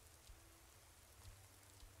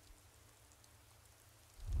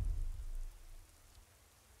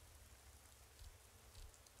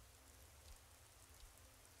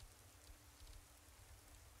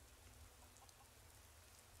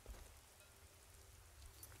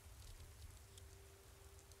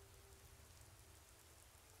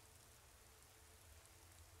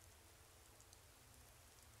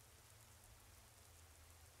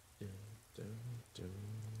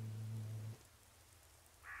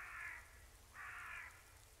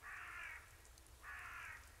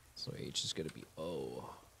 So H is going to be O.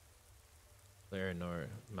 Player nor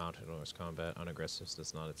mounted Norse combat. Unaggressive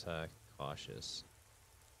does not attack. Cautious.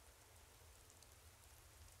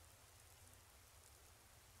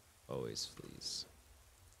 Always flees.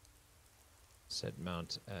 Set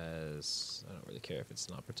mount as... I don't really care if it's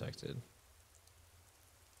not protected.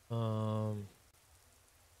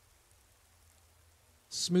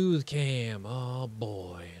 Smooth cam. Oh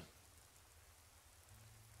boy.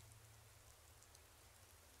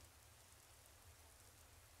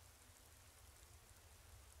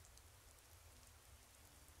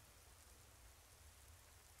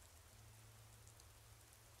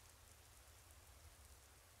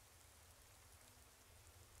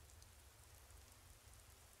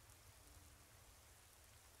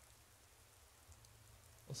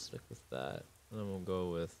 I'll stick with that. And then we'll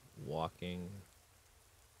go with walking.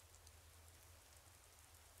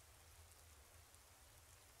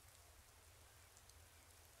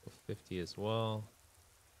 Go 50 as well.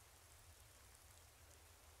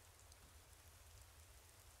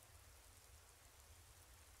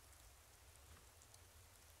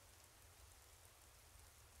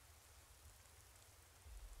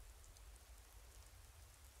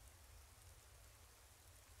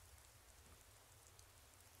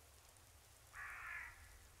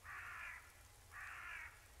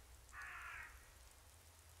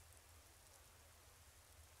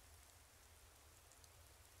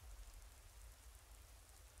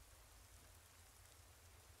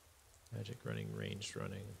 Magic running, ranged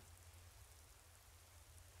running.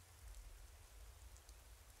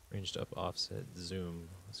 Ranged up offset zoom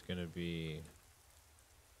is going to be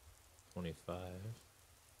 25.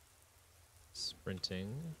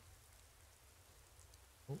 Sprinting.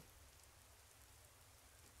 Oh.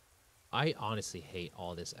 I honestly hate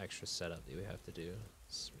all this extra setup that we have to do.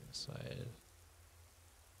 Swing aside.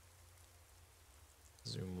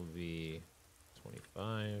 Zoom will be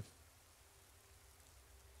 25.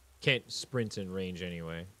 Can't sprint in range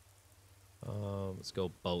anyway. Let's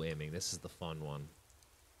go bow aiming. This is the fun one.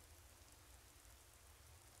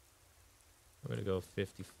 We're gonna go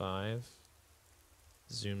 55.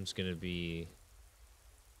 Zoom's gonna be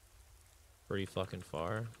pretty fucking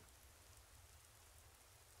far.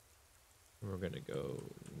 We're gonna go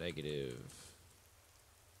negative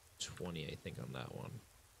 20, I think, on that one.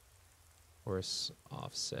 Horse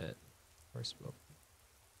offset. Horse bow.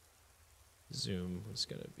 Zoom is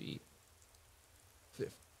gonna be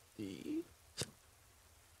 50.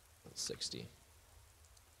 60.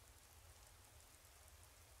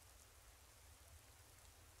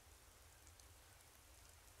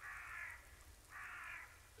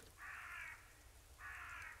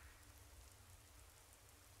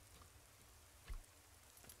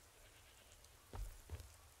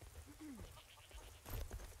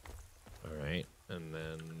 All right, and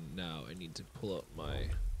then now I need to pull up my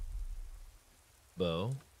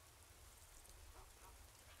bow.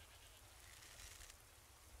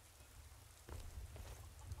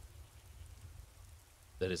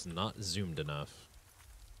 That is not zoomed enough.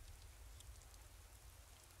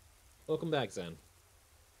 Welcome back, Zen.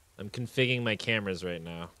 I'm configuring my cameras right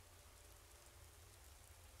now.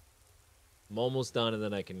 I'm almost done, and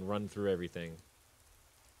then I can run through everything,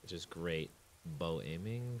 which is great. Bow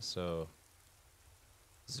aiming, so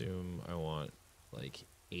zoom, I want like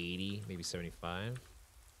 80, maybe 75.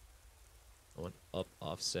 I want up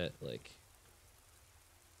offset like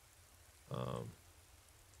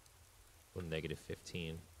negative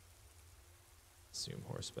 15. Zoom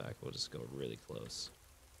horseback, we'll just go really close.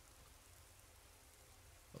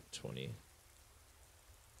 Up 20.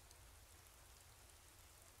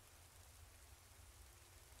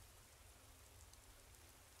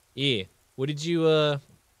 Yeah. What did you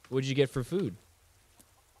get for food?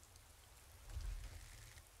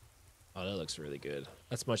 Oh, that looks really good.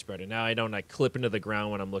 That's much better. Now I don't like clip into the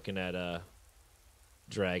ground when I'm looking at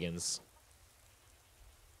dragons.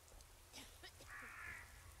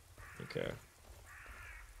 Okay.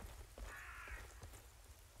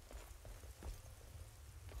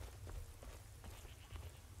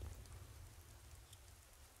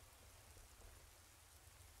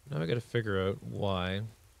 Now I gotta figure out why.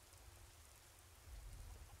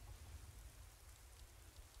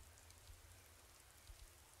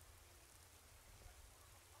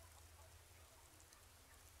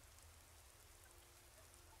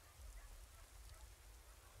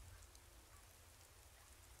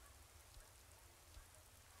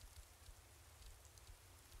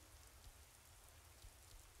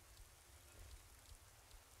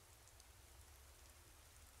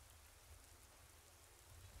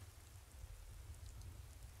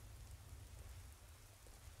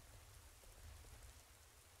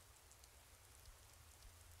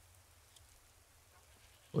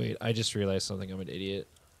 Wait, I just realized something. I'm an idiot.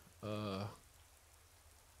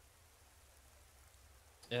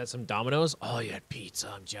 Add some Dominoes? Oh, you had pizza.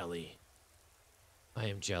 I'm jelly. I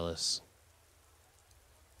am jealous.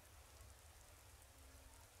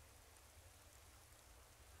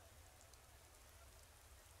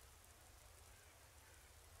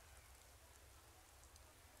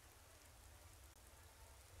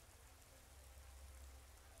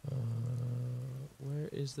 Where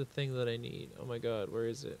is the thing that I need? Oh my god, where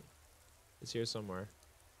is it? It's here somewhere.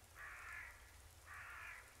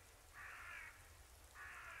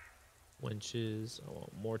 Wenches. I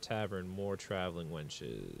want more tavern, more traveling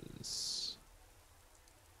wenches.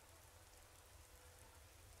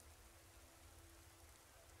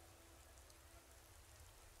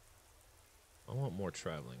 I want more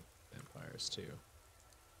traveling vampires too.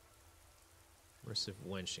 Immersive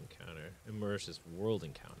wench encounter. Immersive world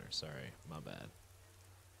encounter. Sorry, my bad.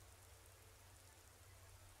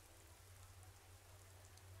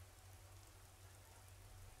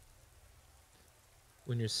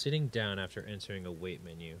 When you're sitting down after entering a wait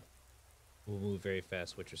menu, we'll move very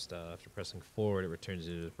fast Witcher style. After pressing forward, it returns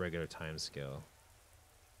to the regular time scale.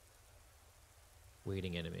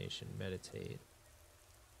 Waiting animation. Meditate.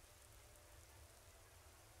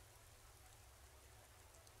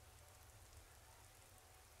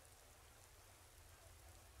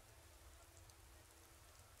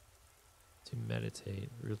 To meditate.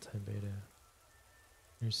 Real-time beta.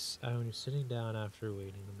 When you're sitting down after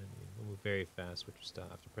waiting the menu, we'll move very fast, which is style.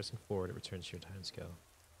 After pressing forward, it returns to your time scale.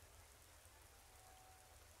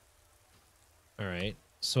 Alright,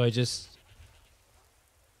 so I just...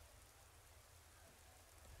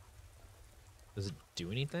 Does it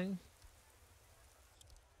do anything?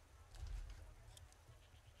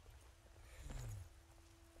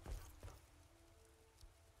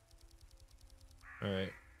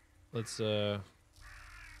 Alright, let's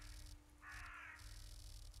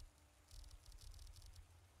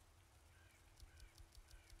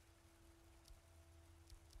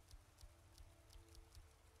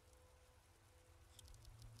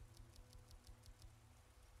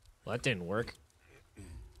Well, that didn't work.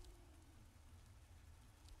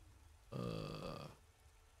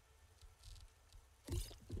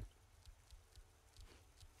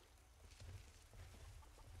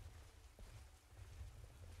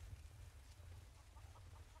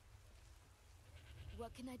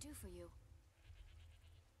 What can I do for you?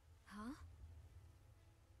 Huh?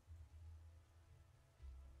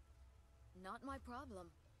 Not my problem.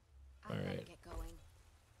 I gotta Alright. get going.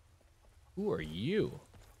 Who are you?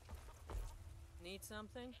 Need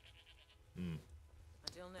something? Hmm.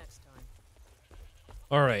 Until next time.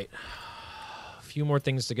 Alright. A few more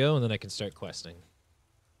things to go, and then I can start questing.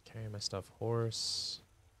 Carry my stuff. Horse.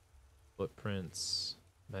 Footprints.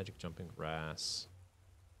 Magic jumping grass.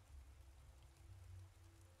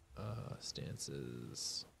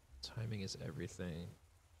 Stances. Timing is everything.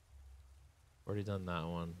 Already done that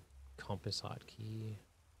one. Compass hotkey.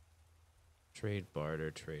 Trade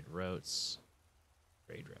barter. Trade routes.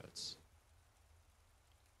 Trade routes.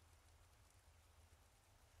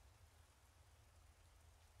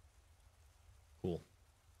 Cool.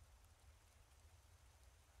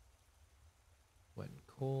 Wet and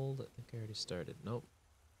cold. I think I already started. Nope.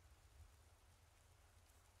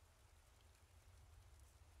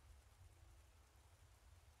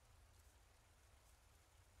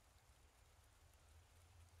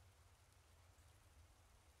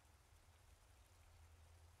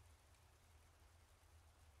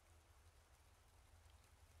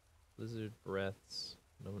 Blizzard breaths.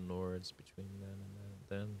 No Nords between then and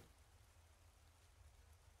then.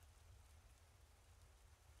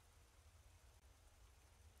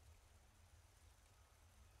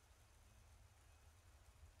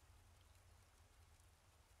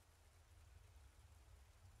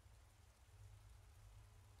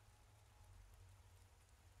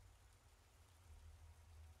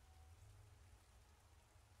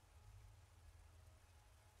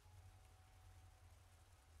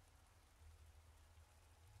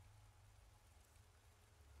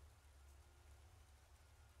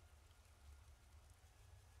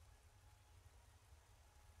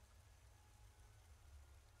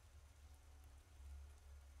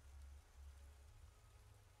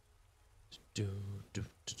 Do do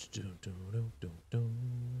do do do do do do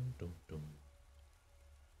do do.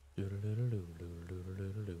 Do do do do do do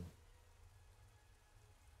do do do.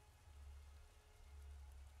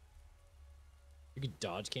 You could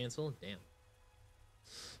dodge cancel? Damn.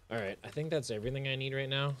 Alright, I think that's everything I need right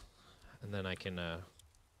now. And then I can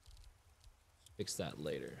fix that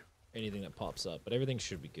later. Anything that pops up, but everything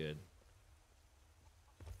should be good.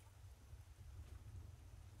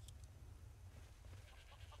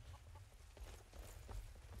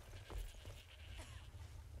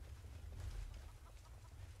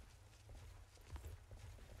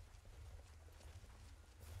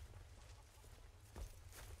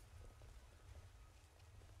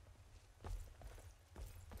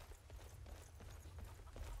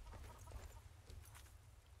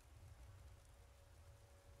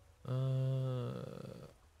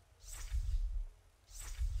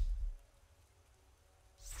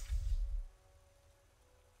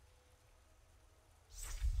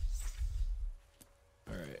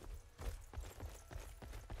 All right.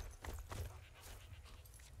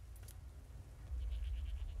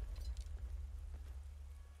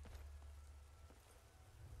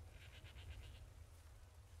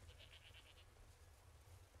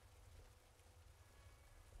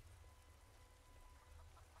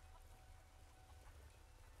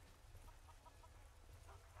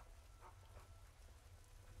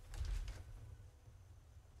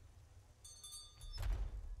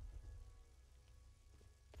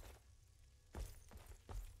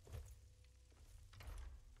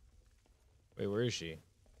 Wait, where is she?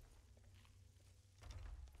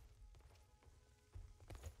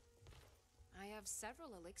 I have several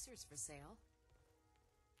elixirs for sale.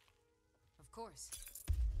 Of course.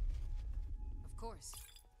 Of course.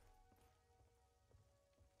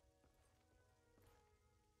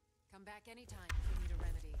 Come back anytime if you need a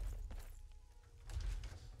remedy.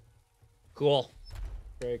 Cool.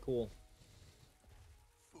 Very cool.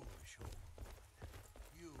 Foolish old man.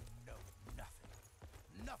 You know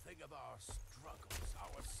nothing. Nothing of our struggles,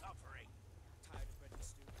 our suffering. Tired of bread and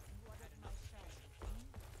stew.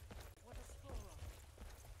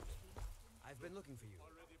 I've been looking for you.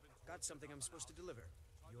 Got something I'm supposed to deliver.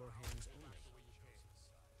 Your hands only.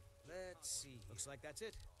 Let's see. Looks like that's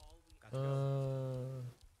it. Got to go.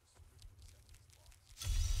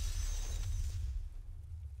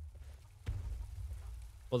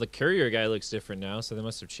 Well, the courier guy looks different now, so they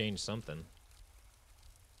must have changed something.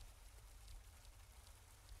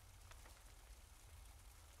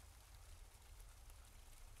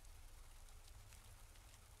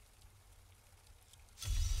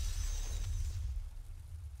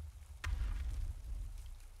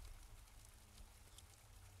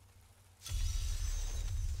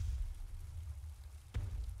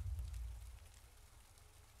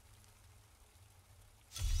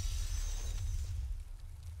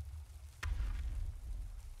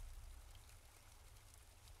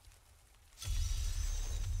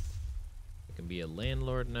 I can be a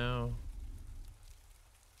landlord now.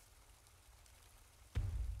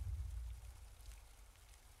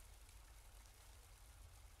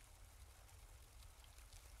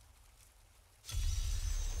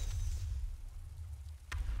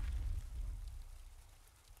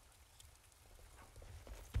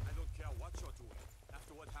 I don't care what you're doing.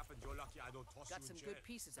 After what happened, you're lucky I don't toss Got you some in jail. good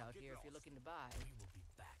pieces out Get here if you're lost. looking to buy. We will be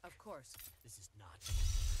back. Of course. This is not.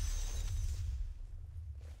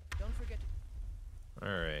 Don't forget to... All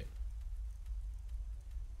right.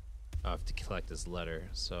 I have to collect this letter,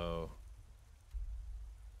 so...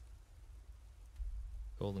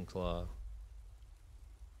 Golden Claw.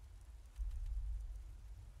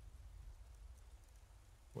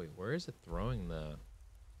 Wait, where is it throwing the...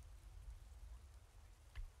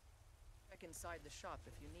 Check inside the shop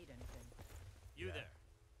if you need anything. You there.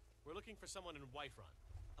 We're looking for someone in Whiterun.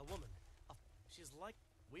 A woman. She's like...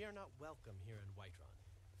 We are not welcome here in Whiterun.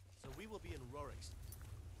 So we will be in Rorik's.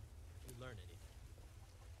 If you learn anything.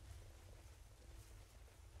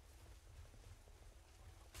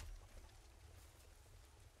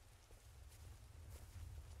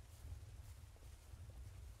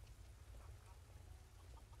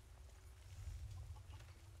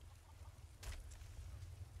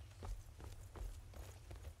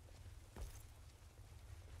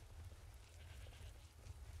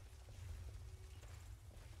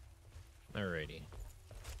 Alrighty.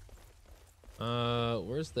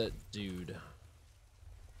 Where's that dude?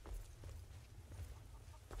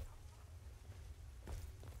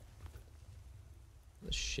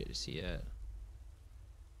 The shit is he at?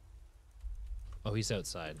 Oh, he's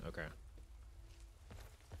outside. Okay.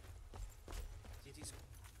 City's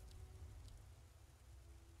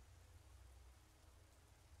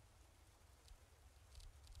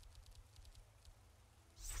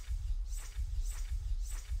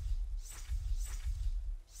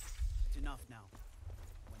It's enough now.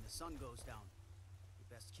 When the sun goes down, you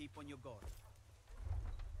best keep on your guard.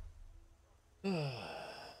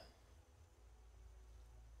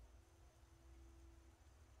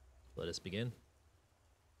 Let us begin.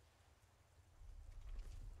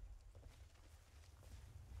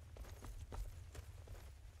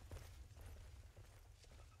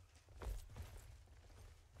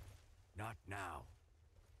 Not now.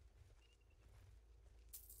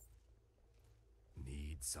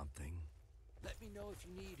 Need something? Let me know if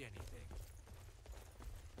you need anything.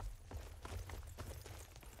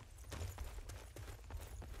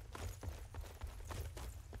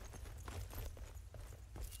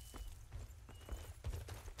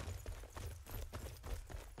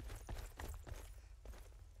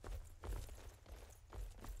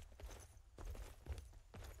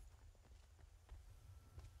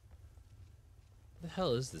 The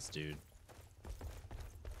hell is this dude?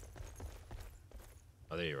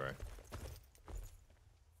 Oh, there you are.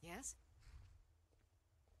 Yes?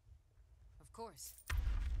 Of course.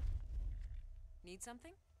 Need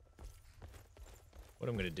something? What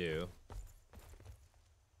I'm gonna do?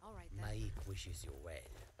 All right then. Maik wishes you well.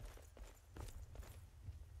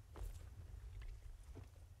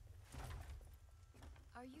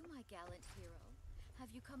 Are you my gallant hero? Have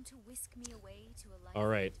you come to whisk me away to a life All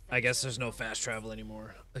right. I guess there's no fast travel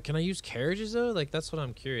anymore. Can I use carriages though? Like that's what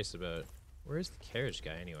I'm curious about. Where's the carriage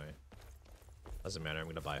guy anyway? Doesn't matter. I'm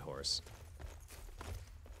gonna buy a horse.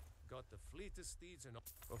 Got the fleetest steeds and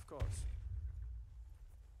of course.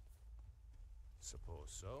 Suppose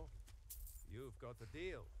so. You've got the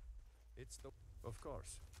deal. It's the of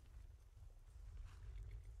course.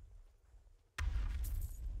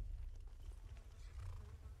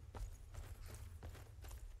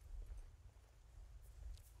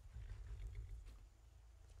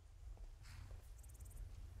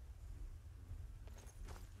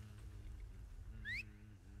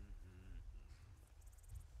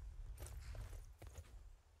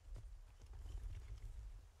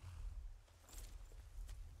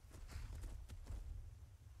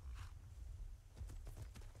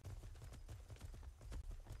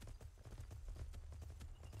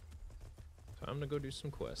 I'm gonna go do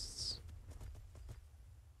some quests.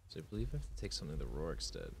 So I believe I have to take something to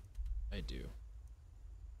Rorikstead. I do.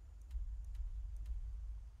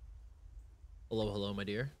 Hello, hello, my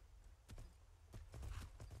dear.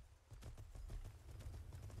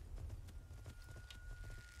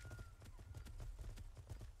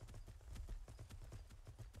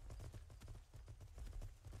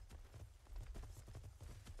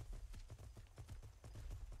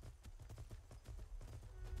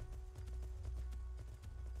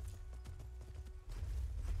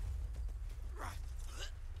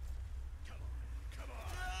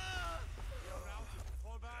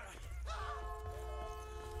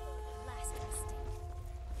 Last mistake.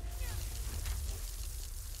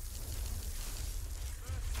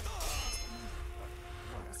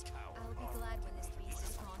 I'll be glad when this beast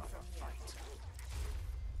is gone from here.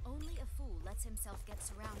 Only a fool lets himself get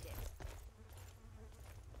surrounded.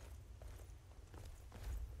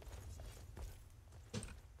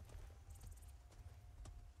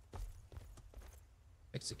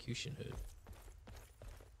 Execution hood.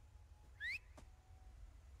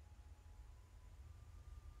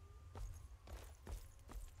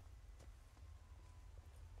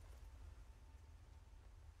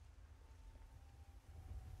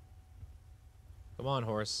 Come on,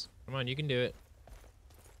 horse. Come on, you can do it.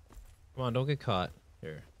 Come on, don't get caught.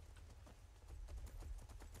 Here.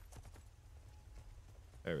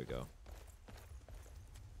 There we go.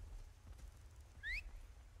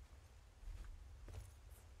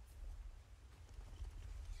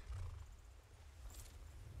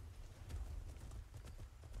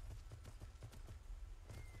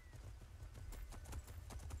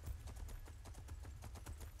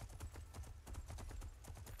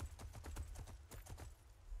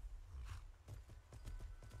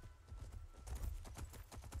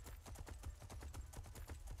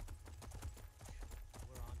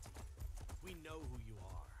 We're on to you. We know who you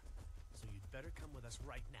are, so you'd better come with us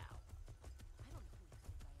right now. I don't know who you think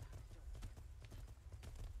I am. I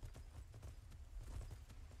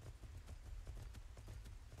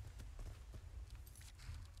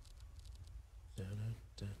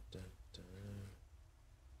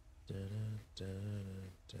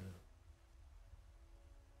don't care.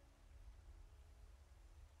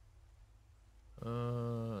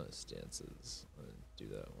 Stances. Let's do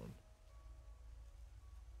that one.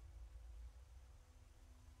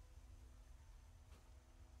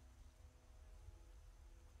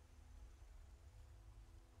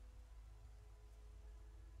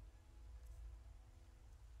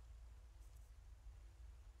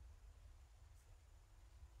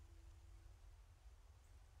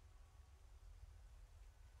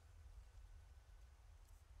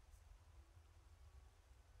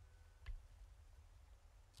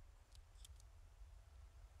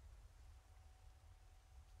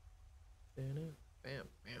 Bam, bam,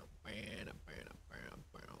 bam, bam, bam,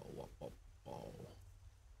 bam, whoa, whoa, whoa.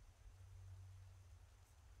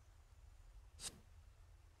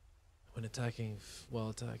 When attacking, while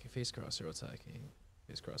attacking, face crosshair while attacking,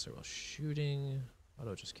 face crosshair while shooting,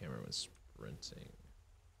 auto adjust camera when sprinting.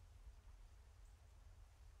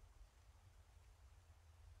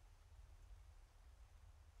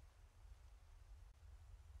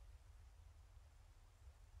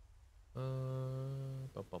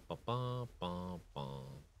 Ba, ba, ba, ba, ba, ba.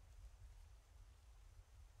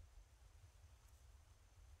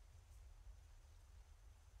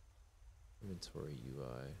 Inventory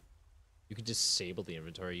UI. You can disable the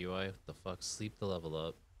inventory UI. What the fuck? Sleep the level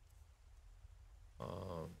up.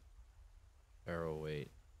 Arrow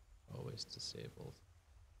weight. Always disabled.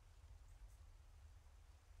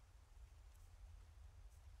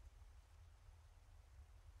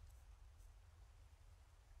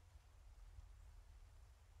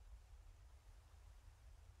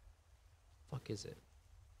 Fuck is it?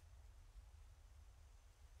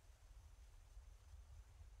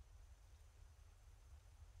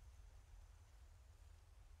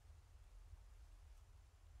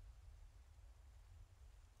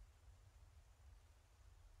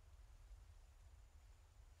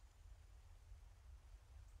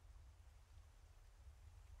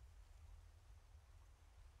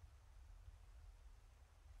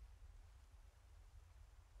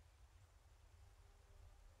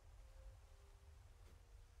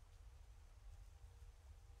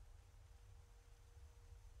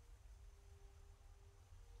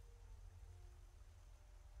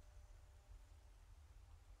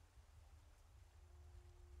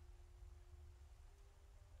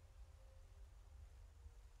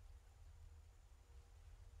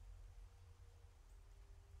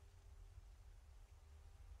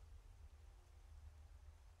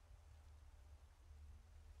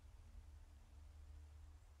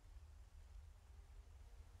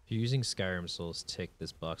 If you're using Skyrim Souls, tick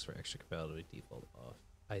this box for extra compatibility default off.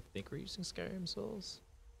 I think we're using Skyrim Souls.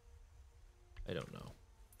 I don't know.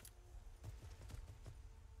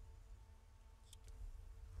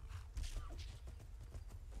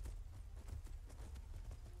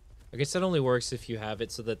 I guess that only works if you have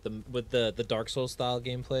it so that with the Dark Souls style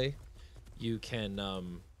gameplay, you can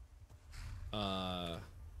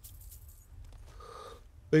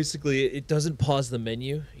basically it doesn't pause the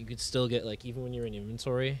menu. You could still get, like, even when you're in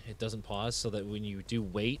inventory, it doesn't pause, so that when you do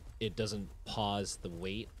wait, it doesn't pause the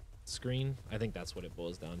wait screen. I think that's what it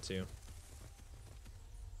boils down to.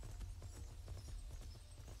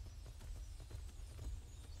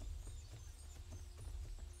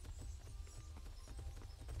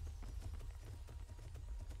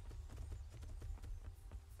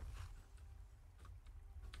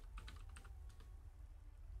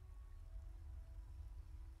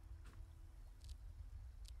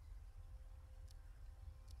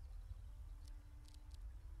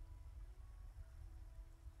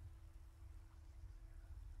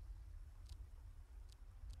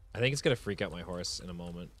 I think it's gonna freak out my horse in a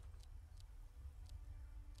moment.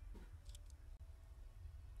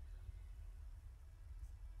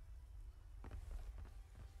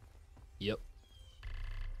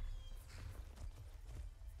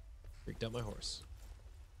 Freaked out my horse.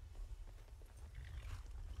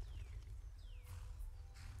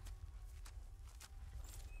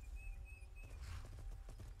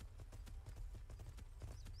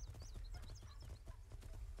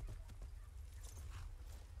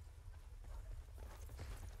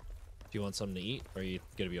 Do you want something to eat, or are you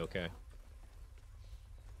gonna be okay?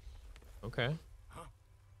 Okay. Huh?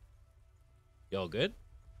 You all good?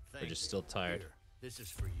 Thank Or just you. still tired? Here, this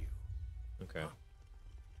is for you. Okay. Huh?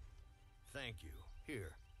 Thank you.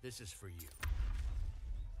 Here, this is for you.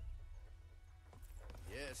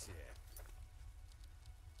 Yes, yeah.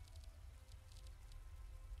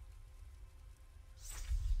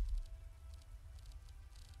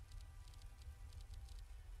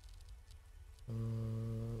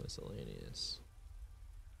 Miscellaneous.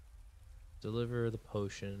 Deliver the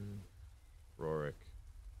potion, Rorik.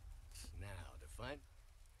 Now to find.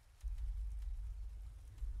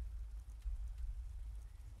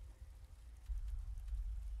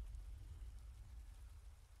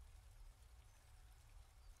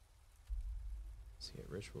 See at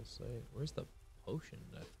ritual site. Where's the potion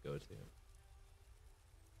I have to go to?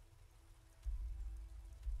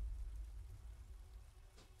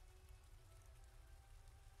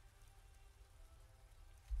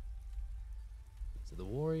 To the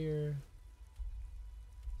warrior.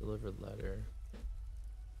 Delivered letter.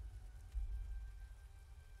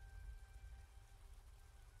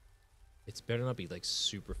 It's better not be like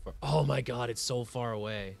super far. Oh my god, it's so far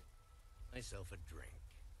away. Myself a drink.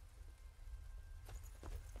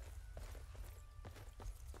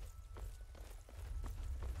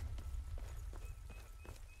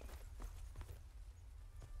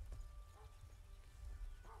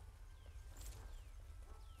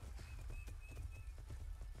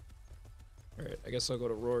 Alright, I guess I'll go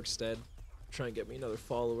to Rorikstead. Try and get me another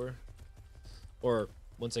follower. Or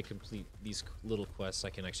once I complete these little quests,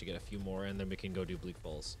 I can actually get a few more, and then we can go do Bleak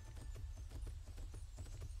Falls.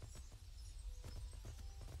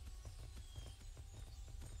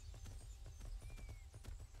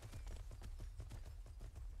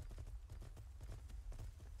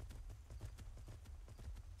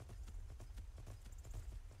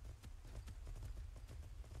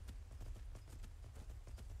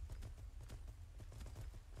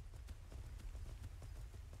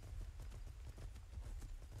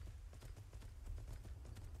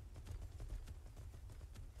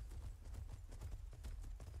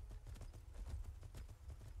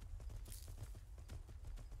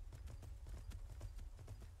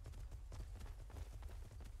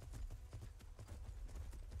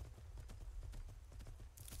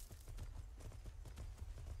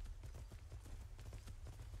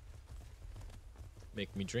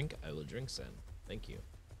 Make me drink, I will drink, Sen. Thank you.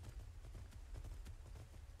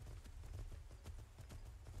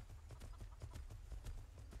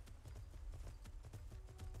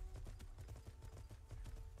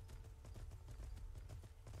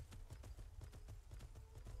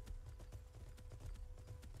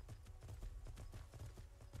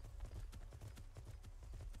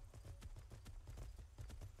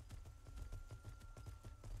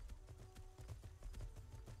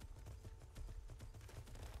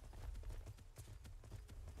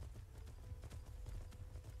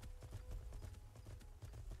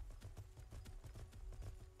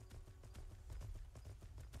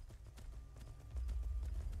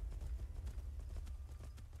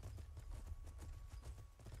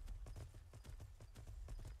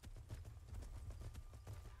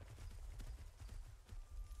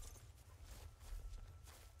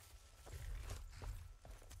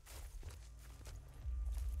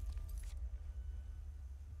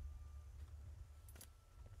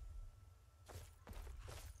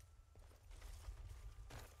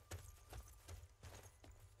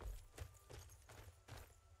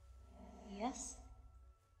 Yes?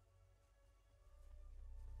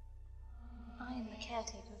 I am the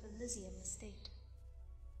caretaker of Elysium Estate.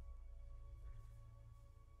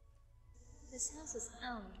 This house is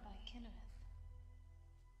owned by Kinnereth.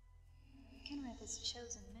 Kinnereth has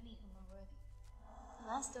chosen many whom are worthy. The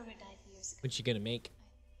last owner died years ago. What you gonna make?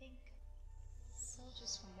 I think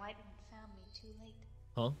soldiers from Whiterun found me too late.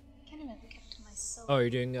 Huh? Kinnereth kept my soul. Oh, you're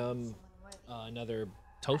doing someone worthy. another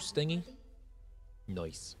toast I'm thingy? worthy?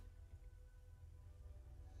 Nice.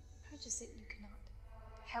 Purchase it you cannot.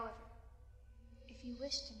 However, if you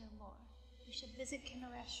wish to know more, you should visit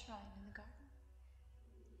Kinnereth's shrine in the garden.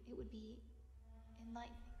 It would be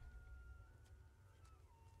enlightening.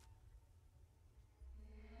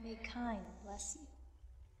 May Kine bless you.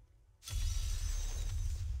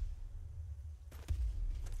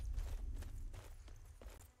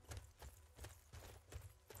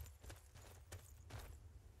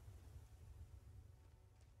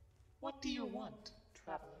 What do you want,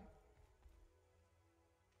 traveler?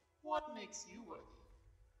 What makes you worthy?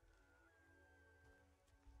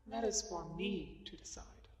 That is for me to decide.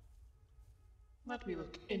 Let me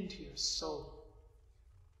look into your soul.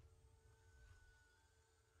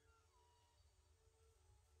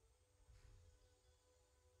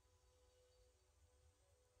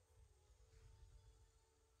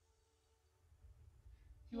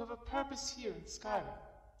 You have a purpose here in Skyrim.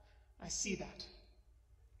 I see that.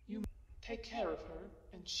 You take care of her,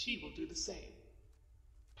 and she will do the same.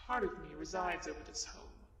 Part of me resides over this home.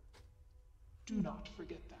 Do not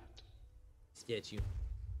forget that. Statue.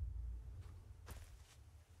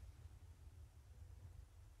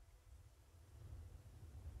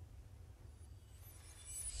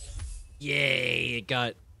 Yay!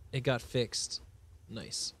 It got fixed.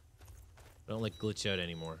 Nice. I don't like glitch out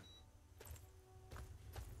anymore.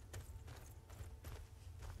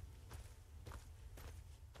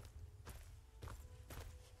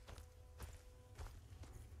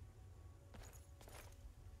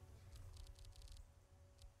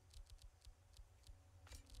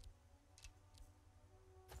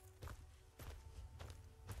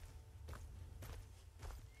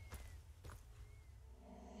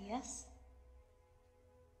 Yes.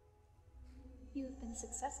 You have been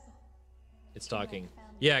successful. It's talking.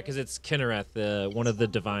 Yeah, because it's Kinnereth, one of the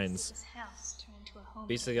divines. This house turned into a home.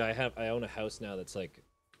 Basically, I own a house now that's like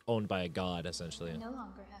owned by a god, essentially. I no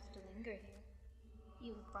longer have to linger here.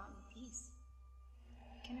 You have brought me peace.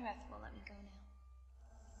 Kinnereth will let me go now.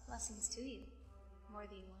 Blessings to you,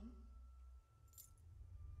 worthy one.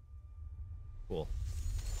 Cool.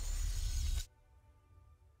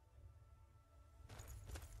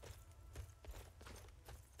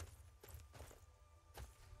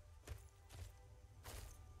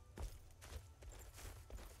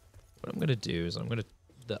 What I'm gonna do is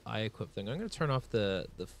the eye equip thing. I'm gonna turn off the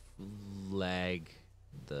lag,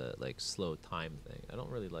 the like slow time thing. I don't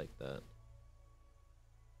really like that.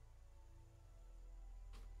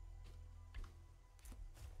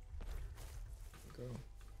 Go.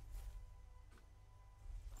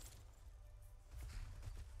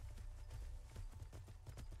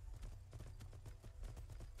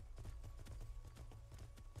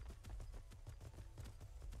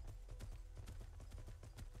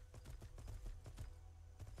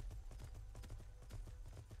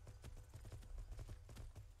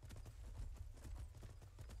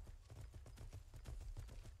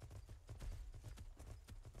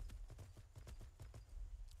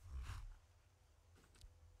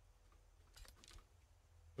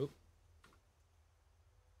 Oop.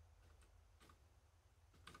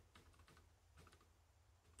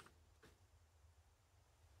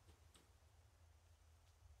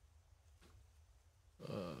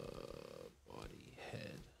 Body,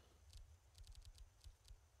 head.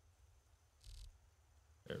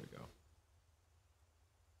 There we go.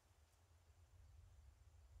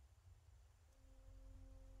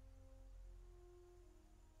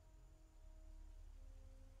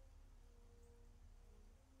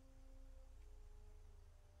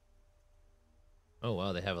 Oh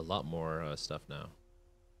wow, they have a lot more stuff now.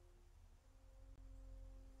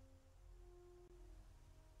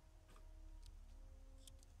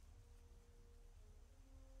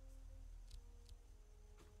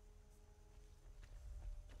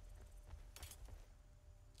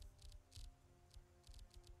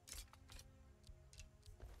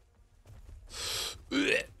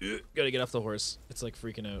 Gotta get off the horse. It's like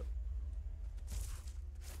freaking out.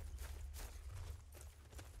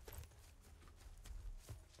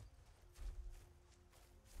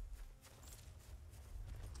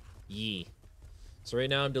 Yee. So right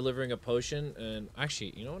now I'm delivering a potion, and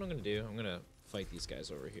actually, you know what I'm gonna do? I'm gonna fight these guys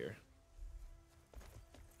over here.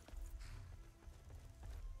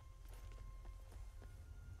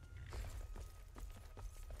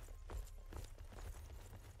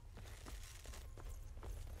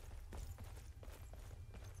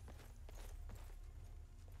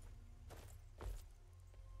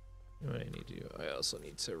 What I need to do? I also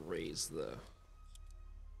need to raise the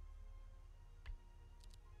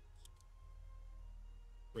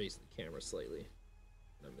camera slightly.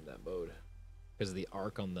 I'm in that mode because of the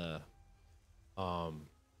arc on the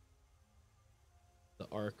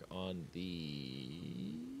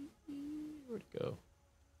where'd it go?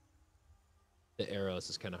 The arrows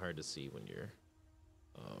is kind of hard to see when you're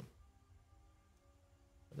what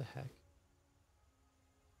the heck?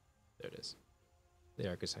 There it is. The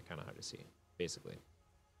arc is kind of hard to see, basically.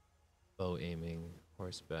 Bow aiming,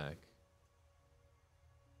 horseback,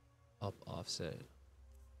 up offset.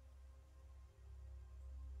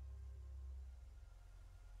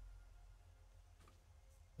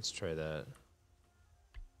 Let's try that.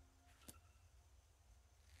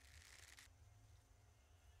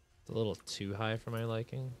 It's a little too high for my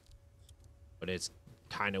liking, but it's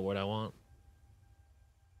kind of what I want.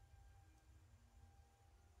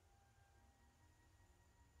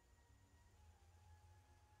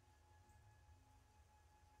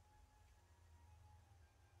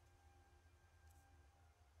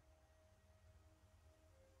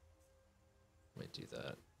 Might do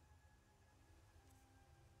that.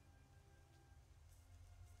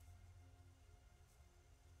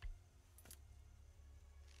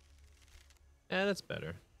 Yeah, that's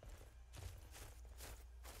better.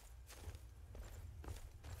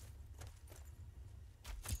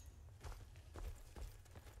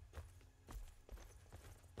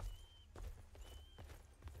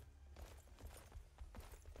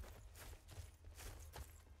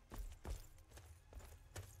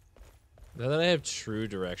 Now that I have true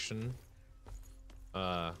direction,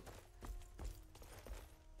 I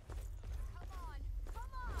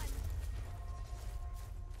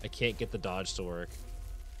can't get the dodge to work.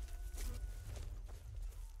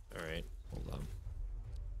 All right, hold on.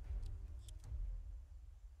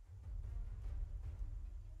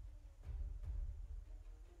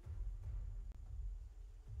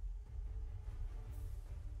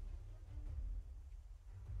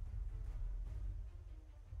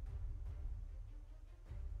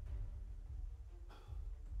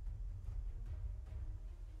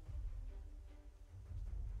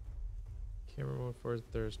 Camera mode for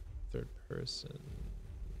third person.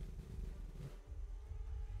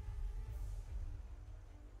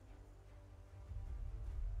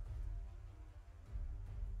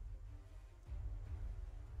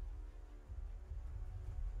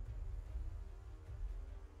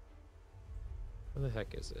 Where the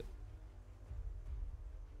heck is it?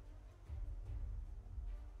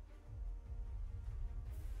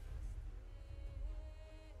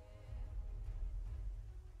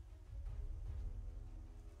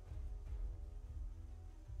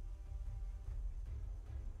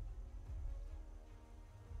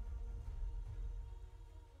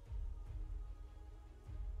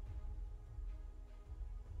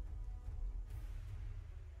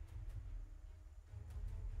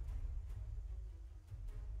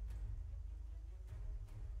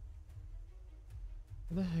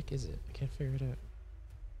 Where the heck is it? I can't figure it out.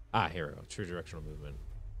 Ah, here we go. True directional movement.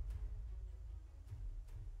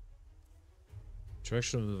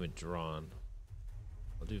 Directional movement drawn.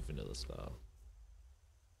 I'll do vanilla style.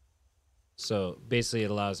 So basically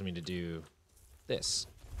it allows me to do this.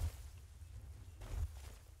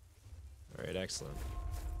 All right, excellent.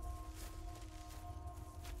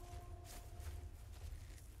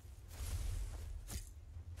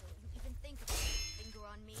 Don't you even think about it. Finger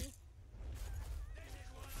on me.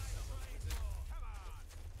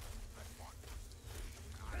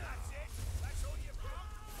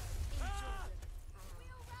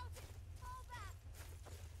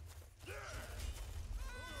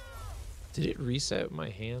 Did it reset my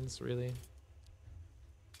hands, really?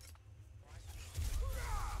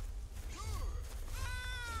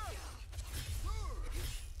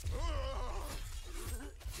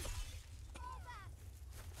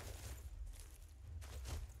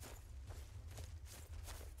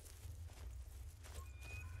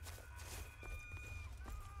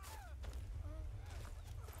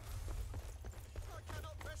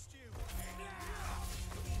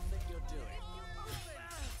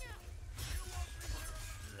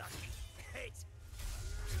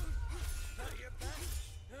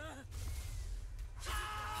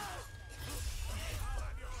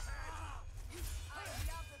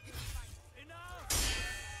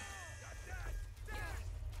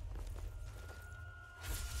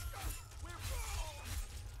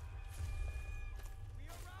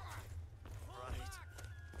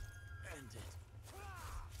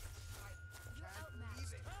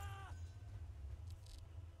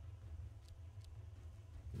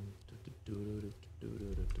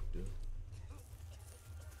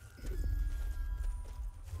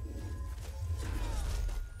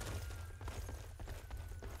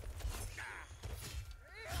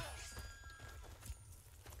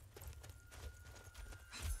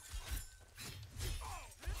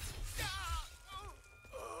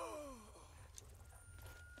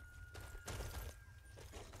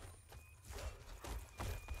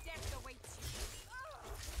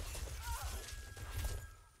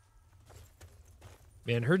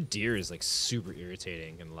 Man, her deer is like super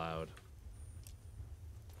irritating and loud.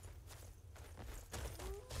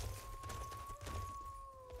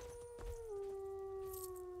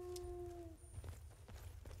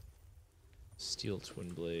 Steel twin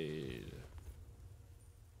blade.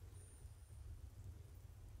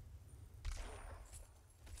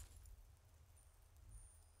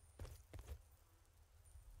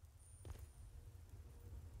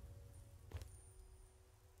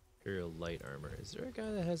 Imperial light armor. Is there a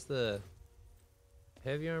guy that has the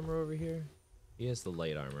heavy armor over here? He has the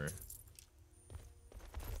light armor.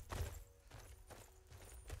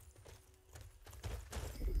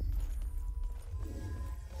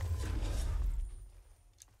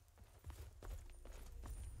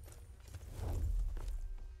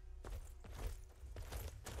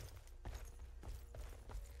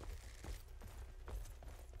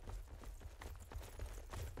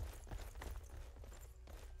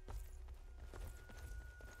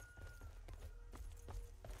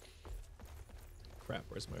 Crap,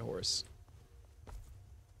 where's my horse?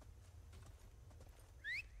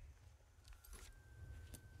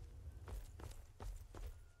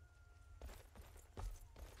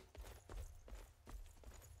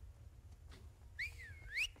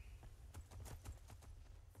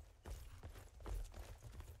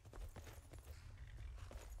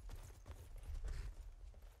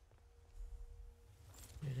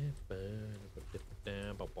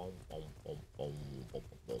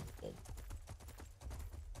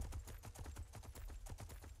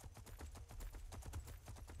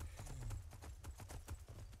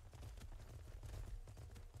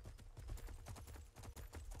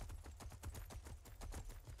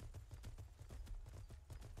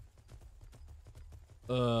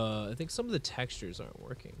 I think some of the textures aren't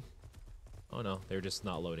working. Oh no, they're just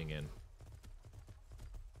not loading in.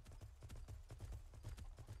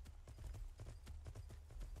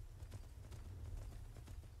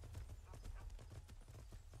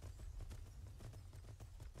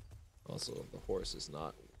 Also, the horse is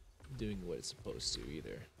not doing what it's supposed to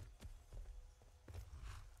either.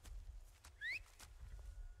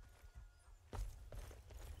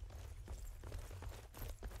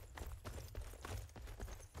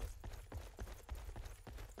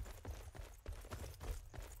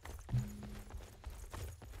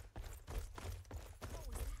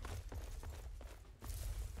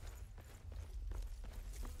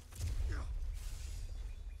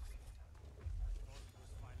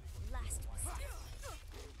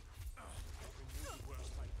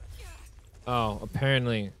 Oh,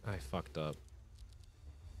 apparently I fucked up.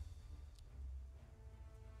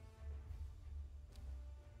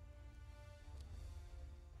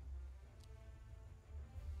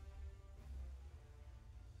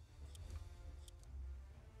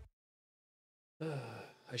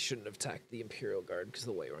 I shouldn't have attacked the Imperial Guard because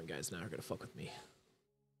the Whiterun guys now are gonna fuck with me.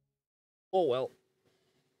 Oh well.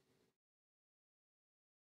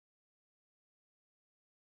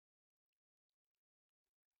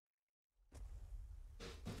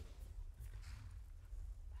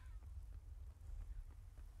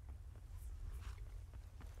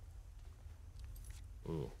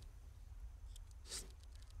 Ooh.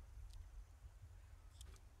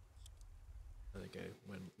 I think I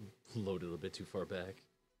went loaded a bit too far back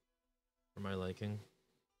for my liking.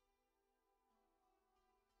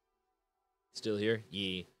 Still here?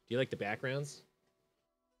 Yeah. Do you like the backgrounds?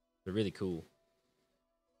 They're really cool.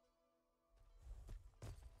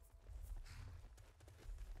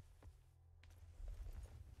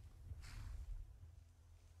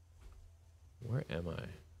 Where am I?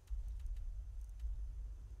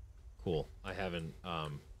 Cool. I haven't, I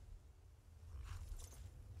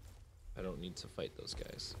don't need to fight those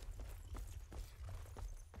guys.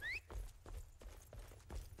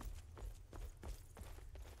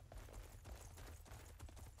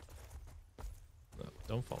 No,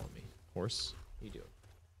 don't follow me. Horse, what are you doing?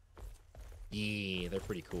 Yeah, they're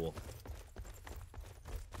pretty cool.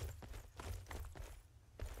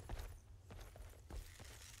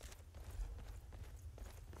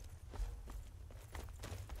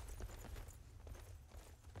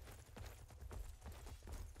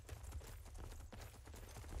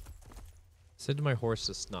 Said to my horse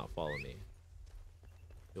to not follow me.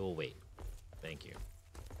 You'll wait. Thank you.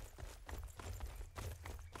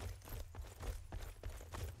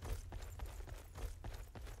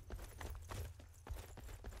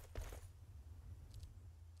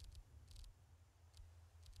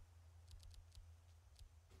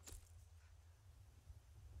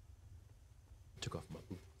 Took off my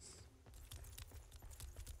boots.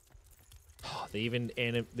 Oh, they even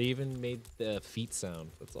made the feet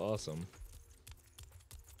sound. That's awesome.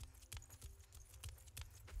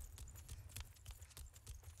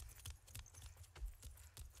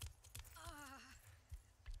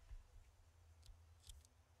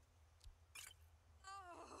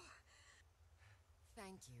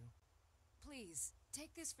 Thank you. Please,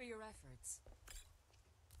 take this for your efforts.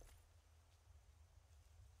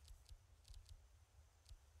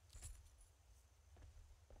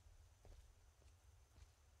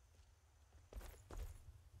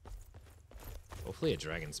 Hopefully a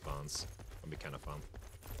dragon spawns. That'll be kind of fun.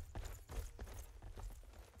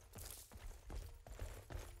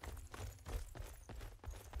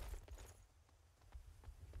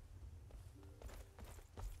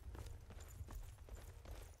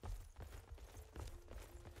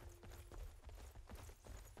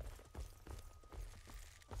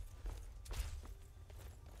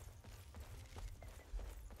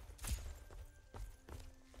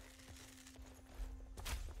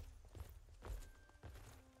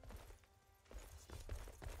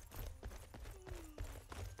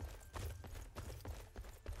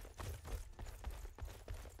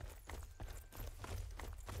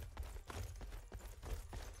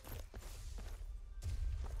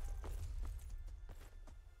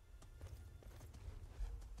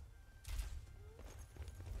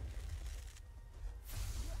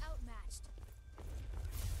 You're outmatched.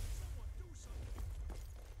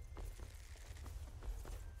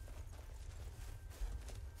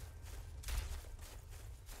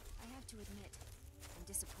 I have to admit, I'm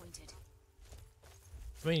disappointed.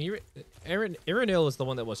 I mean, Iranil was the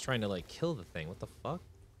one that was trying to like kill the thing. What the fuck?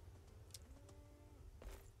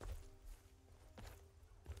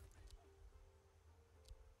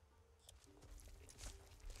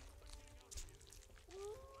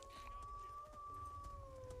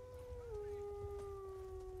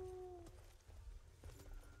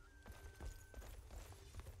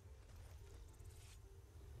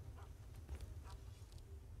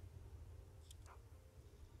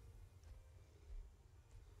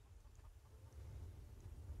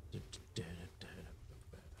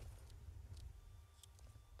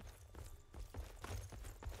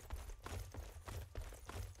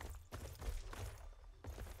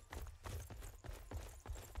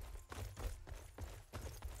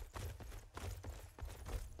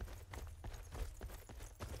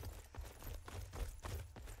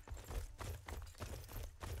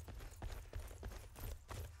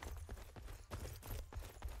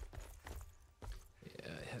 Yeah,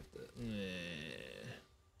 I have to.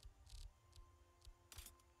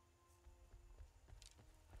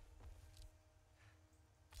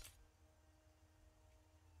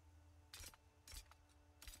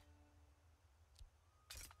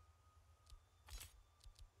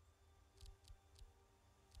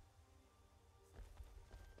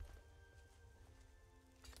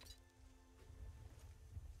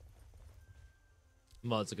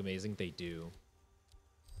 Mods look amazing. They do.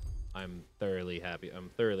 I'm thoroughly happy. I'm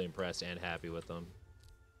thoroughly impressed and happy with them.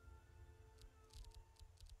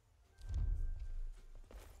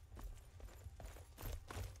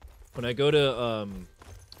 When I go to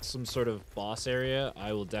some sort of boss area,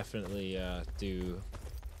 I will definitely do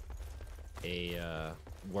a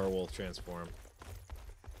werewolf transform.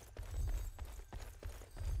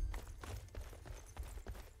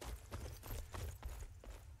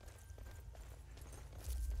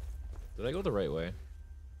 Did I go the right way?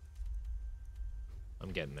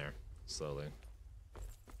 I'm getting there, slowly.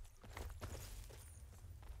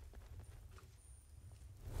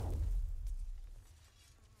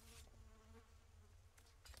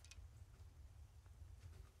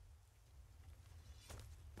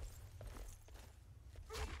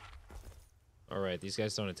 Alright, these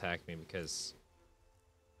guys don't attack me because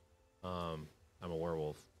I'm a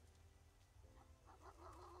werewolf.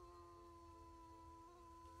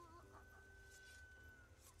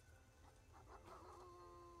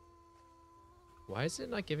 Why is it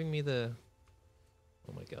not giving me the...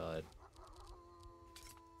 Oh my god.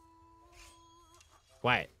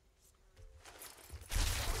 Quiet.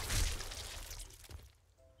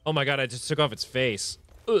 Oh my god, I just took off its face.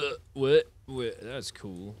 Ugh, what? That's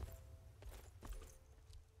cool.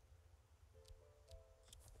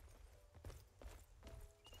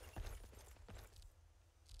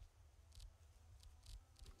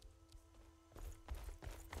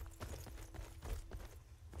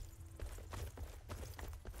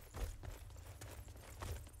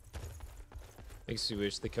 Makes me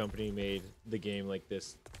wish the company made the game like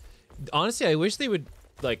this. Honestly, I wish they would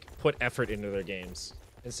like put effort into their games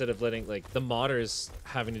instead of letting like the modders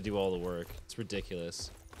having to do all the work. It's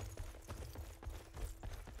ridiculous.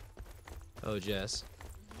 Oh, Jess.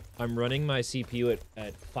 I'm running my CPU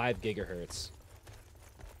at 5 gigahertz.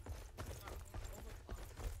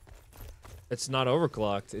 It's not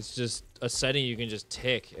overclocked. It's just a setting you can just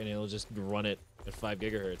tick and it'll just run it at 5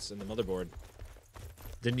 gigahertz in the motherboard.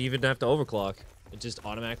 Didn't even have to overclock. It just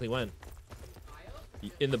automatically went.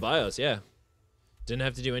 In the BIOS, yeah. Didn't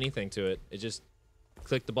have to do anything to it. It just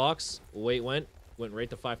clicked the box, away it went right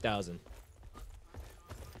to 5,000.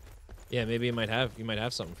 Yeah, maybe you might have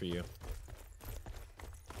something for you.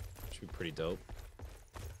 Should be pretty dope.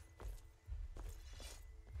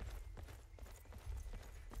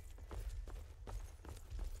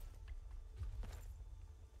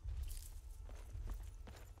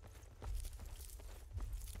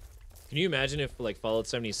 Can you imagine if like Fallout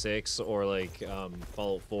 76 or like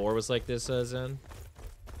Fallout 4 was like this, Zen?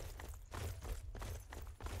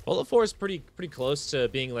 Fallout 4 is pretty close to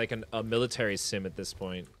being like a military sim at this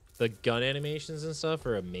point. The gun animations and stuff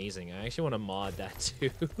are amazing. I actually want to mod that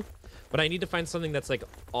too. But I need to find something that's like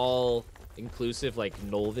all inclusive like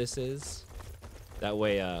Nolvis is. That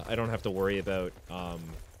way I don't have to worry about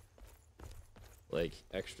like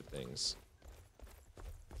extra things.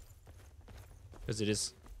 Because it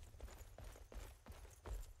is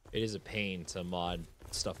a pain to mod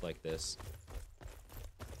stuff like this.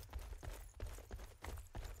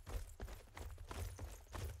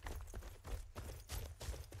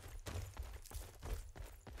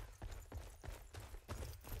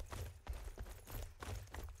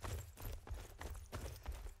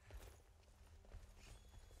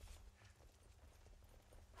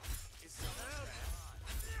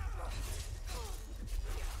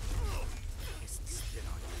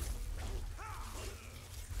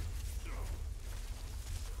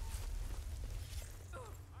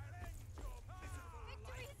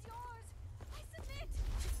 Victory is yours! I submit!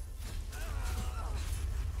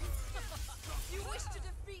 You wish to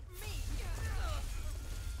defeat me?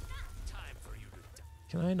 Time for you to die.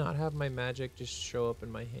 Can I not have my magic just show up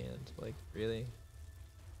in my hand? Like, really?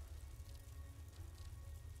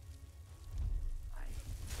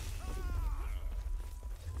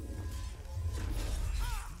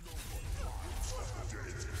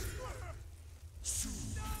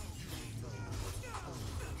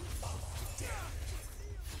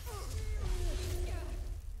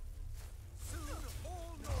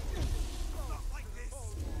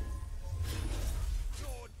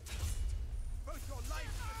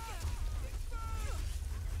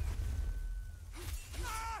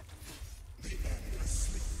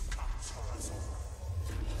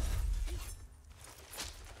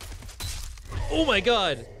 Oh my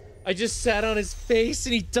god! I just sat on his face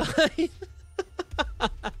and he died!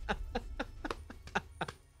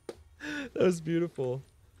 That was beautiful.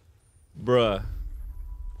 Bruh.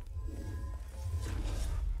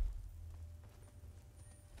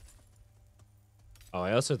 Oh,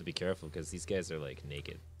 I also have to be careful because these guys are like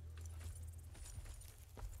naked.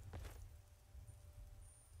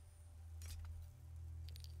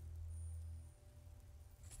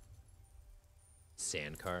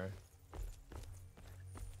 Sandcar.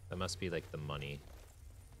 That must be like the money.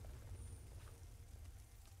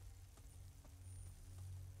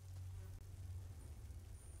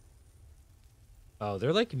 Oh,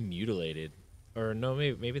 they're like mutilated. Or no,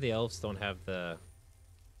 maybe the elves don't have the...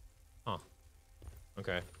 Huh.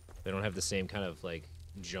 Okay. They don't have the same kind of like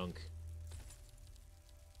junk.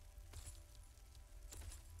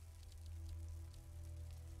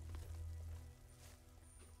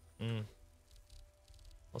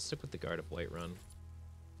 I'll stick with the Guard of Whiterun.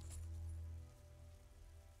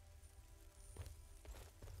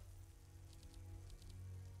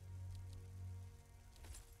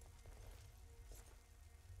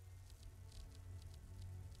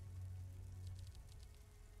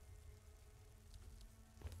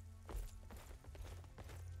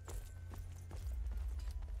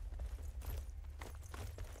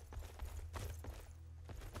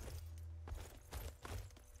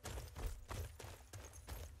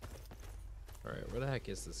 Alright, where the heck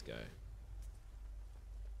is this guy?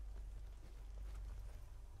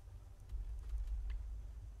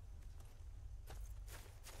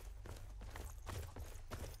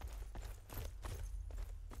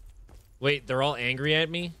 Wait, they're all angry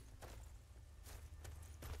at me?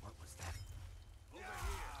 What was that?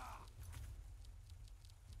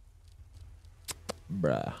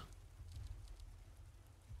 Bruh.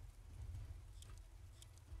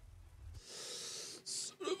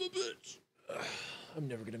 Son of a bitch. I'm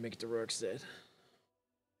never gonna make it to Rorikstead.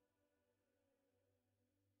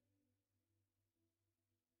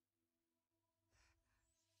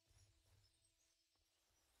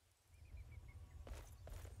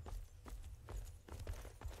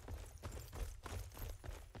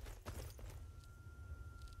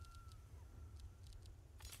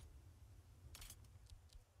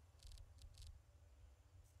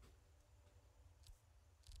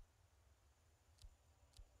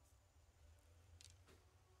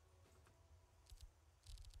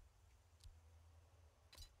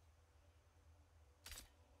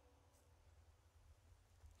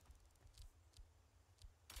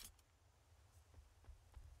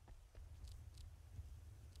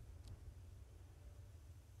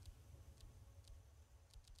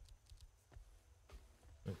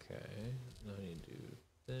 Okay, now I need to do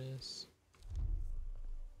this.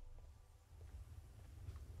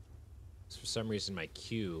 For some reason, my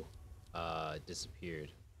queue disappeared.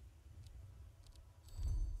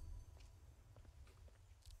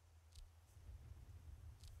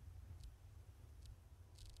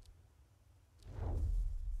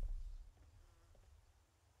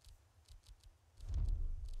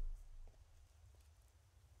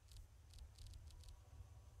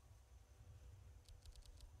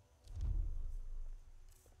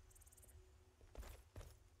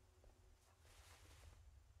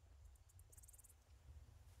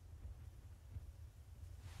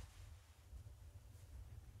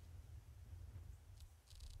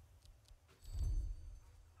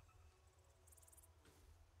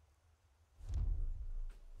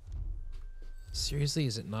 Seriously,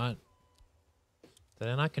 is it not? Did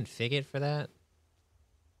I not config it for that?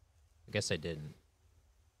 I guess I didn't.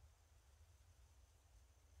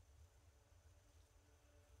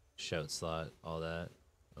 Shout slot, all that.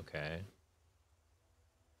 Okay.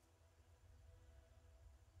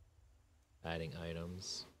 Adding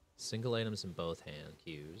items. Single items in both hand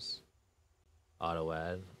queues. Auto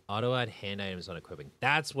add. Auto add hand items on equipping.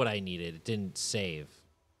 That's what I needed. It didn't save.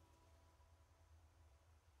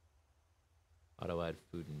 Auto add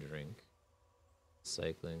food and drink.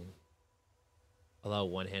 Cycling. Allow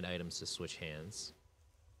one hand items to switch hands.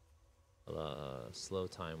 Allow slow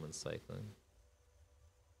time when cycling.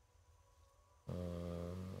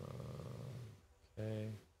 Okay.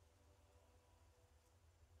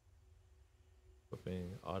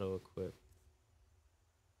 Equipping, auto equip.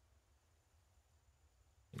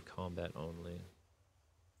 In combat only.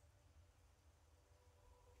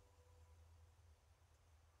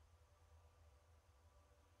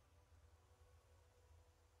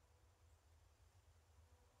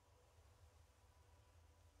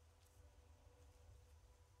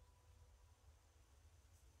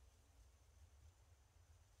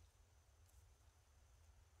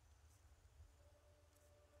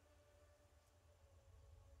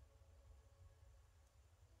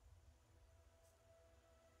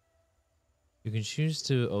 You can choose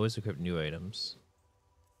to always equip new items.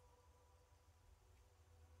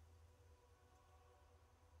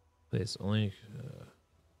 Place only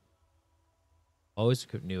always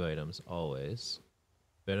equip new items. Always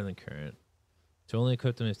better than current. To only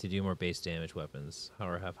equip them if they do more base damage weapons,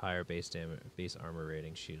 or have higher base armor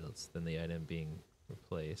rating shields than the item being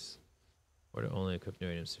replaced. Or to only equip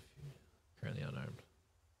new items if you're currently unarmed.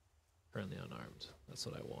 Currently unarmed. That's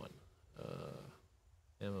what I want.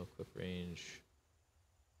 Ammo equip range.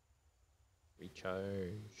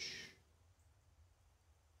 Recharge.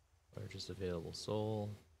 Largest available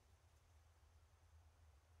soul.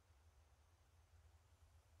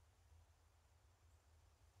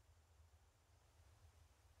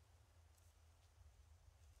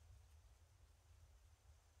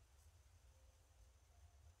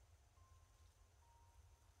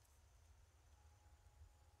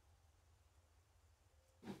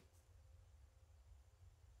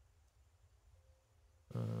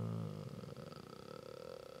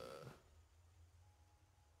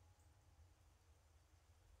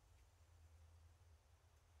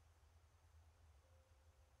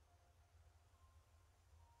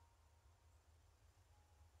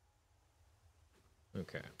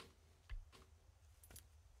 Okay.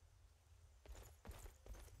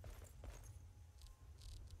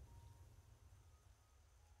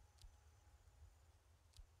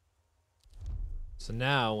 So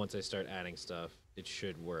now, once I start adding stuff, it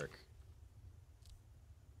should work.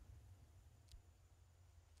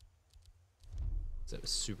 That was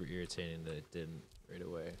super irritating that it didn't right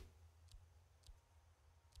away.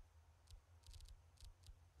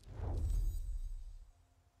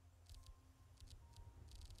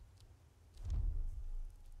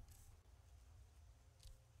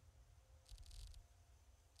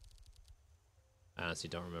 I honestly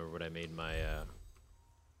don't remember what I made my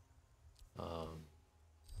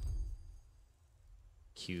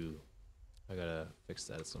queue. I gotta fix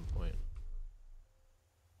that at some point.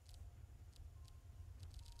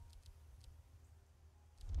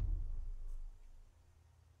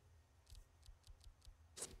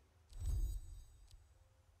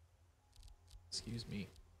 Excuse me.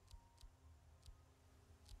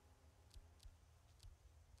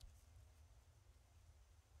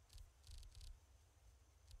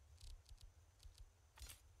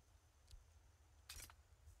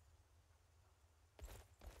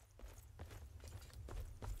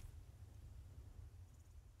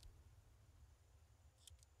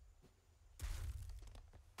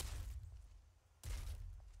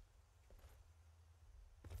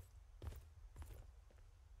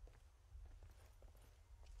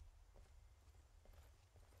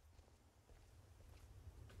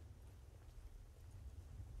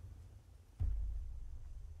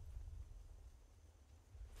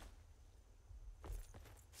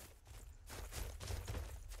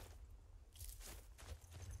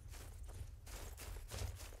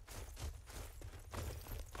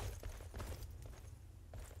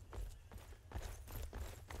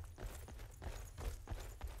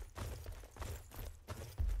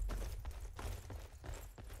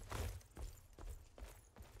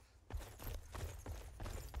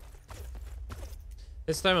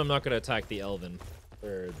 This time I'm not going to attack the Elven,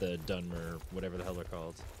 or the Dunmer, whatever the hell they're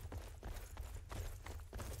called.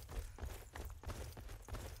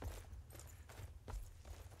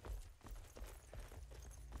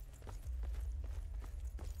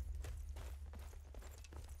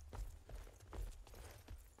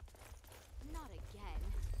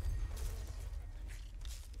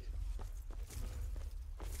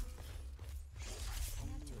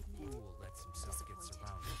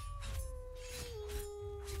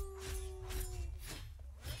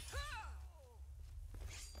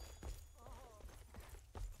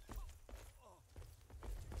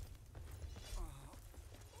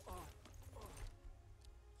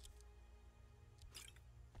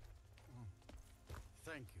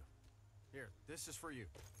 Here, this is for you.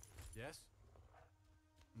 Yes?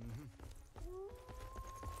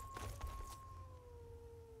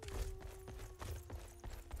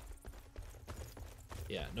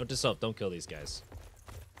 Yeah, note to self, don't kill these guys.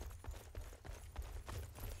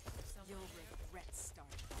 You'll regret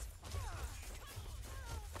starting this fight.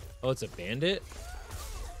 Oh, it's a bandit?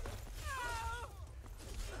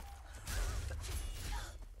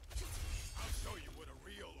 I'll show you what a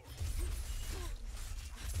real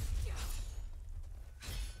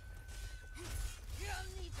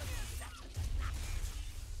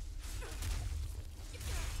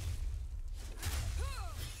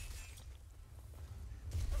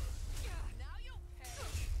Now you'll pay.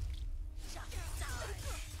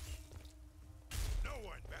 No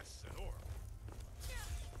one bests an orc.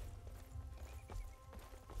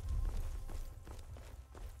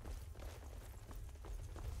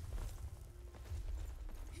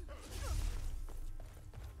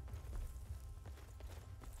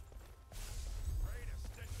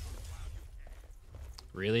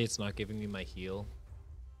 Really? It's not giving me my heal?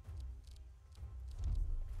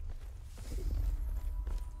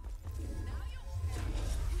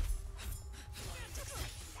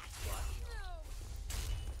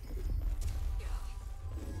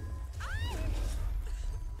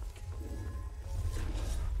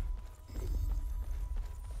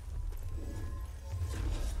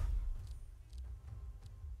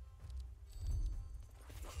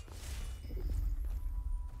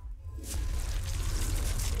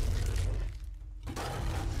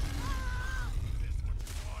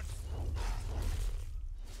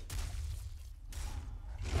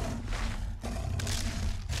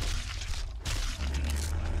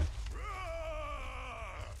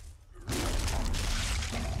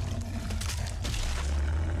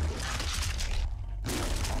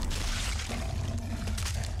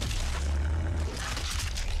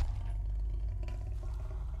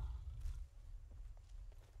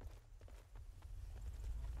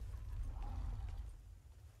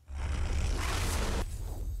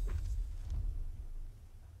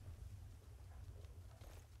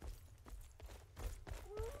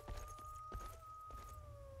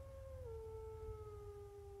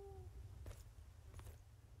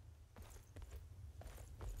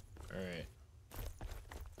 Alright.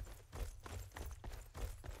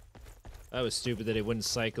 That was stupid that it wouldn't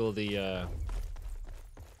cycle the,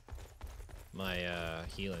 my,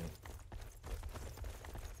 healing.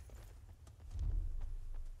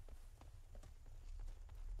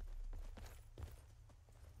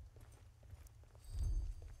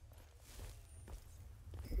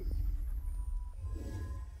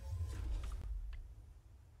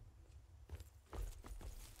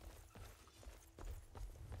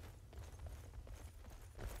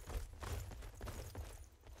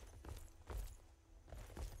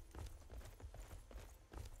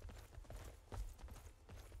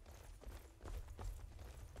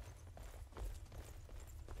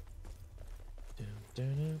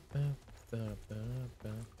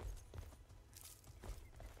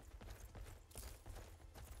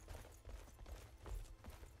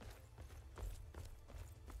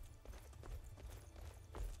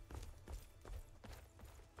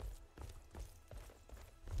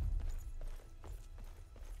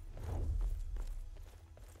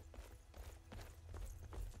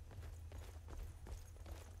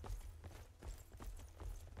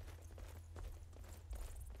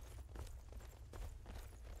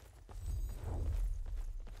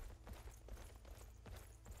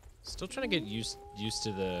 Still trying to get used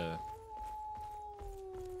to the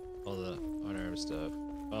all the unarmed stuff.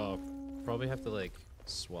 Oh, probably have to like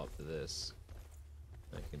swap to this.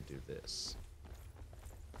 I can do this.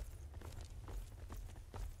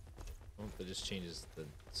 Oh, that just changes the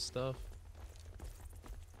stuff.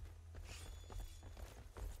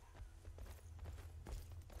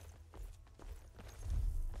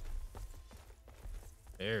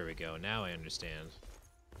 There we go. Now I understand.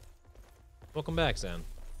 Welcome back, Sam.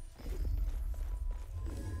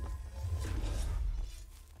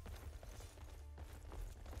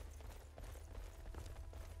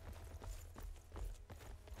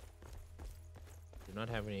 Do not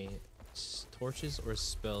have any torches or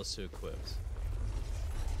spells to equip.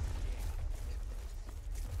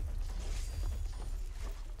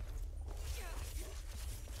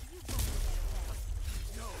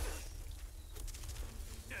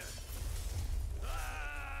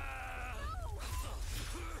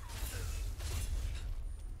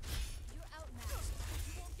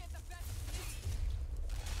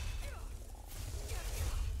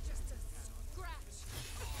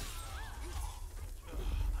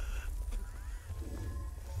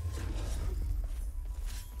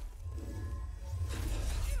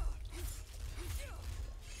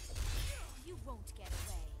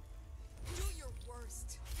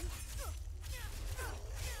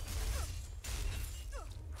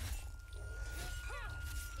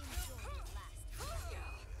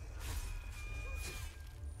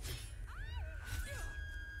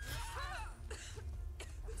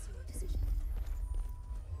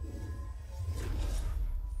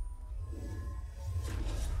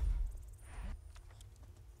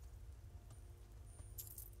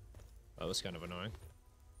 was kind of annoying.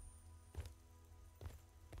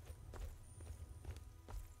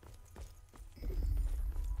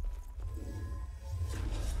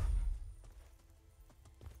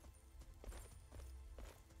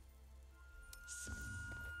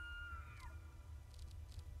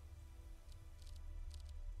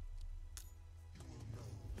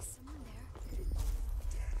 Is someone there?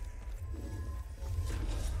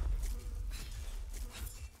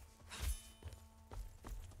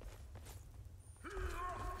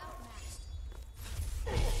 Outmatched.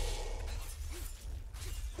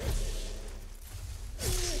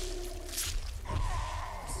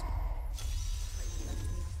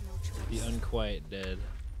 The Unquiet Dead.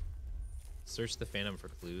 Search the Phantom for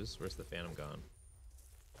clues. Where's the Phantom gone?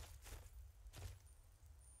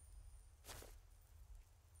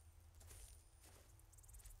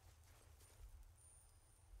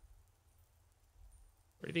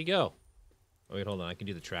 Where did he go? Oh, wait, hold on. I can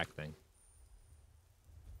do the track thing.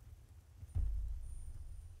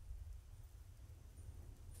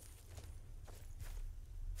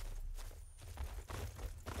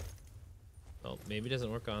 Oh, maybe it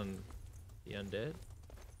doesn't work on the undead?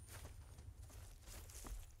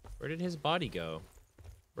 Where did his body go?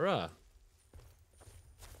 Bruh.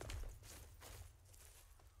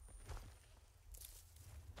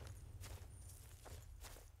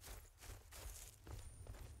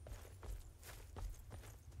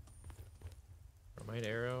 Thermite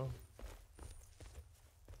arrow.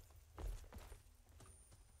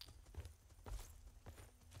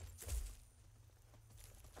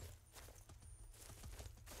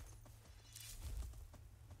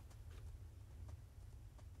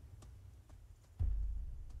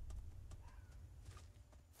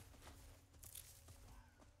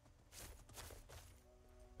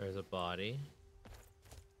 There's a body.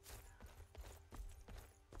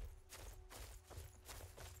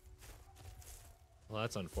 Well,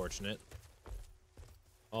 that's unfortunate.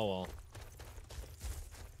 Oh well.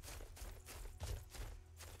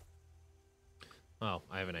 Oh,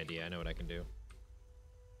 I have an idea. I know what I can do.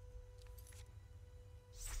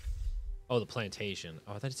 Oh, the plantation.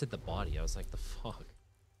 Oh, I thought it said the body. I was like, the fuck?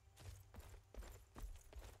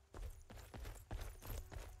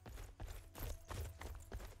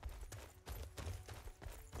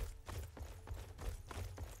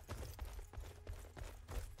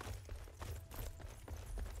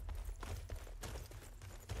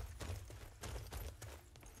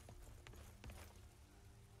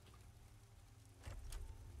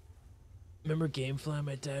 Remember Gamefly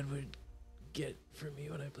my dad would get for me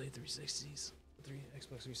when I played 360s?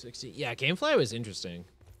 Xbox 360. Yeah, Gamefly was interesting.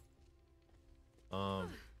 Come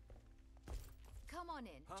on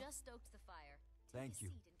in. Huh? Just stoked the fire. Take a Thank you.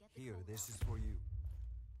 seat and get the Here, cold this off. is for you.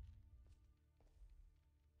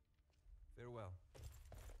 Farewell.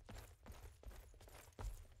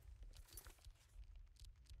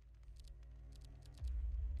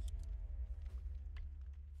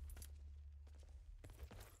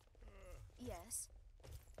 Yes.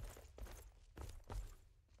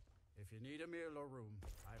 If you need a meal or room,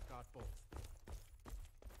 I've got both.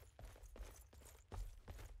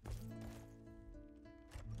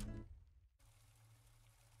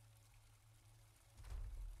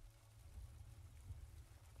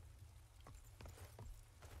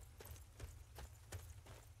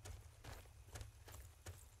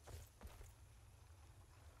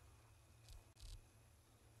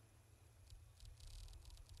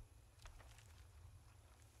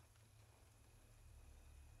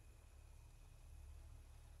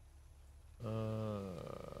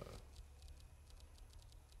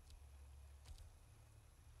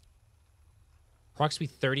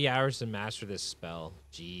 Approximately 30 hours to master this spell.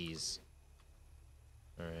 Jeez.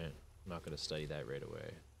 Alright. I'm not going to study that right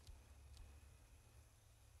away.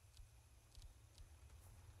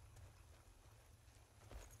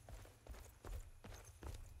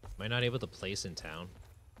 Am I not able to place in town?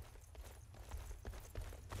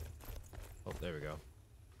 Oh, there we go.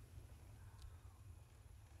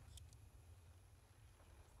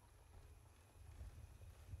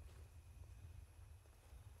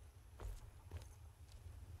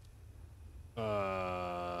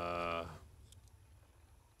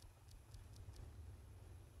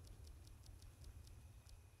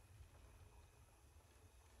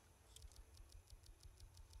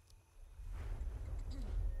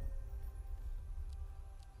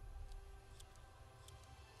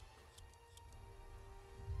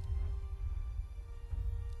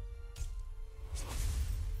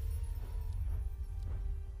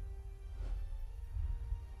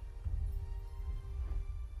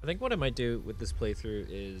 I think what I might do with this playthrough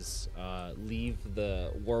is leave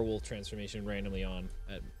the werewolf transformation randomly on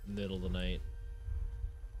at middle of the night.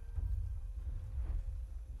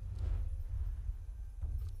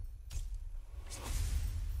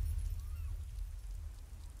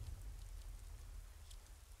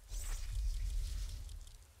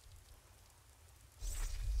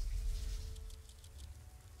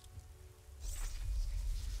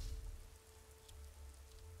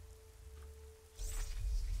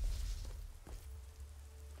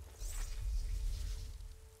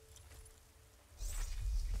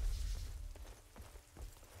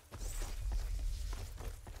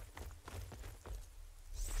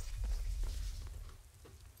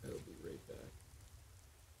 I'll be right back.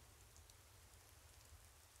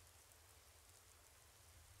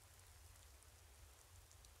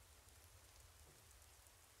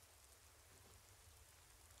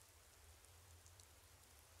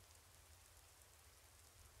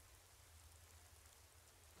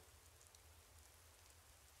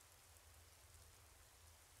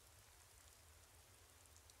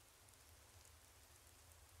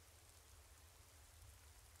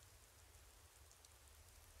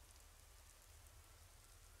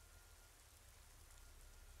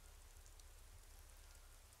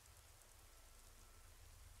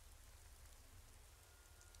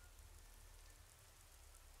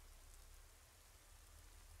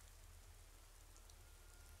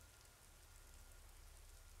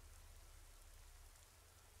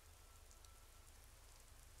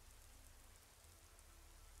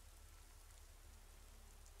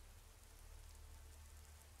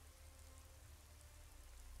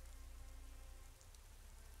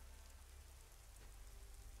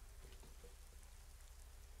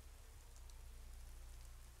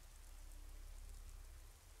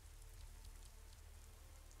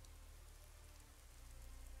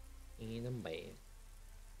 Ain't them bad.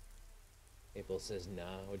 April says,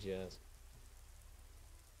 nah, would you ask?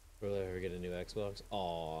 Will I ever get a new Xbox?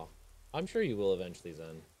 Aw. I'm sure you will eventually,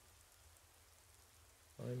 Zen.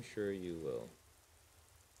 I'm sure you will.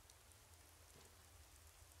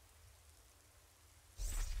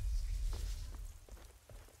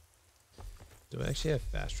 Do I actually have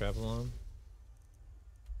fast travel on?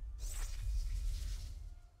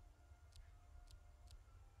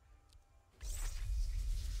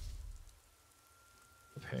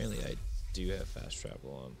 Apparently I do have fast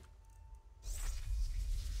travel on.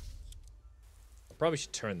 I probably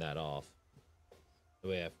should turn that off. The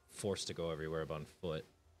way I'm forced to go everywhere on foot.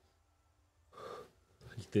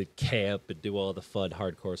 To camp and do all the fun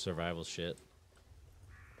hardcore survival shit.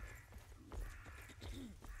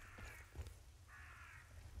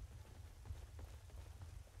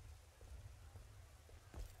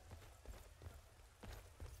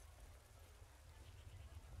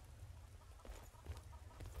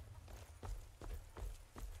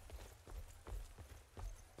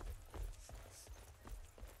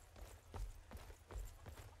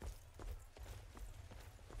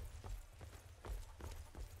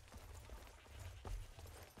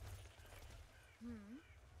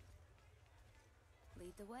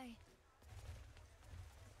 Lead the way.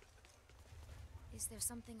 Is there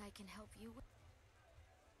something I can help you with?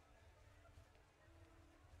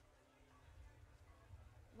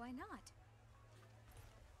 Why not?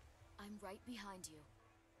 I'm right behind you.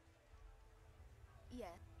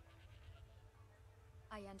 Yeah.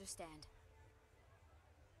 I understand.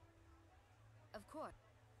 Of course.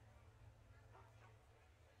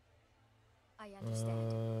 I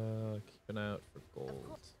understand. Keep an eye out for Of gold.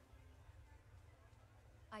 course.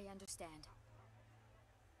 I understand.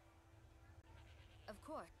 Of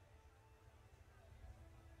course.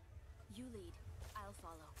 You lead. I'll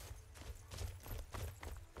follow.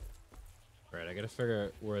 Right, I gotta figure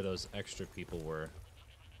out where those extra people were.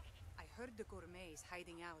 I heard the gourmet's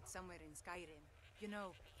hiding out somewhere in Skyrim. You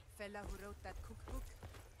know, fella who wrote that cookbook?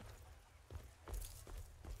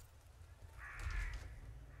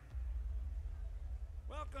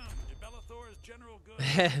 Welcome to Bellathor's General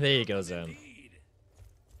Goods. There you go, Zen. Indeed.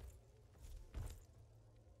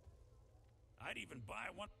 I'd even buy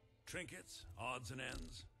one. Trinkets, odds and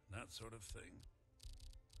ends, that sort of thing.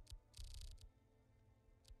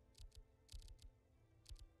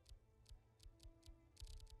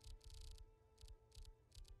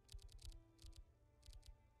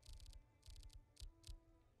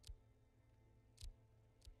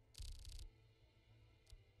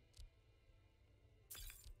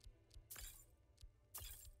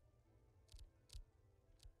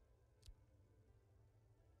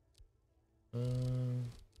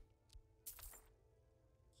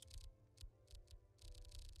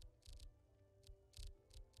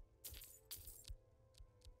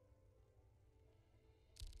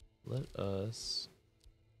 let us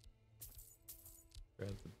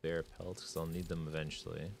grab the bear pelts because I'll need them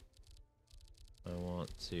eventually. I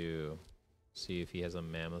want to see if he has a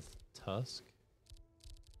mammoth tusk.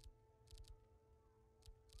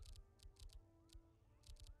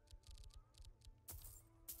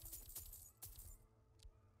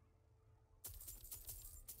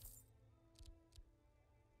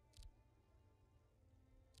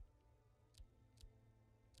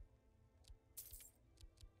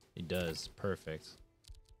 He does. Perfect.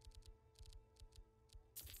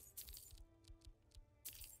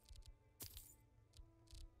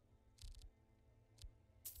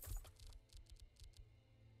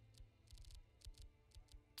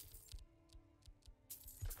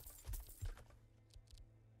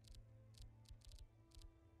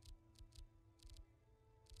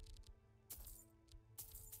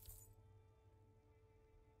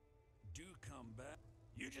 Do come back.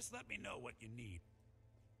 You just let me know what you need.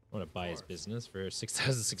 I want to buy his business for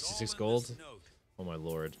 6,066 gold. Oh my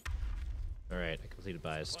lord. Alright, I completed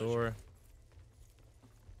buy a store.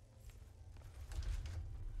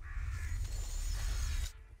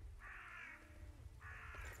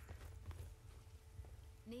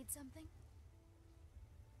 Need something?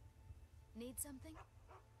 Need something?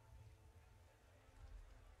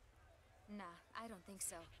 Nah, I don't think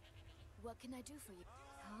so. What can I do for you?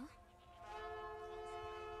 Huh?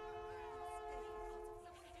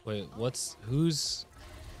 Wait, who's...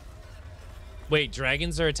 Wait,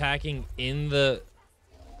 dragons are attacking in the...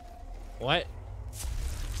 What?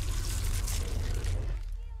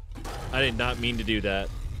 I did not mean to do that.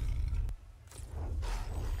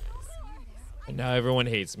 And now everyone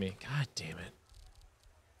hates me. God damn it.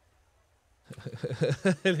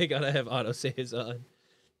 They gotta have autosaves on.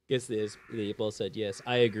 Guess this. The April said yes.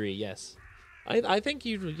 I agree, yes. I think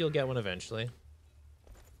you'll get one eventually.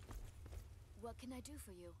 What can I do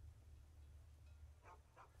for you?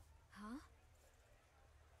 Huh?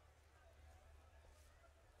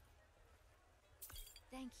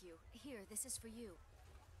 Thank you. Here, this is for you.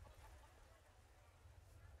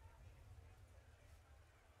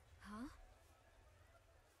 Huh?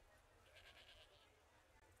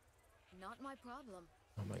 Not my problem.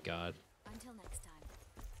 Oh my god. Until next time.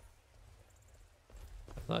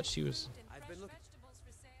 I thought she was... I've been looking.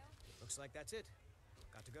 Looks like that's it.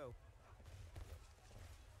 Got to go.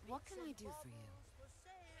 What can I do for you?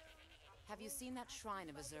 Have you seen that shrine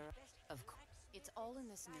of Azura? Of course. It's all in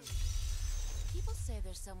this note. People say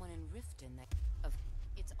there's someone in Riften that...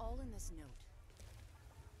 It's all in this note.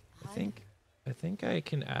 I think I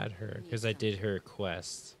can add her because I did her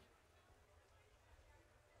quest.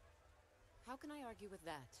 How can I argue with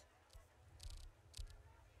that?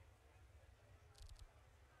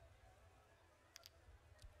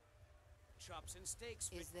 Chops and steaks.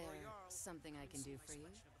 Is there something I can do for you?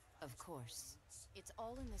 Of course. It's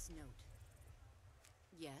all in this note.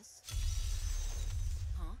 Yes?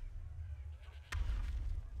 Huh?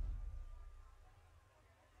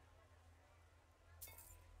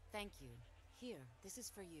 Thank you. Here, this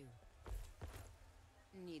is for you.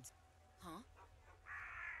 Needs... Huh?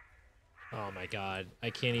 Oh my god.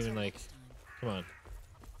 I can't even like... Come on.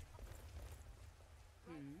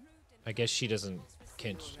 I guess she doesn't...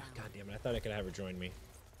 Can't... God damn it. I thought I could have her join me.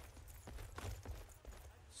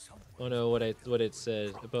 Oh no, what it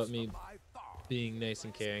said about me being nice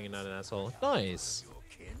and caring and not an asshole. Nice.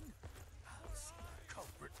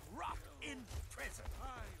 Culprit rot in prison.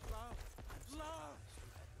 Love,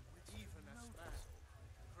 even as man,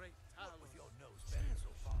 great talent. With your nose bent so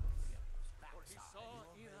far on the emperor's For he backside. saw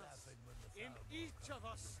in each of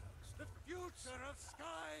us the future of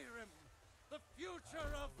Skyrim, the future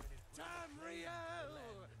of Tamriel.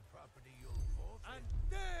 And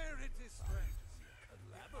there it is, friends.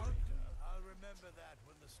 I'll remember that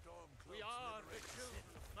when the storm cloaks. We are the children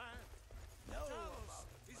of man. Talos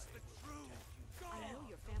is the true God. I know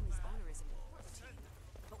your family's honor is important to you,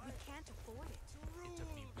 but we can't afford it. To rule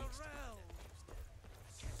the realm.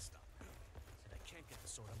 I can't stop doing it. I can't get the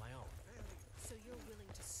sword on my own. So you're willing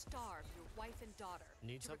to starve your wife and daughter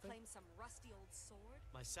Need to something? reclaim some rusty old sword?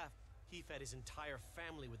 My Saf, he fed his entire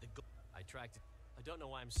family with the gold. I tracked it. I don't know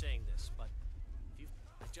why I'm saying this, but if you,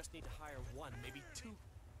 I just need to hire one, maybe two.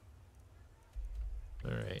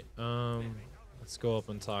 Alright, let's go up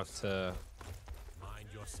and talk to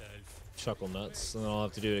Mind yourself. Chuckle Nuts, and then I'll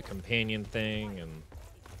have to do a companion thing, and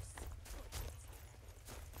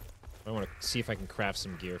I want to see if I can craft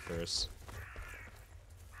some gear first.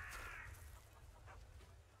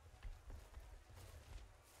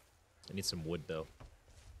 I need some wood though.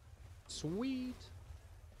 Sweet.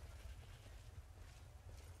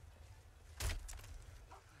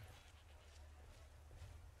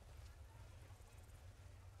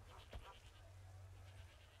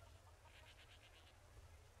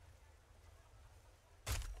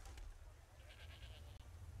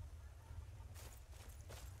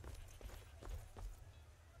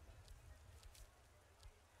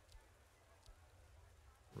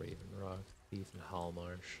 Ethan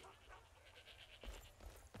Hallmarsh.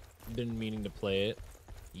 Been meaning to play it.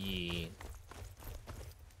 Yeah.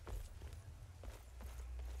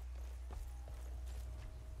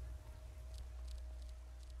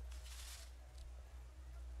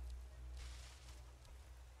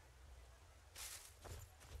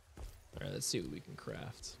 Alright, let's see what we can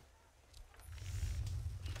craft.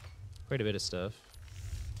 Quite a bit of stuff.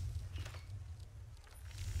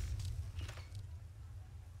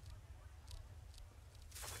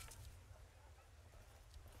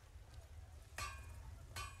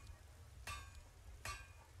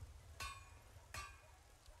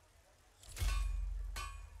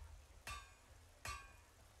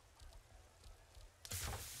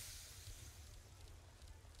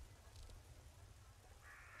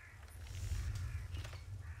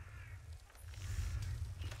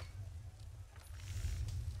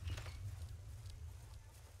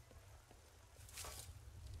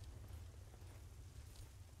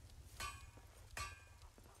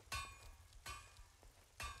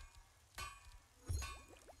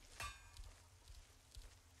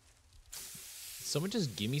 Someone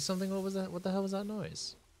just give me something? What was that? What the hell was that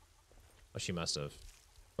noise? Oh, she must have.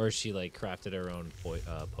 Or she, like, crafted her own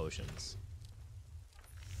potions.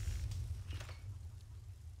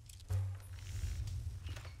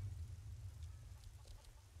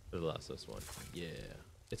 For the Last of Us 1. Yeah.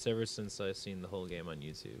 It's ever since I've seen the whole game on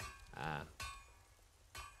YouTube. Ah.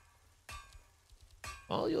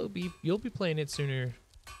 Well, you'll be playing it soon.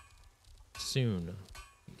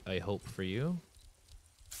 I hope for you.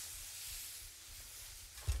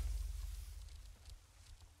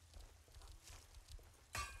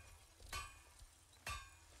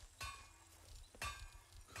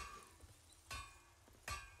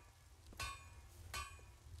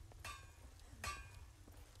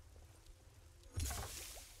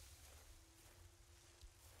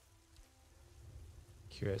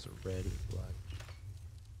 Kira has red with black.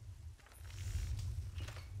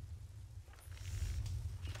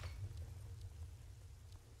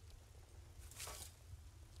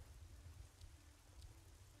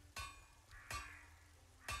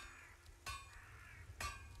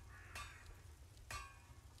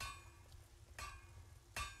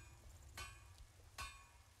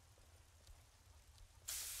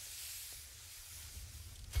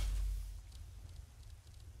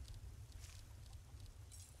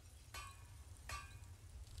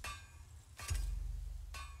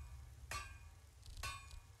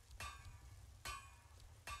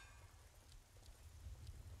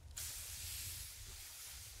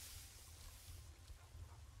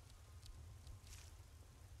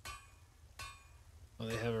 Oh,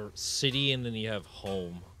 they have a city and then you have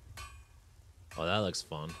home. Oh, that looks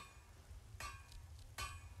fun.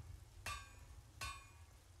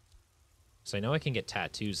 So I know I can get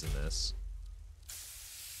tattoos in this.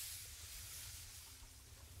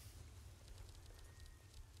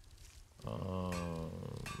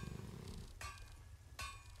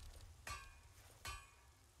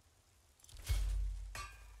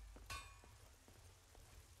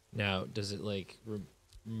 Now, does it like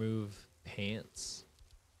remove pants?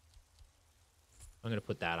 I'm gonna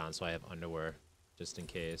put that on so I have underwear, just in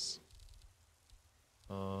case.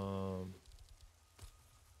 Does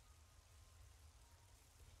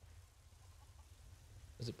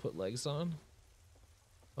it put legs on?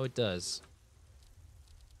 Oh, it does.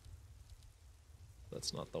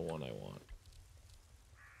 That's not the one I want.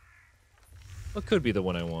 What could be the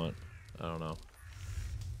one I want? I don't know.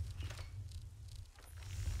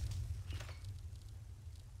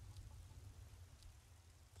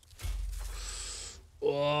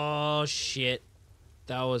 Oh, shit.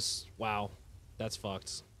 That was... Wow. That's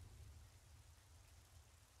fucked.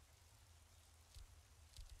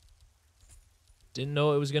 Didn't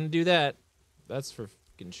know it was gonna do that. That's for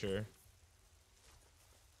fucking sure.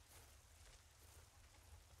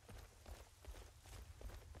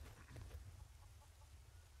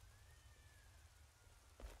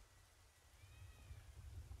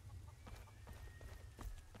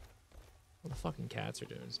 Well, the fucking cats are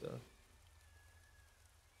doing stuff.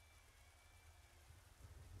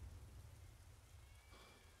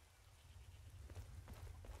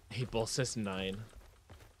 Hey, Bull says 9.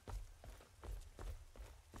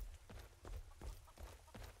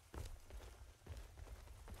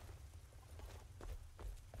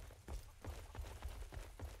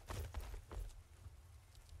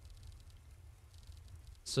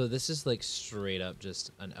 So this is like straight up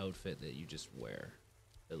just an outfit that you just wear,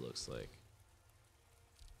 it looks like.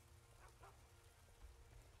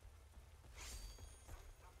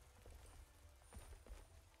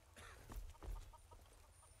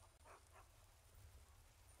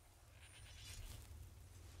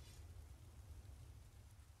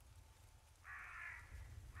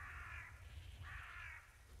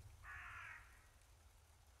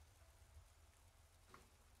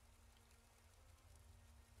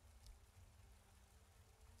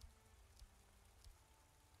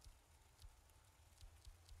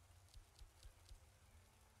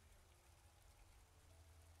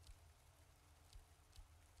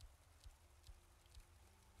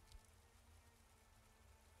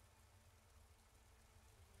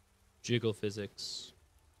 Jiggle physics.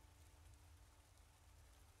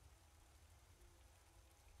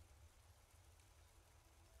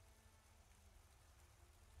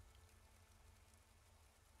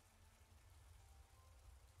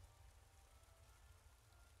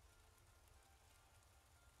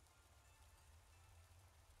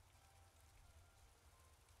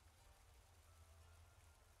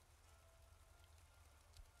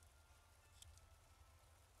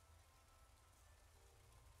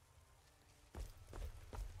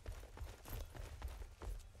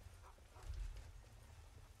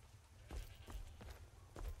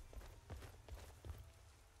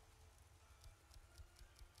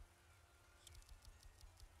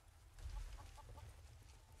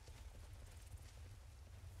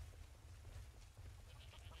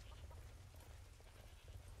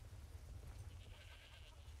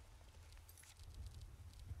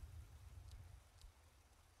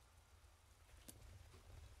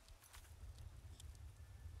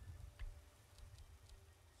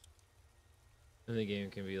 And the game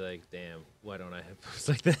can be like, damn, why don't I have moves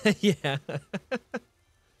like that? Yeah. I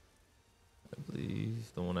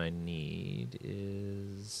believe the one I need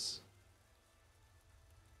is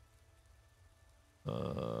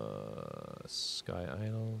Sky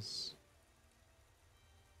Idols,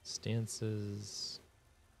 Stances,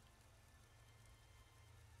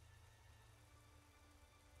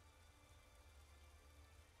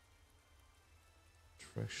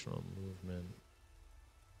 Directional Movement.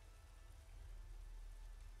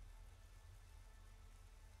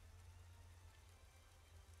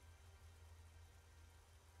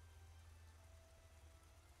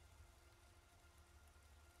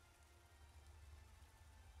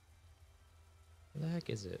 Where the heck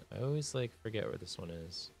is it? I always like forget where this one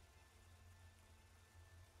is.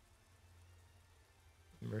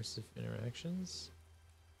 Immersive interactions.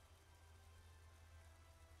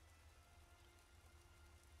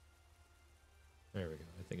 There we go.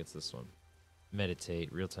 I think it's this one.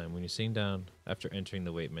 Meditate, real time. When you're sitting down after entering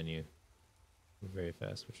the wait menu, move very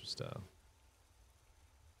fast, switch your style.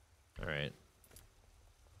 All right.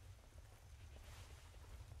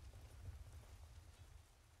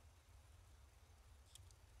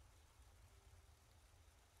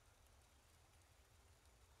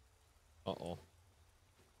 Uh-oh.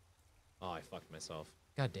 Oh, I fucked myself.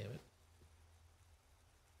 God damn it.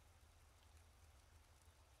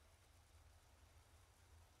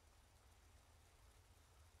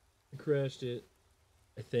 I crashed it,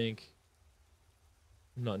 I think.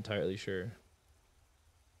 I'm not entirely sure.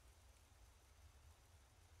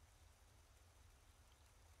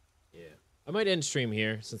 Yeah. I might end stream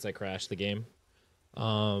here since I crashed the game.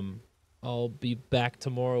 I'll be back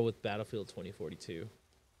tomorrow with Battlefield 2042.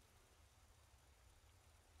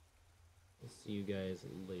 I'll see you guys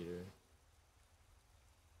later.